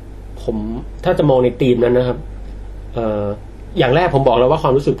ผมถ้าจะมองในธีมนั้นนะครับอย่างแรกผมบอกแล้วว่าควา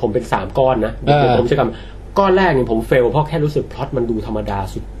มรู้สึกผมเป็น3ก้อนนะเดี๋ยวผมจะกำก้อนแรกเนี่ยผมเฟลเพราะแค่รู้สึกพล็อตมันดูธรรมดา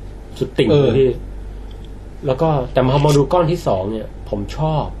สุดติ่งเลยที่แล้วก็แต่พอมาดูก้อนที่2เนี่ยผมช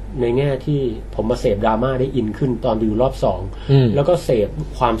อบในแง่ที่ผมมาเสพดราม่าได้อินขึ้นตอนดูรอบ2แล้วก็เสพ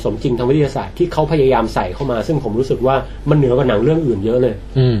ความสมจริงทางวิทยาศาสตร์ที่เขาพยายามใส่เข้ามาซึ่งผมรู้สึกว่ามันเหนือกว่าหนังเรื่องอื่นเยอะเลย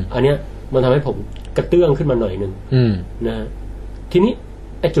อันเนี้ยมันทำให้ผมกระเตื้องขึ้นมาหน่อยนึงนะทีนี้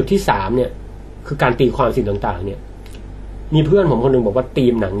ไอ้จุดที่3เนี่ยคือการตีความสิ่งต่างๆเนี่ยมีเพื่อนผมคนนึงบอกว่าธี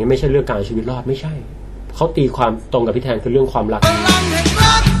มหนังเนี่ยไม่ใช่เรื่องการชีวิตรอดไม่ใช่เขาตีความตรงกับพี่แทนคือเรื่องความรักมันมี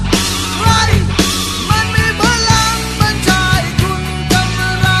พลังบรรจัยคุณทำอ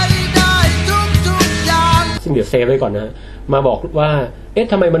ะไรได้ทุก ซึ่งเดี๋ยวเซฟไว้ก่อนนะมาบอกว่าเอ๊ะ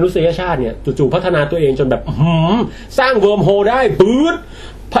ทำไมมนุษยชาติเนี่ยจู่ๆพัฒนาตัวเองจนแบบสร้างเวิร์มโฮลได้ปื๊ด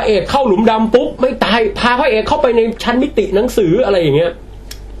พระเอกเข้าหลุมดำปุ๊บไม่ตายพาพระเอกเข้าไปในชั้นมิติหนังสืออะไรอย่างเงี้ย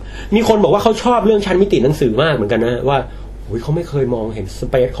มีคนบอกว่าเขาชอบเรื่องชั้นมิติหนังสือมากเหมือนกันนะว่าเขาไม่เคยมองเห็นส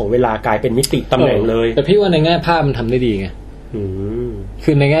เปซของเวลากลายเป็นมิติตำแหน่งเลยแต่พี่ว่าในแง่ภาพมันทำได้ดีไงคื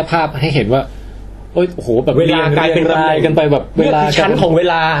อในแง่ภาพให้เห็นว่าโอ้โหแบบเวลากลายเป็นรายกันไปแบบเวลาชั้นของเว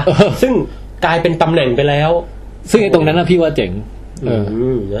ลาซึ่งกลายเป็นตำแหน่งไปแล้วซึ่งไอ้ตรงนั้นนะพี่ว่าเจ๋ง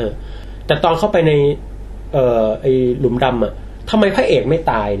แต่ตอนเข้าไปในไอ้หลุมดำอ่ะทำไมพระเอกไม่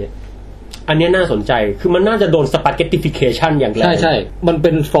ตายเนี่ยอันนี้น่าสนใจคือมันน่าจะโดนสปาเกตติฟิเคชันอย่างแรงใช่ๆมันเ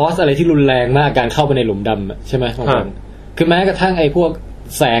ป็นฟอร์สอะไรที่รุนแรงมากการเข้าไปในหลุมดำใช่ไหมคือแม้กระทั่งไอ้พวก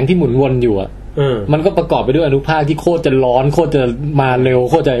แสงที่หมุนวนอยู่อ่ะมันก็ประกอบไปด้วยอนุภาคที่โคตรจะร้อนโคตรจะมาเร็ว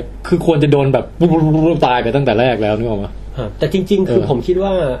โคตรจะคือควรจะโดนแบบปุ๊บตายไปตั้งแต่แรกแล้วนึกออกมั้ยแต่จริงๆคือผมคิด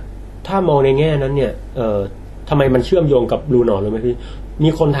ว่าถ้ามองในแง่นั้นเนี่ยทำไมมันเชื่อมโยงกับบลูนอร์เลยไหมพี่มี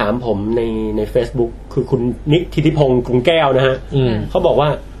คนถามผมใน Facebook คือคุณนิกธิติพงษ์กรุงแก้วนะฮะเขาบอกว่า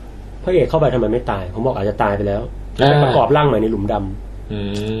พระเอกเข้าไปทำไมไม่ตายผมบอกอาจจะตายไปแล้วไปประกอบร่างใหม่ในหลุมด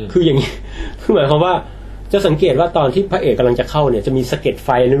ำคืออย่างนี้คือหมายความว่าจะสังเกตว่าตอนที่พระเอกกำลังจะเข้าเนี่ยจะมีสะเก็ดไฟ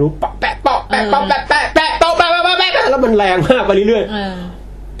นะรู้ปะแปะปะแปะปะแปะแปะแปะปะแปะแปะแปะแล้วมันแรงมากไปเรื่อย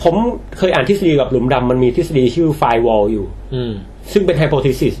ๆผมเคยอ่านทฤษฎีกับหลุมดำมันมีทฤษฎีชื่อไฟวอลอยู่ซึ่งเป็นไฮโป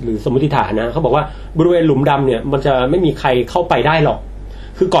ทีซิสหรือสมมติฐานนะเขาบอกว่าบริเวณหลุมดำเนี่ยมันจะไม่มีใครเข้าไปได้หรอก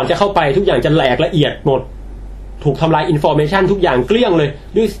คือก่อนจะเข้าไปทุกอย่างจะแหลกละเอียดหมดถูกทำลายอินฟอร์เมชันทุกอย่างเกลี้ยงเลย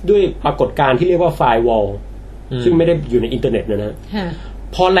ด้วยปรากฏการณ์ที่เรียกว่าไฟวอลซึ่งไม่ได้อยู่ในอินเทอร์เน็ตนะ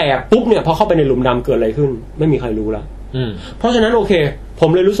พอแหลกปุ๊บเนี่ยพอเข้าไปในหลุมดำเกิดอะไรขึ้นไม่มีใครรู้ละเพราะฉะนั้นโอเคผม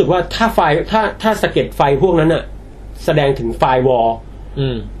เลยรู้สึกว่าถ้าไฟถ้าสะเก็ดไฟพวกนั้นน่ะแสดงถึงไฟวอล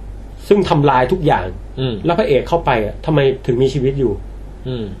ซึ่งทำลายทุกอย่างแล้วพระเอกเข้าไปอ่ะทำไมถึงมีชีวิตอยู่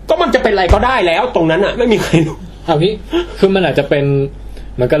ก็มันจะเป็นอะไรก็ได้แล้วตรงนั้นอ่ะไม่มีใครรู้เอางี้คือมันอาจจะเป็น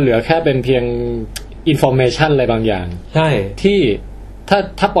มันก็เหลือแค่เป็นเพียงอินฟอร์เมชันอะไรบางอย่างใช่ที่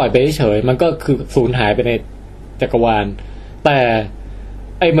ถ้าปล่อยไปเฉยมันก็คือสูญหายไปในจักรวาลแต่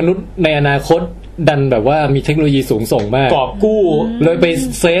ไอ้มนุษย์ในอนาคตดันแบบว่ามีเทคโนโลยีสูงส่งมากกอบกู้เลยไป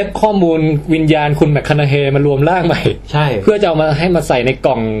เซฟข้อมูลวิญญาณคุณแมคคานาเฮมารวมร่างใหม่ใช่เพื่อจะเอามาให้มาใส่ในก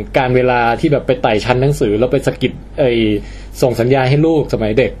ล่องการเวลาที่แบบไปไต่ชั้นหนังสือแล้วไปสะกิดส่งสัญญาณให้ลูกสมั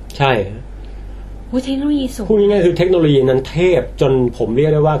ยเด็กใช่เทคโนโลยีสูงพูดง่ายๆคือเทคโนโลยีนั้นเทพจนผมเรีย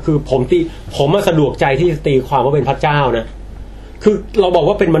กได้ว่าคือผมสะดวกใจที่จะตีความว่าเป็นพระเจ้านะคือเราบอก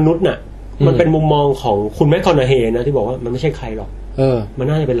ว่าเป็นมนุษย์น่ะมันเป็นมุมมองของคุณแมคคานาเฮนะที่บอกว่ามันไม่ใช่ใครหรอกมัน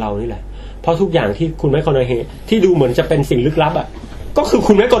น่าจะเป็นเรานี่แหละเพราะทุกอย่างที่คุณแมคคานาเฮที่ดูเหมือนจะเป็นสิ่งลึกลับอ่ะก็คือ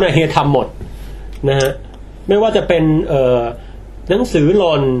คุณแมคคานาเฮทำหมดนะฮะไม่ว่าจะเป็นหนังสือห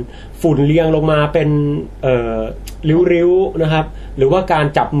ล่นฝุ่นเรียงลงมาเป็นริ้วๆนะครับหรือว่าการ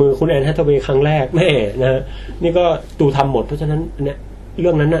จับมือคุณแอนแฮทเวย์ครั้งแรกแม่นะฮะนี่ก็ตูทำหมดเพราะฉะนั้นเนี่ยเรื่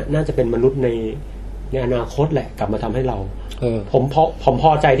องนั้นน่าจะเป็นมนุษย์ในอนาคตแหละกลับมาทำให้เราผมพ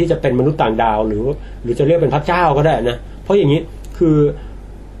อใจที่จะเป็นมนุษย์ต่างดาวหรือจะเรียกเป็นพระเจ้าก็ได้นะเพราะอย่างนี้คือ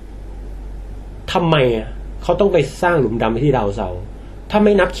ทำไมเขาต้องไปสร้างหลุมดำที่ดาวเสาร์ถ้าไ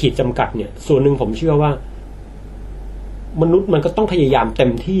ม่นับขีดจำกัดเนี่ยส่วนหนึ่งผมเชื่อว่ามนุษย์มันก็ต้องพยายามเต็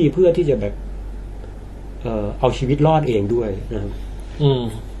มที่เพื่อที่จะแบบเอาชีวิตรอดเองด้วยนะครับ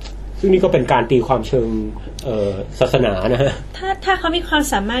ซึ่งนี่ก็เป็นการตีความเชิงศาสนานะฮะถ้าเขามีความ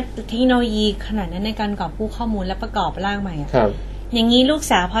สามารถเทคโนโลยีขนาดนั้นในการกอบกู้ข้อมูลและประกอบร่างใหม่อ่ะอย่างนี้ลูก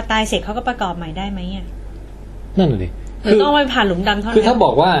สาวพอตายเสร็จเขาก็ประกอบใหม่ได้ไหมอ่ะนั่นเลยคือต้องไปผ่านหลุมดำเท่านั้นคือถ้าบ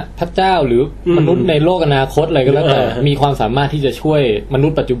อกว่าพระเจ้าหรือมนุษย์ในโลกอนาคตอะไรก็แล้วแต่มีความสามารถที่จะช่วยมนุ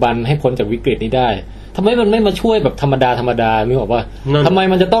ษย์ปัจจุบันให้พ้นจากวิกฤตนี้ได้ทำไมมันไม่มาช่วยแบบธรรมดานึกออกว่าทำไม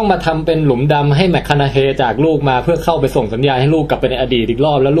มันจะต้องมาทำเป็นหลุมดำให้แมคคานาเฮจากลูกมาเพื่อเข้าไปส่งสัญญาณให้ลูกกลับไปในอดีตอีกร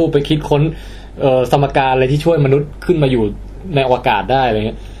อบแล้วลูกไปคิดค้นสมการอะไรที่ช่วยมนุษย์ขึ้นมาอยู่ในอวกาศได้อะไรเ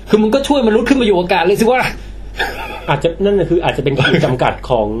งี้ยคือมันก็ช่วยมนุษย์ขึ้นมาอยู่อวกาศเลยสิว่าอาจจะนั่นคืออาจจะเป็นขีดจำกัด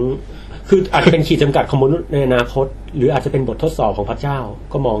ของคืออาจจะเป็นขีดจำกัดของมนุษย์ในอนาคตหรืออาจจะเป็นบททดสอบของพระเจ้า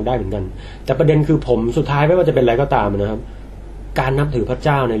ก็มองได้เหมือนกันแต่ประเด็นคือผมสุดท้ายไม่ว่าจะเป็นอะไรก็ตามนะครับการนับถือพระเ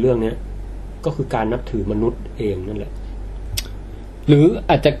จ้าในเรื่องนี้ก็คือการนับถือมนุษย์เองนั่นแหละหรือ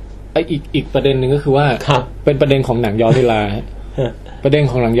อาจจะอีกประเด็นหนึ่งก็คือว่าเป็นประเด็นของหนังย้อนเวลา ประเด็น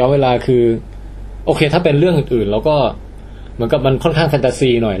ของหนังย้อนเวลาคือโอเคถ้าเป็นเรื่องอื่นๆแล้วก็เหมือนกับมันค่อนข้างแฟนตาซี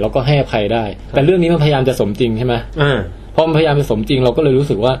หน่อยแล้วก็ให้อภัยได้แต่เรื่องนี้มันพยายามจะสมจริงใช่ไหมพอมันพยายามจะสมจริงเราก็เลยรู้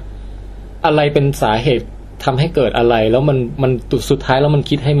สึกว่าอะไรเป็นสาเหตุทำให้เกิดอะไรแล้วมันสุดท้ายแล้วมัน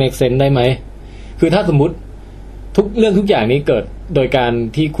คิดให้ make sense ได้ไหมคือถ้าสมมุติทุกเรื่องทุกอย่างนี้เกิดโดยการ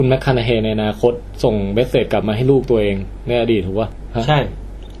ที่คุณแมคคานาเฮในอนาคตส่งเมสเสจกลับมาให้ลูกตัวเองในอดีตถูกป่ะใช่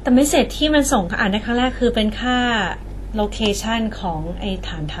แต่เมสเสจที่มันส่งอ่านในครั้งแรกคือเป็นค่าโลเคชันของไอ้ฐ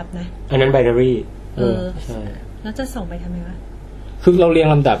านทัพนะอันนั้นไบนารี ใช่แล้วจะส่งไปทำไมวะคือเราเรียง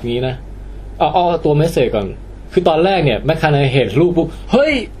ลำดับงี้นะเอาตัวเมสเสจก่อนคือตอนแรกเนี่ยแมคคานาเห็นรูปปุ๊บเฮ้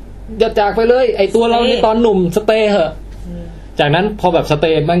ยอย่าจากไปเลยไอตัวเราในตอนหนุ่มสเตย์เหอะจากนั้นพอแบบสเต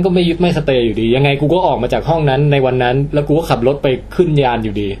ย์มันก็ไม่ยึดไม่สเตย์อยู่ดียังไงกูก็ออกมาจากห้องนั้นในวันนั้นแล้วกูก็ขับรถไปขึ้นยานอ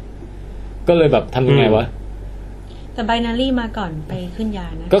ยู่ดีก็เลยแบบทำยังไงวะแต่ไบนารีมาก่อนไปขึ้นยา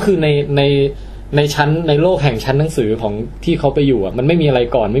นนะก็คือในชั้นในโลกแห่งชั้นหนังสือของที่เขาไปอยู่อ่ะมันไม่มีอะไร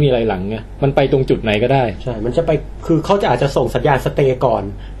ก่อนไม่มีอะไรหลังไงมันไปตรงจุดไหนก็ได้ใช่มันจะไปคือเขาจะอาจจะส่งสัญญาณสเตย์ก่อน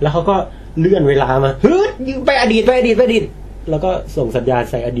แล้วเขาก็เลื่อนเวลามาฮึดไปอดีตแล้วก็ส่งสัญญาณ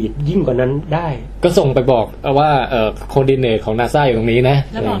ใส่อดีตยิ่งกว่านั้นได้ก็ส่งไปบอกว่าโคดิเนตของ NASA อยู่ตรงนี้นะ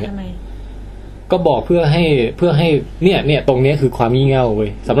แล้วบอกทำไมก็บอกเพื่อให้เนี่ยตรงนี้คือความงี่เง่าเว้ย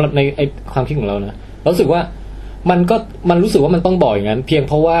สำหรับในไอความคิดของเรานะรู้สึกว่ามันรู้สึกว่ามันต้องบอกอย่างนั้นเพียงเ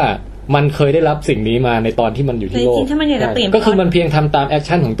พราะว่ามันเคยได้รับสิ่งนี้มาในตอนที่มันอยู่ที่โลกก็คือมันเพียงทำตามแอค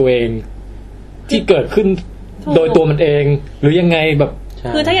ชั่นของตัวเองที่เกิดขึ้นโดยตัวมันเองหรือยังไงแบบ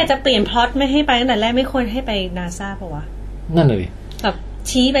คือถ้าอยากจะเปลี่ยนพล็อตไม่ให้ไปตั้งแต่แรกไม่ควรให้ไป NASA ป่ะวะนั่นเลยแบบ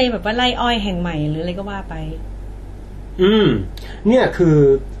ชี้ไปแบบว่าไล่อ้อยแห่งใหม่หรืออะไรก็ว่าไปเนี่ยคือ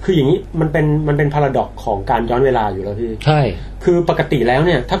อย่างนี้มันเป็นพาราดอกของการย้อนเวลาอยู่แล้วพี่ใช่คือปกติแล้วเ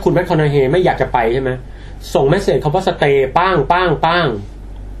นี่ยถ้าคุณแมคคอนาเฮไม่อยากจะไปใช่ไหมส่งเมสเสจคำว่าสเตย์ป้าง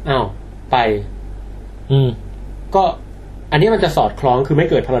อ้าวไปก็อันนี้มันจะสอดคล้องคือไม่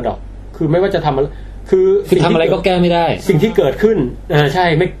เกิดพาราดอกคือไม่ว่าจะทำคือทำอะไรก็แก้ไม่ได้สิ่งที่เกิดขึ้นใช่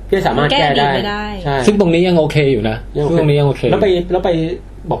ไม่สามารถแก้ได้ใช่ซึ่งตรงนี้ยังโอเคอยู่นะซึ่งตรงนี้ยังโอเคแล้วไป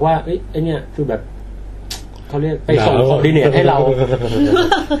บอกว่าไอ้เนี่ยคือแบบเขาเรียกไปส่งโคดิเนตให้เรา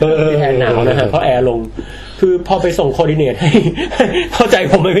แอร์หนาวนะฮะเพราะแอร์ลงคือพอไปส่งโคดิเนตให้เข้าใจ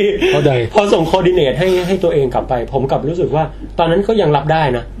ผมไหมพี่เข้าใจพอส่งโคดิเนตให้ตัวเองกลับไปผมกลับรู้สึกว่าตอนนั้นก็ยังรับได้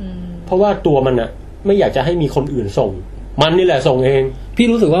นะเพราะว่าตัวมันอะไม่อยากจะให้มีคนอื่นส่งมันนี่แหละส่งเองพี่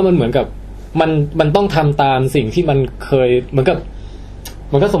รู้สึกว่ามันเหมือนกับมันต้องทำตามสิ่งที่มันเคยเหมือนกับ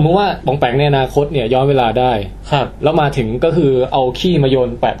มันก็สมมติว่าปองแปงในอนาคตเนี่ยย้อนเวลาได้ครับแล้วมาถึงก็คือเอาขี้มาโยน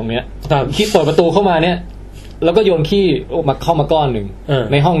แปะตรงเนี้ยขี้เปิดประตูเข้ามาเนี่ยแล้วก็โยนขี้มาเข้ามาก้อนหนึ่ง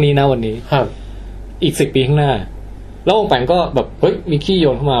ในห้องนี้นะวันนี้ครับอีก10 ปีข้างหน้าแล้วปองแปงก็แบบเฮ้ยมีขี้โย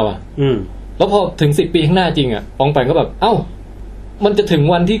นเข้ามาว่ะแล้วพอถึง10 ปีข้างหน้าจริงอ่ะปองแปงก็แบบเอ้ามันจะถึง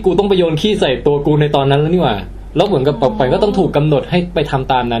วันที่กูต้องไปโยนขี้ใส่ตัวกูในตอนนั้นแล้วนี่หว่าแล้วเหมือนกับปองแปงก็ต้องถูกกำหนดให้ไปท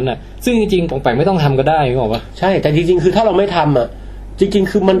ำตามนั้นน่ะซึ่งจริงๆปองแปงไม่ต้องทำก็ได้นึกออกปะใช่แต่จริงๆคือถ้าเราไม่ทำอ่ะจริง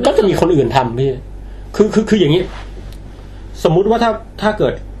ๆคือมันก็จะมีคนอื่นทำพี่คืออย่างนี้สมมุติว่าถ้าเกิ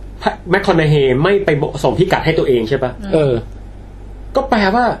ดแมคคอนาเฮไม่ไปส่งพิกัดให้ตัวเองใช่ปะก็แปล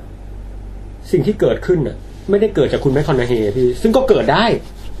ว่าสิ่งที่เกิดขึ้นน่ะไม่ได้เกิดจากคุณแมคคอนาเฮพี่ซึ่งก็เกิดได้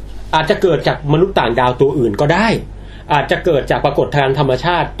อาจจะเกิดจากมนุษย์ต่างดาวตัวอื่นก็ได้อาจจะเกิดจากปรากฏทางธรรมช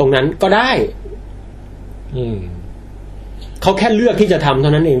าติตรงนั้นก็ได้เขาแค่เลือกที่จะทำเท่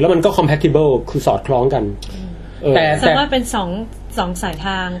านั้นเองแล้วมันก็ compatible คือสอดคล้องกันแต่ว่าเป็นสองสายท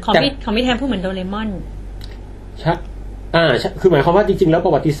างของพี่แทนพูดเหมือนโดเรมอนใช่คือหมายความว่าจริงๆแล้วปร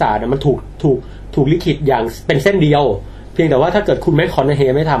ะวัติศาสตร์มันถูกลิขิตอย่างเป็นเส้นเดียวเพียงแต่ว่าถ้าเกิดคุณแมคคอนาเฮ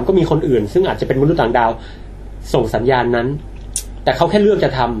ไม่ทำก็มีคนอื่นซึ่งอาจจะเป็นมนุษย์ต่างดาวส่งสัญญาณนั้นแต่เขาแค่เลือกจะ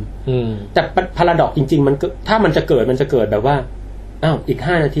ทำแต่พาราดอกจริงๆมันถ้ามันจะเกิดแบบว่าอ้าวอีก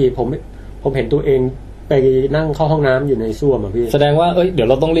5 นาทีผมเห็นตัวเองไปนั่งเข้าห้องน้ำอยู่ในส้วมอ่ะพี่แสดงว่าเดี๋ยว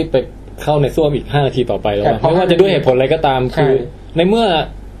เราต้องรีบไปเข้าในส้วมอีก5 นาทีต่อไปแล้วไม่ว่าจะด้วยเหตุผลอะไรก็ตามคือในเมื่อ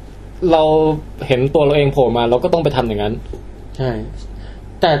เราเห็นตัวเราเองโผล่มาเราก็ต้องไปทำอย่างนั้นใช่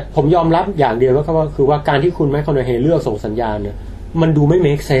แต่ผมยอมรับอย่างเดียวว่าคือว่าการที่คุณแมคคอนาเฮเลือกส่งสัญญาณเนี่ยมันดูไม่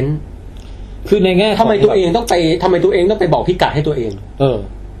make sense คือในแง่ทำไมตัวเองต้องไปบอกพิกัดให้ตัวเอง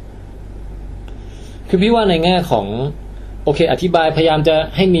คือพี่ว่าในแง่ของโอเคอธิบายพยายามจะ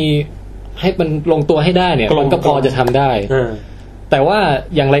ให้มันลงตัวให้ได้เนี่ยมันก็พอจะทำได้แต่ว่า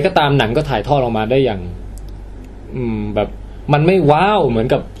อย่างไรก็ตามหนังก็ถ่ายทอดออกมาได้อย่างแบบมันไม่ว้าวเหมือน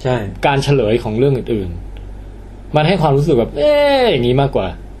กับการเฉลยของเรื่องอื่นๆมันให้ความรู้สึกแบบอย่างนี้มากกว่า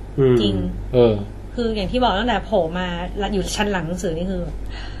จริงคืออย่างที่บอกตั้งแต่โผล่มาอยู่ชั้นหลังหนังสือนี่คือ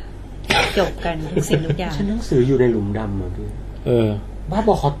จบกันทุกสิ่งทุกอย่างชั้นหนังสืออยู่ในหลุมดำอ่ะพี่บ้าบ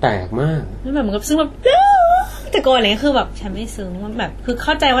อคอแตกมากนั่นแบบเหมือนกับซึ่งแบบแต่โกนอะไรคือแบบฉันไม่ซึ้งว่าแบบคือเ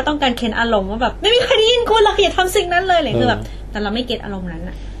ข้าใจว่าต้องการเค้นอารมณ์ว่าแบบไม่มีใครได้ยินคุณหรอกอย่าทำสิ่งนั้นเลยอะไรคือแบบแต่เราไม่เก็ตอารมณ์นั้น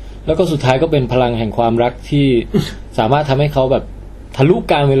อ่ะแล้วก็สุดท้ายก็เป็นพลังแห่งความรักที่สามารถทำให้เขาแบบทะลุ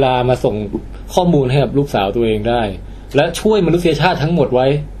การเวลามาส่งข้อมูลให้กับลูกสาวตัวเองได้และช่วยมนุษยชาติทั้งหมดไว้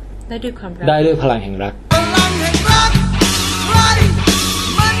ได้ด้วยความรักได้ด้วยพลังแห่งรัก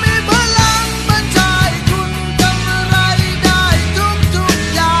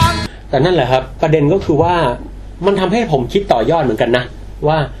แต่นั่นแหละครับประเด็นก็คือว่ามันทำให้ผมคิดต่อยอดเหมือนกันนะ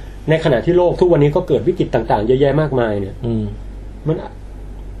ว่าในขณะที่โลกทุกวันนี้ก็เกิดวิกฤตต่างๆเยอะแยะมากมายเนี่ยมัน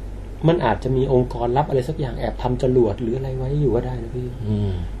มันอาจจะมีองค์กรลับอะไรสักอย่างแอบทำจรวดหรืออะไรไว้อยู่ก็ได้นะพี่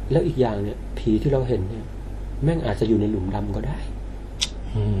แล้วอีกอย่างเนี่ยผีที่เราเห็นเนี่ยแม่งอาจจะอยู่ในหลุมดำก็ได้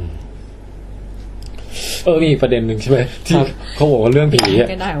มีประเด็นหนึ่งใช่ไหมที่เขาบอกว่าเรื่องผีอ่ะ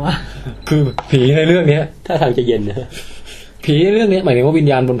ก็ได้วะคือผีในเรื่องนี้ถ้าทางจะเย็นนะผีในเรื่องนี้หมายถึงว่าวิญ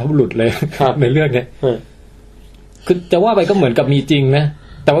ญาณบรรพบุรุษเลยในเรื่องนี้คือจะว่าไปก็เหมือนกับมีจริงนะ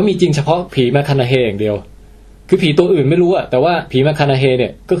แต่ว่ามีจริงเฉพาะผีแมคคานาเฮอย่างเดียวคือผีตัวอื่นไม่รู้อะแต่ว่าผีแมคคานาเฮเนี่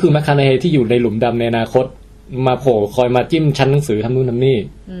ยก็คือแมคคานาเฮที่อยู่ในหลุมดำในอนาคตมาโผล่คอยมาจิ้มชั้นหนังสือทำนู่นทำนี่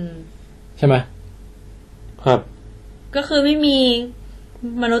ใช่ไหมครับก็คือไม่มี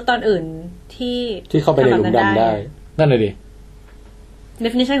มนุษย์ตอนอื่นที่เข้าไปในหลุมดำได้นั่นเลยดิ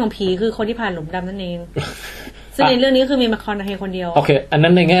definition ของผีคือคนที่ผ่านหลุมดำนั่นเองซึ่งในเรื่องนี้คือมีแมคคานาเฮคนเดียวโอเคอันนั้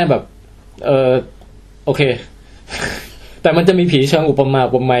นในแง่แบบโอเคแต่มันจะมีผีเชิงอุปมา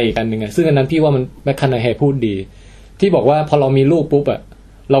อุปไมยอีกอันหนึ่งซึ่งอันนั้นพี่ว่ามันแมคคานาเฮพูดดีที่บอกว่าพอเรามีลูกปุ๊บอะ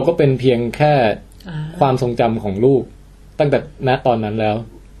เราก็เป็นเพียงแค่ความทรงจำของลูกตั้งแต่ณตอนนั้นแล้ว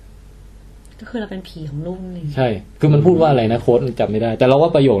ก็คือเราเป็นผีของลูกนี่ใช่คือมันพูดว่าอะไรนะโค้ดจำไม่ได้แต่เราว่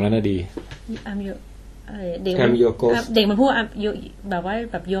าประโยคนั้นน่ะดีเด็กมันพูดแบบว่า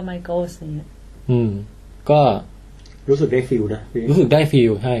แบบ you're my ghost เนี่ยก็รู้สึกได้ฟีลนะรู้สึกได้ฟี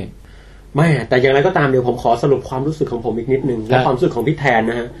ลใช่ไม่แต่อย่างไรก็ตามเดี๋ยวผมขอสรุปความรู้สึกของผมอีกนิดนึงและความรู้สึกของพี่แทน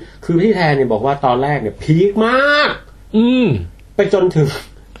นะฮะคือพี่แทนเนี่ยบอกว่าตอนแรกเนี่ยพีคมากไปจนถึง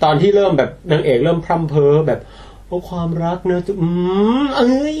ตอนที่เริ่มแบบนางเอกเริ่มพร่ำเพ้อแบบโอ้ความรักเนอะ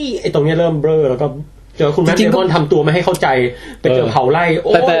ไอ้ตรงนี้เริ่มเบ้อแล้วก็เจอคุณแม่เดมอนทำตัวไม่ให้เข้าใจไปเจอเผาไล่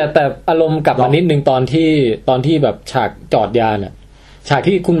แต่อารมณ์กลับมานิดนึงตอนที่แบบฉากจอดยานอ่ะฉาก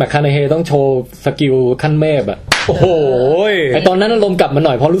ที่คุณแมคคานาเฮต้องโชว์สกิลขั้นเมฆอ่ะโอ้โหไอตอนนั้นอารมณ์กลับมาห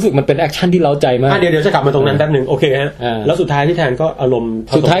น่อยเพราะรู้สึกมันเป็นแอคชั่นที่เร้าใจมากเดี๋ยวจะกลับมาตรงนั้นแป๊บนึงโอเคฮะแล้วสุดท้ายที่แทนก็อารมณ์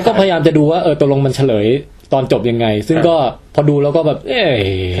สุดท้ายก็พยายามจะดูว่าตกลงมันเฉลยตอนจบยังไงซึ่งก็พอดูแล้วก็แบบ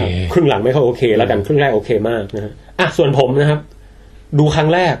ครึ่งหลังไม่ค่อยโอเคแล้วกันครึ่งแรกโอเคมากนะฮะส่วนผมนะครับดูครั้ง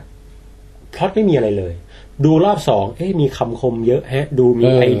แรกพล็อตไม่มีอะไรเลยดูรอบ2มีคำคมเยอะฮะดูมี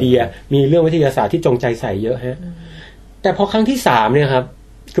ไอเดียมีเรื่องวิทยาศาสตร์ที่จงใจใส่เยอะฮะแต่พอครั้งที่3เนี่ยครับ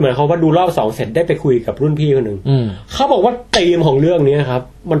คือหมายความว่าดูรอบ2เสร็จได้ไปคุยกับรุ่นพี่คนหนึ่งเขาบอกว่าธีมของเรื่องนี้ครับ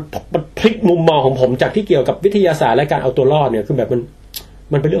มันพลิกมุมมองของผมจากที่เกี่ยวกับวิทยาศาสตร์และการเอาตัวรอดเนี่ยคือแบบ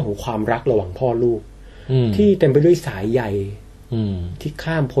มันเป็นเรื่องของความรักระหว่างพ่อลูกที่เต็มไปด้วยสายใยที่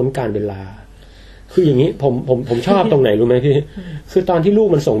ข้ามพ้นการเวลาคืออย่างนี้ผมชอบตรงไหนรู้ไหมพี่คือตอนที่ลูก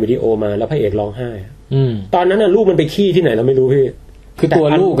มันส่งวิดีโอมาแล้วพระเอกร้องไห้ตอนนั้นน่ะลูกมันไปขี้ที่ไหนเราไม่รู้พี่คือตัว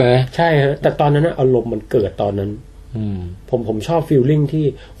ลูกไงใช่ฮะแต่ตอนนั้นอารมณ์มันเกิดตอนนั้นผมชอบฟีลลิ่งที่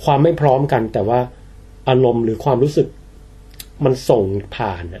ความไม่พร้อมกันแต่ว่าอารมณ์หรือความรู้สึกมันส่งผ่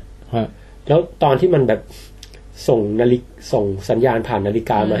านอ่ะแล้วตอนที่มันแบบส่งสัญญาณผ่านนาฬิ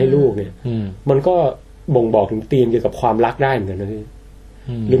กามาให้ลูกเนี่ยมันก็บ่งบอกถึงธีมเกี่ยวกับความรักได้เหมือนกันนะพี่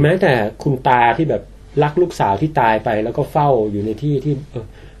หรือแม้แต่คุณตาที่แบบรักลูกสาวที่ตายไปแล้วก็เฝ้าอยู่ในที่ที่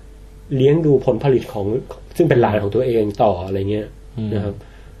เลี้ยงดูผลผลิตของซึ่งเป็นหลานของตัวเองต่ออะไรเงี้ยนะครับ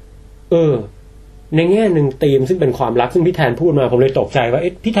ในแง่หนึ่งธีมซึ่งเป็นความรักซึ่งพี่แทนพูดมาผมเลยตกใจว่า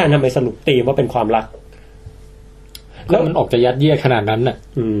พี่แทนทำไมสรุปธีมว่าเป็นความรักแล้วมันออกจะยัดเยียดขนาดนั้นน่ะ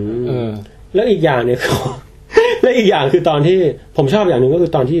แล้วอีกอย่างเนี่ยและอีกอย่างคือตอนที่ผมชอบอย่างหนึ่งก็คื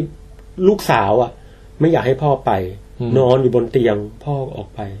อตอนที่ลูกสาวไม่อยากให้พ่อไปนอนอยู่บนเตียงพ่อออก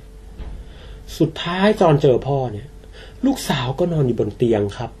ไปสุดท้ายตอนเจอพ่อเนี่ยลูกสาวก็นอนอยู่บนเตียง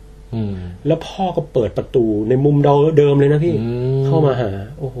ครับแล้วพ่อก็เปิดประตูในมุมเดิมเลยนะพี่เข้ามาหา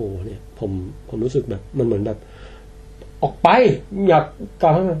โอ้โหเนี่ยผมรู้สึกแบบมันเหมือนแบบออกไปอยากกลั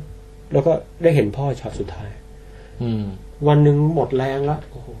บมาแล้วก็ได้เห็นพ่อช็อตสุดท้ายวันหนึ่งหมดแรงละ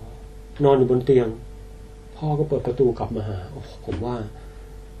โอ้โหนอนอยู่บนเตียงพ่อก็เปิดประตูกลับมาหาผมว่า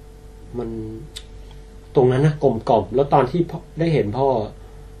มันตรงนั้นนะกลมกล่อมแล้วตอนที่ได้เห็นพ่อ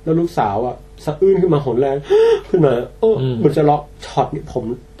แล้วลูกสาวสะอื้นขึ้นมาหนแรงขึ้นมามันจะร้องช็อตนี้ผ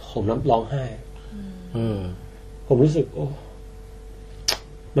มร้องไห้ผมรู้สึก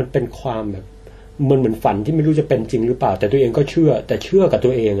มันเป็นความแบบมันเหมือนฝันที่ไม่รู้จะเป็นจริงหรือเปล่าแต่ตัวเองก็เชื่อกับตั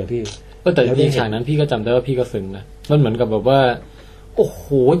วเองพี่แต่ในฉากนั้นพี่ก็จำได้ว่าพี่ก็ซึ้งนะมันเหมือนกับแบบว่าโอ้โห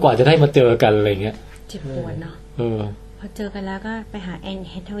กว่าจะได้มาเจอกันอะไรเงี้ยเจ็บปวดเนาะพอเจอกันแล้วก็ไปหาแอน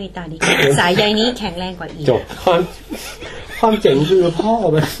เฮทเวย์ต่อดีสายใยนี้แข็งแรงกว่าอีกจบความเจ๋งคือพ่อ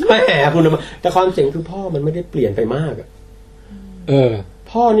มันไม่แอบคุณนะแต่ความเจ๋งคือพ่อมันไม่ได้เปลี่ยนไปมาก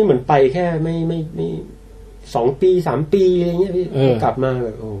พ่อนี่เหมือนไปแค่ไม่2 ปี3 ปีอะไรเงี้ยพี่กลับมาแบ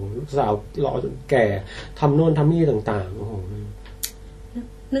บโอ้ลูกสาวรอจนแก่ทำโน่นทำนี่ต่างๆโอ้โห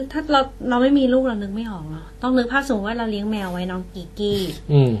นึกถ้าเราไม่มีลูกเรานึกไม่ออกเนาะต้องนึกภาพสมมติว่าเราเลี้ยงแมวไว้น้องกิกกี้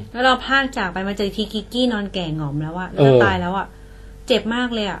แล้วเราพากจากไปมาเจอทีกิกกี้นอนแก่งอมแล้วแล้วตายแล้วเจ็บมาก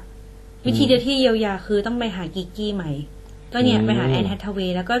เลยวิธีเดียวที่เยียวยาคือต้องไปหากิกกี้ใหม่ ก็เนี่ยไปหาแอนแฮทเว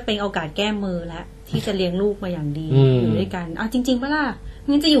ย์แล้วก็เป็นโอกาสแก้มือแล้วที่จะเลี้ยงลูกมาอย่างดีอยู่ด้วยกันจริงๆป่ะล่ะ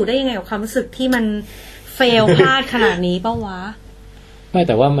งั้นจะอยู่ได้ยังไงกับความรู้สึกที่มันเฟลพลาดขนาดนี้ป่ะวะไม่แ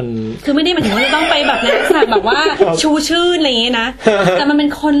ต่ว่ามันคือไม่ได้หมายถึงว่าต้องไปแบบในลักษณะแบบว่าชูชื่ออะไรอย่างเงี้ยนะแต่มันเป็น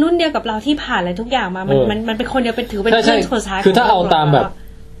คนรุ่นเดียวกับเราที่ผ่านอะไรทุกอย่างมามันเป็นคนเดียวเป็นถือเป็นเพื่อนคนสุดท้ายคือถ้าเอาตามแบบ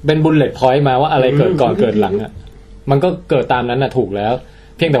เป็นบุลเลตพอยต์มาว่าอะไรเกิดก่อนเกิดหลังอ่ะมันก็เกิดตามนั้นน่ะถูกแล้ว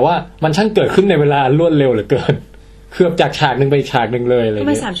เพียงแต่ว่ามันช่างเกิดขึ้นในเวลารวดเร็วเหลือเกินคือจากฉากนึงไปฉากนึงเลยอะไรอย่างเ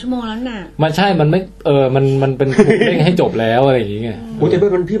งี้ย3 ชั่วโมงแล้วน่ะมันใช่มันไม่มันเป็นถูกเร่งให้จบแล้วอะไรอย่างเงี้ยโอ้แต่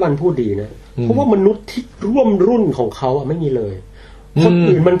เป็นพี่บันพูดดีนะเพราะว่ามนุษย์ที่ร่วมรุ่นของเขาไม่มีเลยคน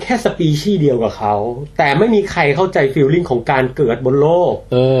อื่นมันแค่สปีชีส์เดียวกับเขาแต่ไม่มีใครเข้าใจฟีลลิ่งของการเกิดบนโลก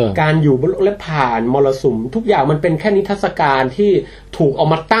การอยู่บนโลกและผ่านมรสุมทุกอย่างมันเป็นแค่นิทรรศการที่ถูกเอา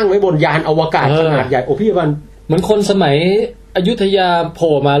มาตั้งไว้บนยานอวกาศขนาดใหญ่โอ้พี่บันเหมือนคนสมัยอยุธยาโผ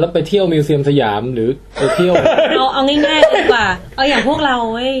ล่มาแล้วไปเที่ยวมิวเซียมสยามหรือไปเที่ยวเอาง่ายๆดีกว่าเอาอย่างพวกเรา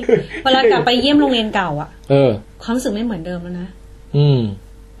เว้ยเวลากลับไปเยี่ยมโรงเรียนเก่าอ่ะความรู้สึกไม่เหมือนเดิมแล้วนะ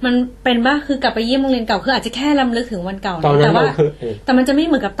มันเป็นบ้าคือกลับไปเยี่ยมโรงเรียนเก่าคืออาจจะแค่รำลึกถึงวันเก่าแต่ว่าแต่มันจะไม่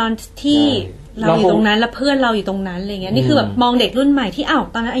เหมือนกับตอนที่เราอยู่ตรงนั้นแล้วเพื่อนเราอยู่ตรงนั้นอะไรเงี้ยนี่คือแบบมองเด็กรุ่นใหม่ที่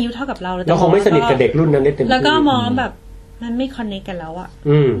ตอนนั้นอายุเท่ากับเราเราคงไม่สนิทกับเด็กรุ่นนั้นได้เต็มที่แล้วก็มองแบบมันไม่คอนเนคกันแล้วอ่ะ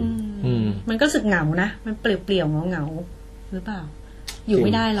มันก็สึกเหงานะมันเปลี่ยวๆเหงาหรือเปล่าอยู่ไ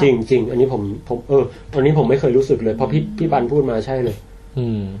ม่ได้หรอกจริงๆอันนี้ผมตอนนี้ผมไม่เคยรู้สึกเลยพอพี่บันพูดมาใช่เลย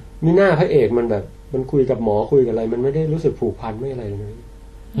มีหน้าพระเอกมันแบบมันคุยกับหมอคุยกับอะไรมันไม่ได้รู้สึกผูกพันไม่อะไรเลย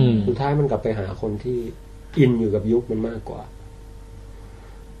สุดท้ายมันกลับไปหาคนที่อินอยู่กับยุคมันมากกว่า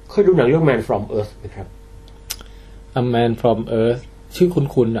เคยดูหนังเรื่อง Man from Earth ไหมครับ A Man from Earth ชื่อ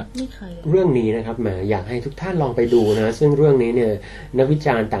คุ้นๆอ่ะไม่เคยเรื่องนี้นะครับแหมอยากให้ทุกท่านลองไปดูนะซึ่งเรื่องนี้เนี่ยนักวิจ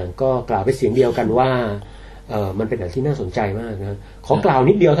ารณ์ต่างก็กล่าวเป็นเสียงเดียวกันว่ามันเป็นหนังที่น่าสนใจมากนะขอกล่าว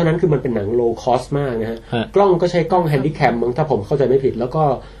นิดเดียวเท่านั้นคือมันเป็นหนังโลคอสมากนะฮะกล้องก็ใช้กล้องแฮนดี้แคมมั้งถ้าผมเข้าใจไม่ผิดแล้วก็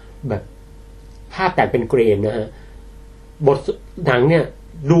แบบภาพแต่งเป็นเกรนนะฮะบทหนังเนี่ย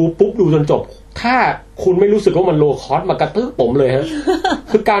ดูปุ๊บดูจนจบถ้าคุณไม่รู้สึกว่ามันโลคอสมากระตื้อผมเลยฮะ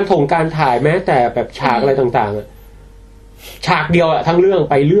คือการถ่ายแม้แต่แบบฉากอะไรต่างๆฉากเดียวอะทั้งเรื่อง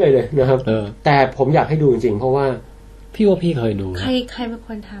ไปเรื่อยเลยนะครับแต่ผมอยากให้ดูจริงๆเพราะว่าพี่ว่าพี่เคยดูใครเป็นค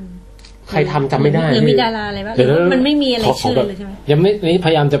นทำใครทำจำไม่ได้หรือมีดาราอะไรบ้างมันไม่มีอะไรชื่อเลยใช่ไหมยังไม่นี่พ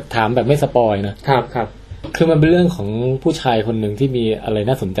ยายามจะถามแบบไม่สปอยนะครับคือมันเป็นเรื่องของผู้ชายคนหนึ่งที่มีอะไร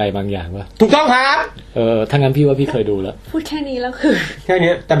น่าสนใจบางอย่างวะถูกต้องครับถ้างั้นพี่ว่าพี่เคยดูแล้วพูดแค่นี้แล้วคือแค่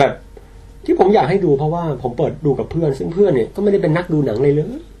นี้แต่แบบที่ผมอยากให้ดูเพราะว่าผมเปิดดูกับเพื่อนซึ่งเพื่อนเนี่ยก็ไม่ได้เป็นนักดูหนังเลย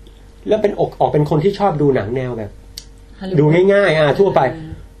แล้วเป็นออกเป็นคนที่ชอบดูหนังแนวแบบดูง่ายๆทั่วไป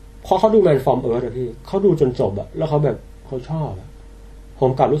พอเขาดู Man from Earth อะพี่เขาดูจนจบอะแล้วเขาแบบเขาชอบผ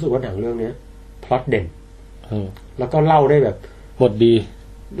มกลับรู้สึกว่าหนังเรื่องนี้พล็อตเด่นแล้วก็เล่าได้แบบบทดี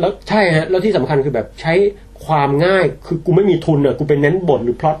แล้วใช่ฮะแล้วที่สำคัญคือแบบใช้ความง่ายคือกูไม่มีทุนอ่ะกูเป็นเน้นบทห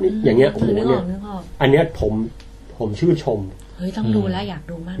รือพล็อตนี่อย่างเงี้ยโอ้โหเนี่ยอันเนี้ยผมชื่นชมเฮ้ยต้องดูแล้วอยาก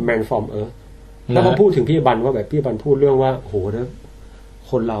ดูมาก Man from Earth แล้วก็พูดถึงพี่บันว่าแบบพี่บันพูดเรื่องว่าโอ้โหนะ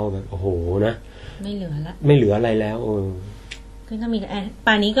คนเราแบบโอ้โหนะไม่เหลือละไม่เหลืออะไรแล้วคือก็มี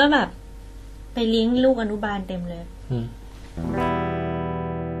ป่านนี้ก็แบบไปเลี้ยงลูกอนุบาลเต็มเลย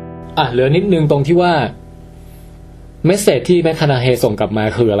เหลือนิดนึงตรงที่ว่าเมสเสจที่แมคคานาเฮส่งกลับมา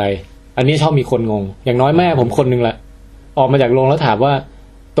คืออะไรอันนี้ชอบมีคนงงอย่างน้อยแม่ผมคนนึงละออกมาจากโรงแล้วถามว่า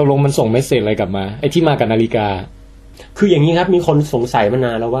ตกลงมันส่งเมสเสจอะไรกลับมาไอ้ที่มากับนาฬิกาคืออย่างนี้ครับมีคนสงสัยมาน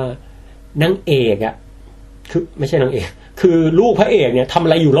านแล้วว่านางเอกคือไม่ใช่นางเอกคือลูกพระเอกเนี่ยทำอะ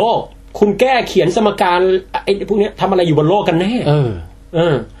ไรอยู่โลกคุณแก้เขียนสมการไอ้พวกนี้ทำอะไรอยู่บนโลกกันแน่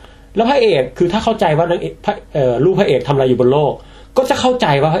แล้วพระเอกคือถ้าเข้าใจว่านางเอกลูกพระเอกทำอะไรอยู่บนโลกก็จะเข้าใจ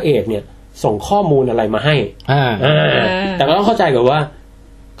ว่าพระเอกเนี่ยส่งข้อมูลอะไรมาให้แต่ก็ต้องเข้าใจกับว่า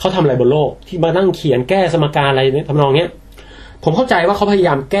เขาทำอะไรบนโลกที่มานั่งเขียนแก้สมการอะไรทำนองเนี้ยผมเข้าใจว่าเขาพยาย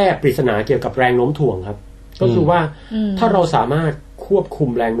ามแก้ปริศนาเกี่ยวกับแรงโน้มถ่วงครับก็คือว่าถ้าเราสามารถควบคุม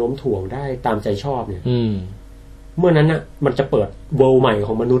แรงโน้มถ่วงได้ตามใจชอบเนี่ยเมื่อนั้นน่ะมันจะเปิดเวิลด์ใหม่ข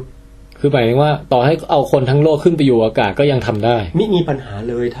องมนุษย์คือหมายถึงว่าต่อให้เอาคนทั้งโลกขึ้นไปอยู่อากาศก็ยังทำได้ไม่มีปัญหา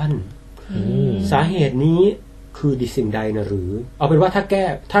เลยท่านสาเหตุนี้คือดิสิ่งใดนะหรือเอาเป็นว่า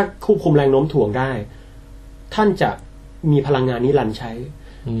ถ้าควบคุมแรงโน้มถ่วงได้ท่านจะมีพลังงานนิรันดร์ใช้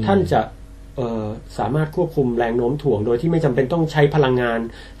ท่านจะสามารถควบคุมแรงโน้มถ่วงโดยที่ไม่จำเป็นต้องใช้พลังงาน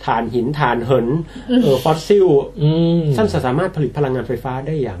ถ่านหินถ่านเหินฟอสซิลท่านสามารถผลิตพลังงานไฟฟ้าไ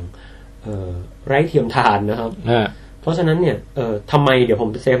ด้อย่างไร้เทียมทานนะครับเพราะฉะนั้นเนี่ยทำไมเดี๋ยวผม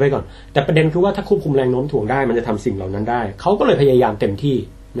เซฟไว้ก่อนแต่ประเด็นคือว่าถ้าควบคุมแรงโน้มถ่วงได้มันจะทำสิ่งเหล่านั้นได้เขาก็เลยพยายามเต็มที่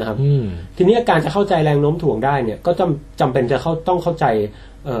นะครับทีนี้การจะเข้าใจแรงโน้มถ่วงได้เนี่ยก็จำเป็นจะต้องเข้าใจ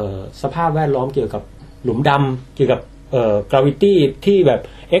สภาพแวดล้อมเกี่ยวกับหลุมดำเกี่ยวกับgravity ที่แบบ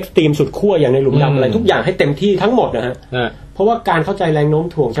เอ็กซ์ตรีมสุดขั้วอย่างในหลุมดำอะไรทุกอย่างให้เต็มที่ทั้งหมดนะฮะเพราะว่าการเข้าใจแรงโน้ม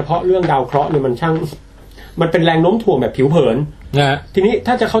ถ่วงเฉพาะเรื่องดาวเคราะห์เนี่ยมันเป็นแรงโน้มถ่วงแบบผิวเผินทีนี้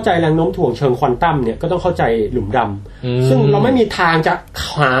ถ้าจะเข้าใจแรงโน้มถ่วงเชิงควอนตัมเนี่ยก็ต้องเข้าใจหลุมดำซึ่งเราไม่มีทางจะ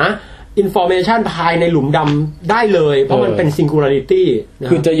หาอินฟอร์เมชันภายในหลุมดำได้เลยเพราะมันเป็นซิงคูลาริตี้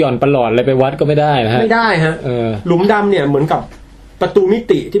คือจะหย่อนประหลอดอะไรไปวัดก็ไม่ได้นะฮะไม่ได้ฮะหลุมดำเนี่ยเหมือนกับประตูมิ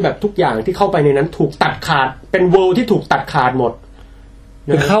ติที่แบบทุกอย่างที่เข้าไปในนั้นถูกตัดขาดเป็นเวิลด์ที่ถูกตัดขาดหมด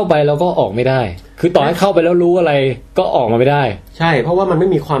คือเข้าไปแล้วก็ออกไม่ได้คือต่อให้เข้าไปแล้วรู้อะไรก็ออกมาไม่ได้ใช่เพราะว่ามันไม่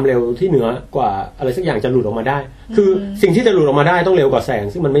มีความเร็วที่เหนือกว่าอะไรสักอย่างจะหลุดออกมาได้คือสิ่งที่จะหลุดออกมาได้ต้องเร็วกว่าแสง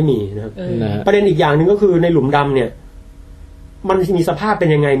ซึ่งมันไม่มีนะครับประเด็นอีกอย่างนึงก็คือในหลุมดำเนี่ยมันมีสภาพเป็น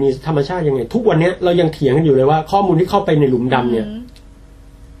ยังไงมีธรรมชาติยังไงทุกวันนี้เรายังเถียงกันอยู่เลยว่าข้อมูลที่เข้าไปในหลุมดำเนี่ย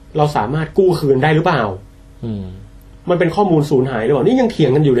เราสามารถกู้คืนได้หรือเปล่ามันเป็นข้อมูลสูญหายหรือเปล่านี่ยังเถีย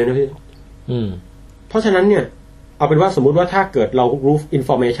งกันอยู่เลยนะพี่เพราะฉะนั้นเนี่ยเอาเป็นว่าสมมุติว่าถ้าเกิดเรารู้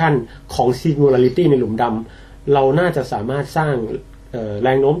information ของ singularity ในหลุมดำเราน่าจะสามารถสร้างแร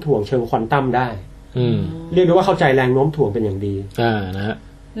งโน้มถ่วงเชิงควอนตัมได้เรียกได้ว่าเข้าใจแรงโน้มถ่วงเป็นอย่างดีนะฮะ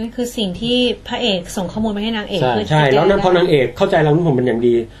นั่นคือสิ่งที่พระเอกส่งข้อมูลไปให้นางเอกใช่แล้วนั้นพอนางเอกเข้าใจแรงโน้มถ่วงเป็นอย่าง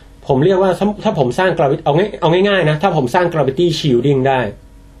ดีผมเรียกว่าถ้าผมสร้าง gravity เอาง่ายๆนะถ้าผมสร้าง gravity shielding ได้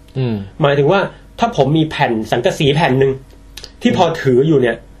หมายถึงว่าถ้าผมมีแผ่นสังกะสีแผ่นนึงที่พอถืออยู่เ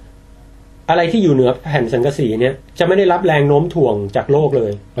นี่ยอะไรที่อยู่เหนือแผ่นสังกะสีเนี่ยจะไม่ได้รับแรงโน้มถ่วงจากโลกเล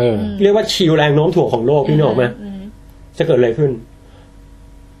ยเรียกว่าชิลแรงโน้มถ่วงของโลกพี่นึกออกไหมจะเกิดอะไรขึ้น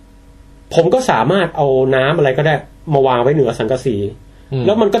ผมก็สามารถเอาน้ำอะไรก็ได้มาวางไว้เหนือสังกะสีแ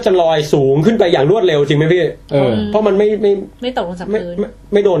ล้วมันก็จะลอยสูงขึ้นไปอย่างรวดเร็วจริงไหมพี่เพราะมันไม่ตกลงจากพื้น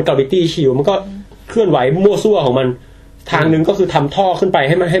ไม่โดน gravity shield มันก็เคลื่อนไหวมั่วซั่วของมันทางนึงก็คือทำท่อขึ้นไปใ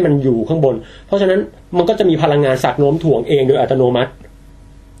ห้มันอยู่ข้างบนเพราะฉะนั้นมันก็จะมีพลังงานสักโน้มถ่วงเองโดยอัตโนมัติ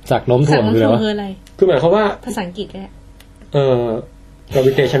สักโน้มถ่วงเลยคืออะไรคือหมายความว่าภาษาอังกฤษแหละ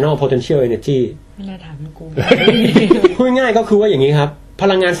gravitational potential energy ไม่น่าถามกูพูดง่ายก็คือว่าอย่างนี้ครับพ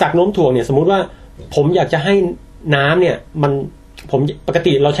ลังงานสักโน้มถ่วงเนี่ยสมมุติว่าผมอยากจะให้น้ำเนี่ยผมปก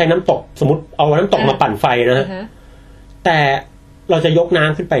ติเราใช้น้ำตกสมมติเอาน้ำตกมาปั่นไฟนะแต่เราจะยกน้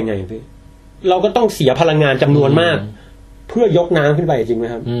ำขึ้นไปไงพี่เราก็ต้องเสียพลังงานจำนวนมากเพื่อยกน้ำขึ้นไปจริงไหม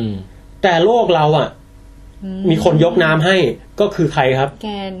ครับแต่โลกเราอ่ะมีคนยกน้ำให้ก็คือใครครับ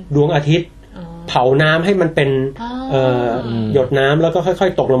ดวงอาทิตย์เผาน้ำให้มันเป็นหยดน้ำแล้วก็ค่อ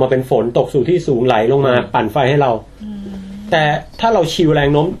ยๆตกลงมาเป็นฝนตกสู่ที่สูงไหลลงมาปั่นไฟให้เราแต่ถ้าเราชิลแรง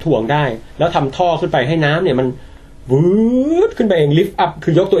โน้มถ่วงได้แล้วทำท่อขึ้นไปให้น้ำเนี่ยมันวืดขึ้นไปเองลิฟต์อัพคื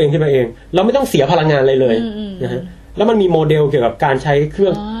อยกตัวเองขึ้นไปเองเราไม่ต้องเสียพลังงานอะไรเลยนะฮะแล้วมันมีโมเดลเกี่ยวกับการใช้เครื่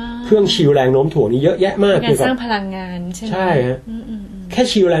องชิลแรงโน้มถ่วงนี่เยอะแยะมากเกี่ยวกับสร้างพลังงานใช่ไหมใช่ฮะแค่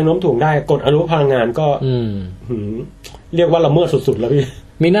ชิลแรงโน้มถ่วงได้กดอนุพลังงานก็เรียกว่าละเมิดสุดๆแล้วพี่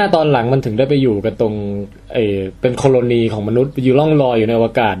มีหน้าตอนหลังมันถึงได้ไปอยู่กันตรงเป็นโคโลนีของมนุษย์อยู่ล่องลอยอยู่ในอว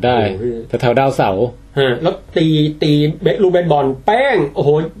กาศได้แต่แถวดาวเสาร์แล้วตีลูกเบสบอลแป้งโอ้โห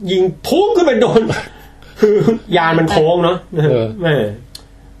ยิงพุ่งขึ้นไปโดนคือยานมันโค้งเนาะแม่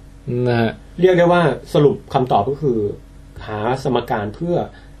นะฮะเรียกได้ว่าสรุปคำตอบก็คือหาสมการเพื่อ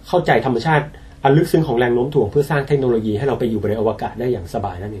เข้าใจธรรมชาติอันลึกซึ้งของแรงโน้มถ่วงเพื่อสร้างเทคโนโลยีให้เราไปอยู่ในอวกาศได้อย่างสบ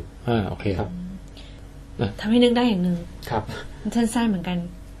ายนั่นเองโอเคครับทำให้นึกได้อย่างนึงครับสั้นๆเหมือนกัน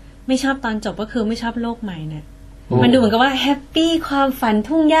ไม่ชอบตอนจบก็คือไม่ชอบโลกใหม่เนี่ยมันดูเหมือนกับว่าแฮปปี้ความฝัน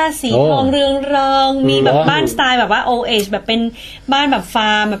ทุ่งหญ้าสีทองเรืองรองมีแบบบ้านสไตล์แบบว่าโอเอจแบบเป็นบ้านแบบฟ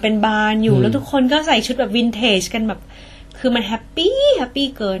าร์มแบบเป็นบานอยู่แล้วทุกคนก็ใส่ชุดแบบวินเทจกันแบบคือมันแฮปปี้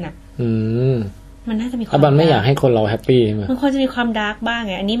เกินอ่ะมันน่าจะมีความมันไม่อยากให้คนเราแฮปปี้มันควรจะมีความดาร์กบ้าง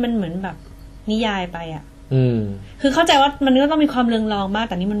ไงอันนี้มันเหมือนแบบนิยายไปอ่ะคือเข้าใจว่ามันก็ต้องมีความเรืองรองมาก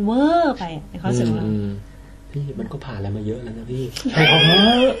แต่นี่มันเวอร์ไปในความรู้สึกว่าพี่มันก็ผ่านอะไรมาเยอะแล้วนะพี่ให้เขาเถ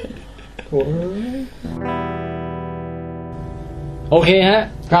อะโอ้ยโอเคฮะ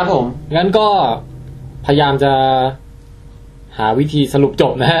ครับผมงั้นก็พยายามจะหาวิธีสรุปจ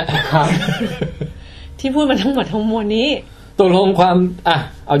บนะฮะครับที่พูดมาทั้งหมดทั้งมวลนี้ตกลงความ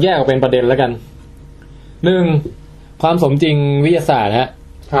เอาแยกออกเป็นประเด็นแล้วกัน1ความสมจริงวิทยาศาสตร์ฮะ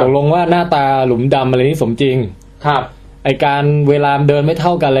ตกลงว่าหน้าตาหลุมดำอะไรนี่สมจริงครับไอการเวลาเดินไม่เท่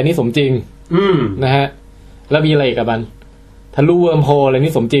ากันอะไรนี่สมจริงนะฮะแล้วมีอะไรอีกบันทะลุเวิร์มโฮลอะไร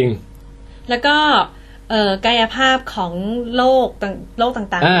นี่สมจริงแล้วก็กายภาพของโลก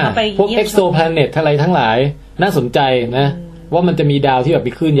ต่างๆไปพวก exoplanet อะไรทั้งหลายน่าสนใจนะว่ามันจะมีดาวที่แบบ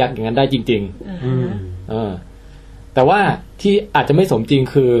มีคลื่นยักษ์อย่างนั้นได้จริงๆแต่ว่าที่อาจจะไม่สมจริง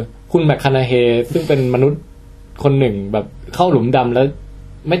คือคุณแมคคานาเฮซึ่งเป็นมนุษย์คนหนึ่งแบบเข้าหลุมดำแล้ว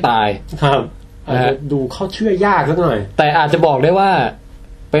ไม่ตายครับดูเข้าเชื่อยากสักหน่อยแต่อาจจะบอกได้ว่า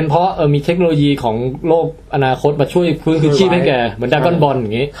เป็นเพราะมีเทคโนโลยีของโลกอนาคตมาช่วยฟื้นคืนชีพให้แกเหมือนดราก้อนบอลอ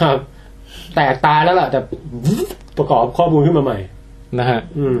ย่างงี้ครับแตกตายแล้วล่ะแต่ประกอบข้อมูลขึ้นมาใหม่ นะฮะ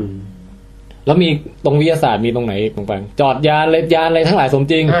แล้วมีตรงวิทยาศาสตร์มีตรงไหนตรงไปจอดยานเล็ดยานอะไรทั้งหลายสม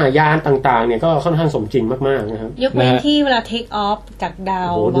จริงยานต่างๆเนี่ยก็ค่อนข้างสมจริงมากๆนะครับยกเว้นที่เวลา take off จากดา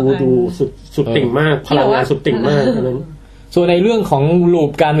วดูสุดติ่งมากพลังงานสุดติ่งมากนั้นส่วนในเรื่องของลู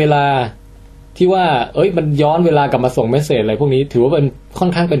ปการเวลาที่ว่ามันย้อนเวลากลับมาส่งเมสเสจอะไรพวกนี้ถือว่าเป็นค่อ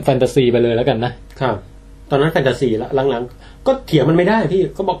นข้างเป็นแฟนตาซีไปเลยแล้วกันนะครับตอนนั้นแฟนตาซีละหลังๆก็เถียงมันไม่ได้พี่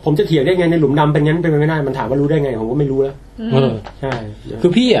ก็บอกผมจะเถียงได้ไงในหลุมดำเป็นงั้นเป็นไม่ได้มันถามว่ารู้ได้ไงผมก็ไม่รู้แล้วใช่คื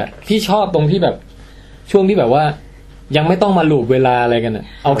อพี่ชอบตรงที่แบบช่วงที่แบบว่ายังไม่ต้องมาลูปเวลาอะไรกัน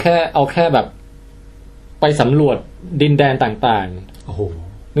เอาแค่แบบไปสำรวจดินแดนต่างๆโอ้โห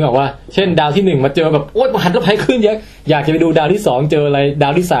นึกออกว่าเช่นดาวที่1มาเจอแบบโอ๊ยมหันตภัยขึ้นเยอะอยากจะไปดูดาวที่2เจออะไรดา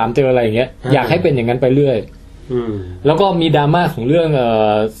วที่3เจออะไรอย่างเงี้ยอยากให้เป็นอย่างนั้นไปเรื่อยแล้วก็มีดราม่าของเรื่อง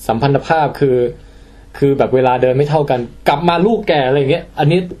สัมพันธภาพคือแบบเวลาเดินไม่เท่ากันกลับมาลูกแก่อะไรอย่างเงี้ยอัน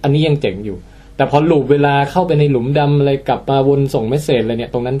นี้ยังเจ๋งอยู่แต่พอลูปเวลาเข้าไปในหลุมดำอะไรกลับมาวนส่งเมสเสจอะไรเนี่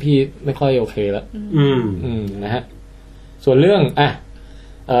ยตรงนั้นพี่ไม่ค่อยโอเคแล้วนะฮะส่วนเรื่อง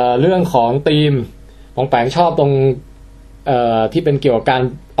เรื่องของธีมของแปงชอบตรงที่เป็นเกี่ยวกับการ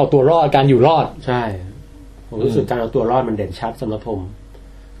เอาตัวรอดการอยู่รอดใช่ผมรู้สึกการเอาตัวรอดมันเด่นชัดสำหรับผม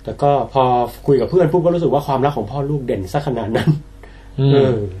แต่ก็พอคุยกับเพื่อนปุ๊บก็รู้สึกว่าความรักของพ่อลูกเด่นซะขนาดนั้น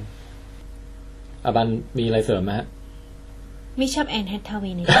อาบันมีอะไรเสริมไหมฮะไม่ชอบแอนแฮททา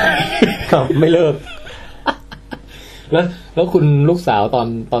วีนี่ครับไม่เลิกแล้วคุณลูกสาวต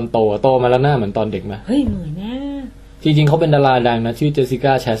อนโตมาแล้วหน้าเหมือนตอนเด็กไหมเฮ้ยเหมือนนะจริงๆเขาเป็นดาราดังนะชื่อเจสสิ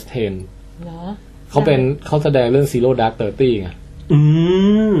ก้าแชสเทนเหรอเขาแสดงเรื่อง Zero Dark 30ไง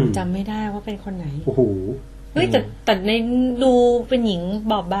จำไม่ได้ว่าเป็นคนไหนโอ้โหเฮ้ยแต่ในดูเป็นหญิง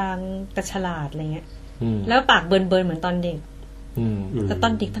บอบบางแต่ฉลาดอะไรเงี้ยแล้วปากเบิร์นเหมือนตอนเด็กแต่ตอ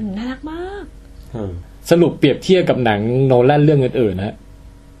นเด็กท่านน่ารักมากสรุปเปรียบเทียบกับหนังโนแลนเรื่องอื่นๆนะ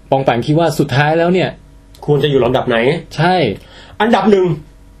ปองแปงคิดว่าสุดท้ายแล้วเนี่ยควรจะอยู่ลำดับไหนใช่อันดับ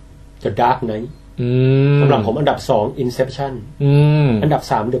1 The Dark Knightสำหรับผมอันดับ2 Inception อันดับ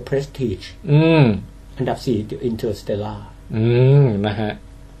3 The Prestige อันดับ4 The Interstellar นะฮะ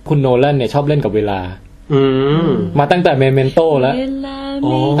คุณโนแลนเนี่ยชอบเล่นกับเวลามาตั้งแต่เมเมนโตแล้ว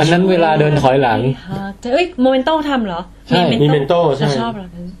อันนั้นเวลาเดินถอยหลังเอ้ยโมเมนโตทำเหรอใช่เมเมนโตใช่ชอบเหรอ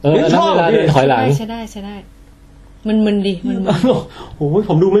อันนั้นเวลาเดินถอยหลังใช่ได้มันดีมันโอ้ย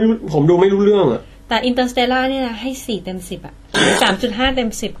ผมดูไม่รู้เรื่องอ่ะแต่ Interstellar เนี่ยนะให้4 เต็ม 10อ่ะ 3.5 เต็ม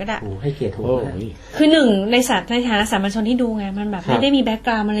 10ก็ได้โอ้ให้เกียรติโหคือ1ในฐานะสามัญชนที่ดูไงมันแบบไม่ได้มีแบ็คก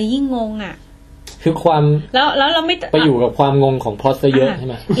ราวด์มันเลยยิ่งงงอ่ะคือความแล้วเราไม่ไปอยู่กับความงงของพล็อตซะเยอะใช่ไ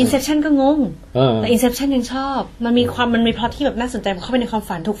หม Inception ก็งงแต่ Inception ยังชอบมันมีพล็อตที่แบบน่าสนใจเข้าไปในความ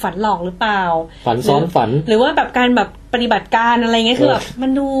ฝันถูกฝันหลอกหรือเปล่าฝันซ้อนฝันหรือว่าแบบการแบบปฏิบัติการอะไรเงี้ยคือแบบมั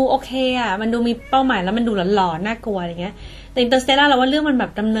นดูโอเคอ่ะมันดูมีเป้าหมายแล้วมันดูหลอนๆน่ากลัวอะไรเงี้ยแต่ Interstellar เราว่าเรื่องมันแบ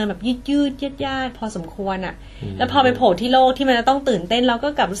บดำเนินแบบยืดๆญาติๆพอสมควรอ่ะแล้วพอไปโผล่ที่โลกที่มันจะต้องตื่นเต้นเราก็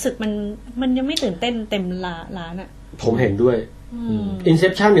กลับรู้สึกมันยังไม่ตื่นเต้นเต็มล้านอ่ะผมเห็นด้วย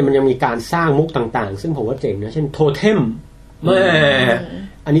Inception เนี่ยมันยังมีการสร้างมุกต่างๆซึ่งผมว่าเจ๋งนะเช่นโทเทมแม่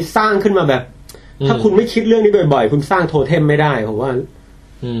อันนี้สร้างขึ้นมาแบบถ้าคุณไม่คิดเรื่องนี้บ่อยๆคุณสร้างโทเทมไม่ได้ผมว่า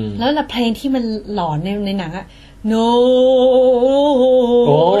แล้วเพลงที่มันหลอนในหนังอะ No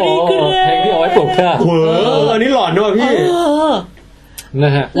เพลงที่เอาไว้ปลุกใช่ไหมอันนี้หลอนด้วยพี่น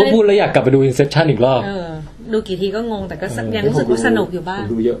ะฮะว่าพูดแล้วอยากกลับไปดู Inception อีกรอบดูกี่ทีก็งงแต่ก็ยังรู้สึกว่าสนุกอยู่บ้าง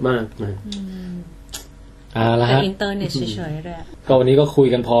ดูเยอะมากนะแต่อินเทอร์เน็ตเฉยๆเลยก็วันนี้ก็คุย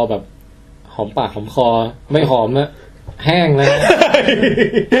กันพอแบบหอมปากหอมคอไม่หอมนะแห้งนะ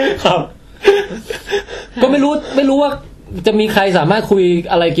ครับก็ไม่รู้ว่าจะมีใครสามารถคุย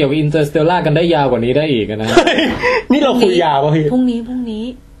อะไรเกี่ยวกับ Interstellar กันได้ยาวกว่านี้ได้อีกนะนี่เราคุยยาวป่ะพี่พรุ่งนี้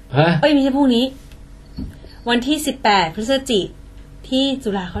ฮะไม่ใช่พรุ่งนี้วันที่18 พฤศจิกายนที่จุ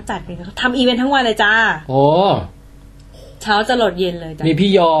ฬาเขาจัดกันเขาทำอีเวนต์ทั้งวันเลยจ้าโอ้เช้าจะหลดเย็นเลยจ้ามีพี่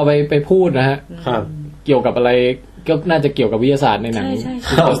ยอไปพูดนะฮะครับเกี่ยวกับอะไรก็น่าจะเกี่ยวกับวิทยาศาสตร์ในหนัง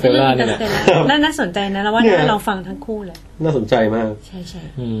Interstellar เนี่ยน่าสนใจนะแล้วว่าน่าลองฟังทั้งคู่เลยน่าสนใจมากใช่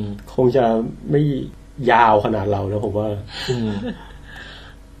คงจะไม่ยาวขนาดเรานะผมว่า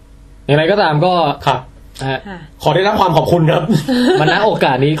อย่างไรก็ตามก็ครับขอได้รับความขอบคุณครับมาณโอก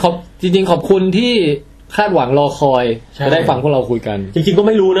าสนี้จริงๆขอบคุณที่คาดหวังรอคอยจะได้ฟังพวกเราคุยกันจริงๆก็ไ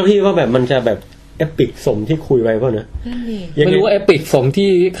ม่รู้นะพี่ว่าแบบมันจะแบบเอปิกสมที่คุยไว้ป่ะนะไม่รู้ว่าเอปิกสมที่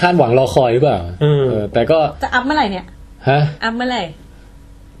คาดหวังรอคอยหรือเปล่าแต่ก็จะอัพเมื่อไหร่เนี่ยฮะอัพเมื่อไหร่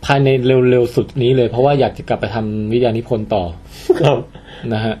ภายในเร็วๆสุดนี้เลยเพราะว่าอยากจะกลับไปทำวิทยานิพนธ์ต่อครับ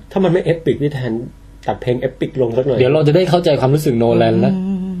นะฮะถ้ามันไม่เอปิกพี่แทนตัดเพลงเอปิกลงสักหน่อยเดี๋ยวเราจะได้เข้าใจความรู้สึกโนแลนแล้ว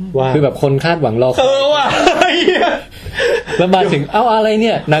คือแบบคนคาดหวังรอคอยว่ะแล้วมาถึงอะไรเ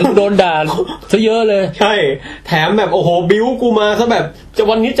นี่ยหนังโดนด่าซะเยอะเลยใช่แถมแบบโอ้โหบิ้วกูมาซะแบบจะ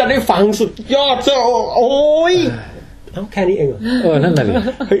วันนี้จะได้ฟังสุดยอดซะโอ้ย แค่นี้เองเหรอนั่นแหละ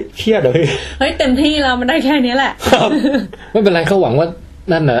เฮ้ยเครียดเลยเฮ้ยเต็มที่แล้วมันได้แค่นี้แหละไม่เป็นไรเขาหวังว่า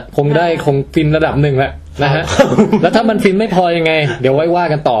นั่นน่ะคงได้คงฟินระดับหนึ่งแหละนะฮะแล้วถ้ามันฟินไม่พอยังไงเดี๋ยวไว้ว่า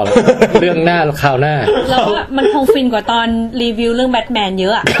กันต่อเรื่องหน้าคราวหน้าแล้วมันคงฟินกว่าตอนรีวิวเรื่องแบทแมนเยอ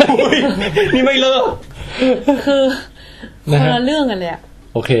ะอ่ะนี่ไม่เลิกคือคนละเรื่องกันเลยอ่ะ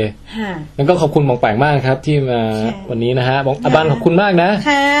โอเคงั้นก็ขอบคุณบองแปงมากครับที่มาวันนี้นะฮะบองอบันขอบคุณมากนะ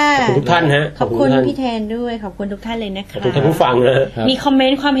ค่ะขอบคุณทุกท่านฮะขอบคุณพี่แทนด้วยขอบคุณทุกท่านเลยนะคะขอบคุณท่านผู้ฟังนะมีคอมเมน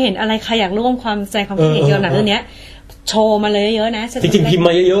ต์ความเห็นอะไรใครอยากร่วมความใจความคิดเห็นเกี่ยวกับหนังเรื่องนี้โชว์มาเลยเยอะๆนะจริงๆพิมพ์ม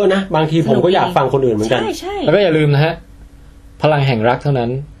าเยอะๆนะบางทีผมก็อยากฟังคนอื่นเหมือนกันใช่แล้วก็อย่าลืมนะฮะพลังแห่งรักเท่านั้น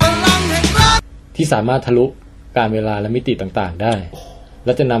ที่สามารถทะลุการเวลาและมิติต่างๆได้แล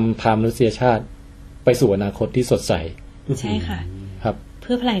ะจะนำพามนุษยชาติไปสู่อนาคตที่สดใสใช่ค่ะครับเ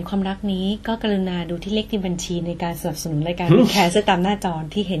พื่อพลังแห่งความรักนี้ก็กรุณาดูที่เลขที่บัญชีในการสนับสนุนรายการแคสตามหน้าจอ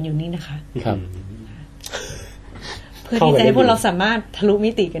ที่เห็นอยู่นี้นะคะครับเพื่อที่จะให้พวกเราสามารถทะลุ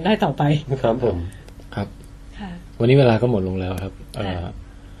มิติกันได้ต่อไปครับผมครับวันนี้เวลาก็หมดลงแล้วครับ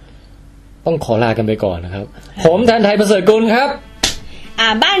ต้องขอลากันไปก่อนนะครับผมแทนไทยประเสริฐกุลครับอา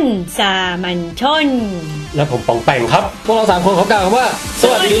บันสามัญชนและผมปองแปงครับพวกเรา3คนขอกล่าวคำว่าส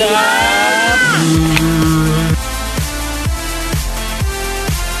วัสดีครับ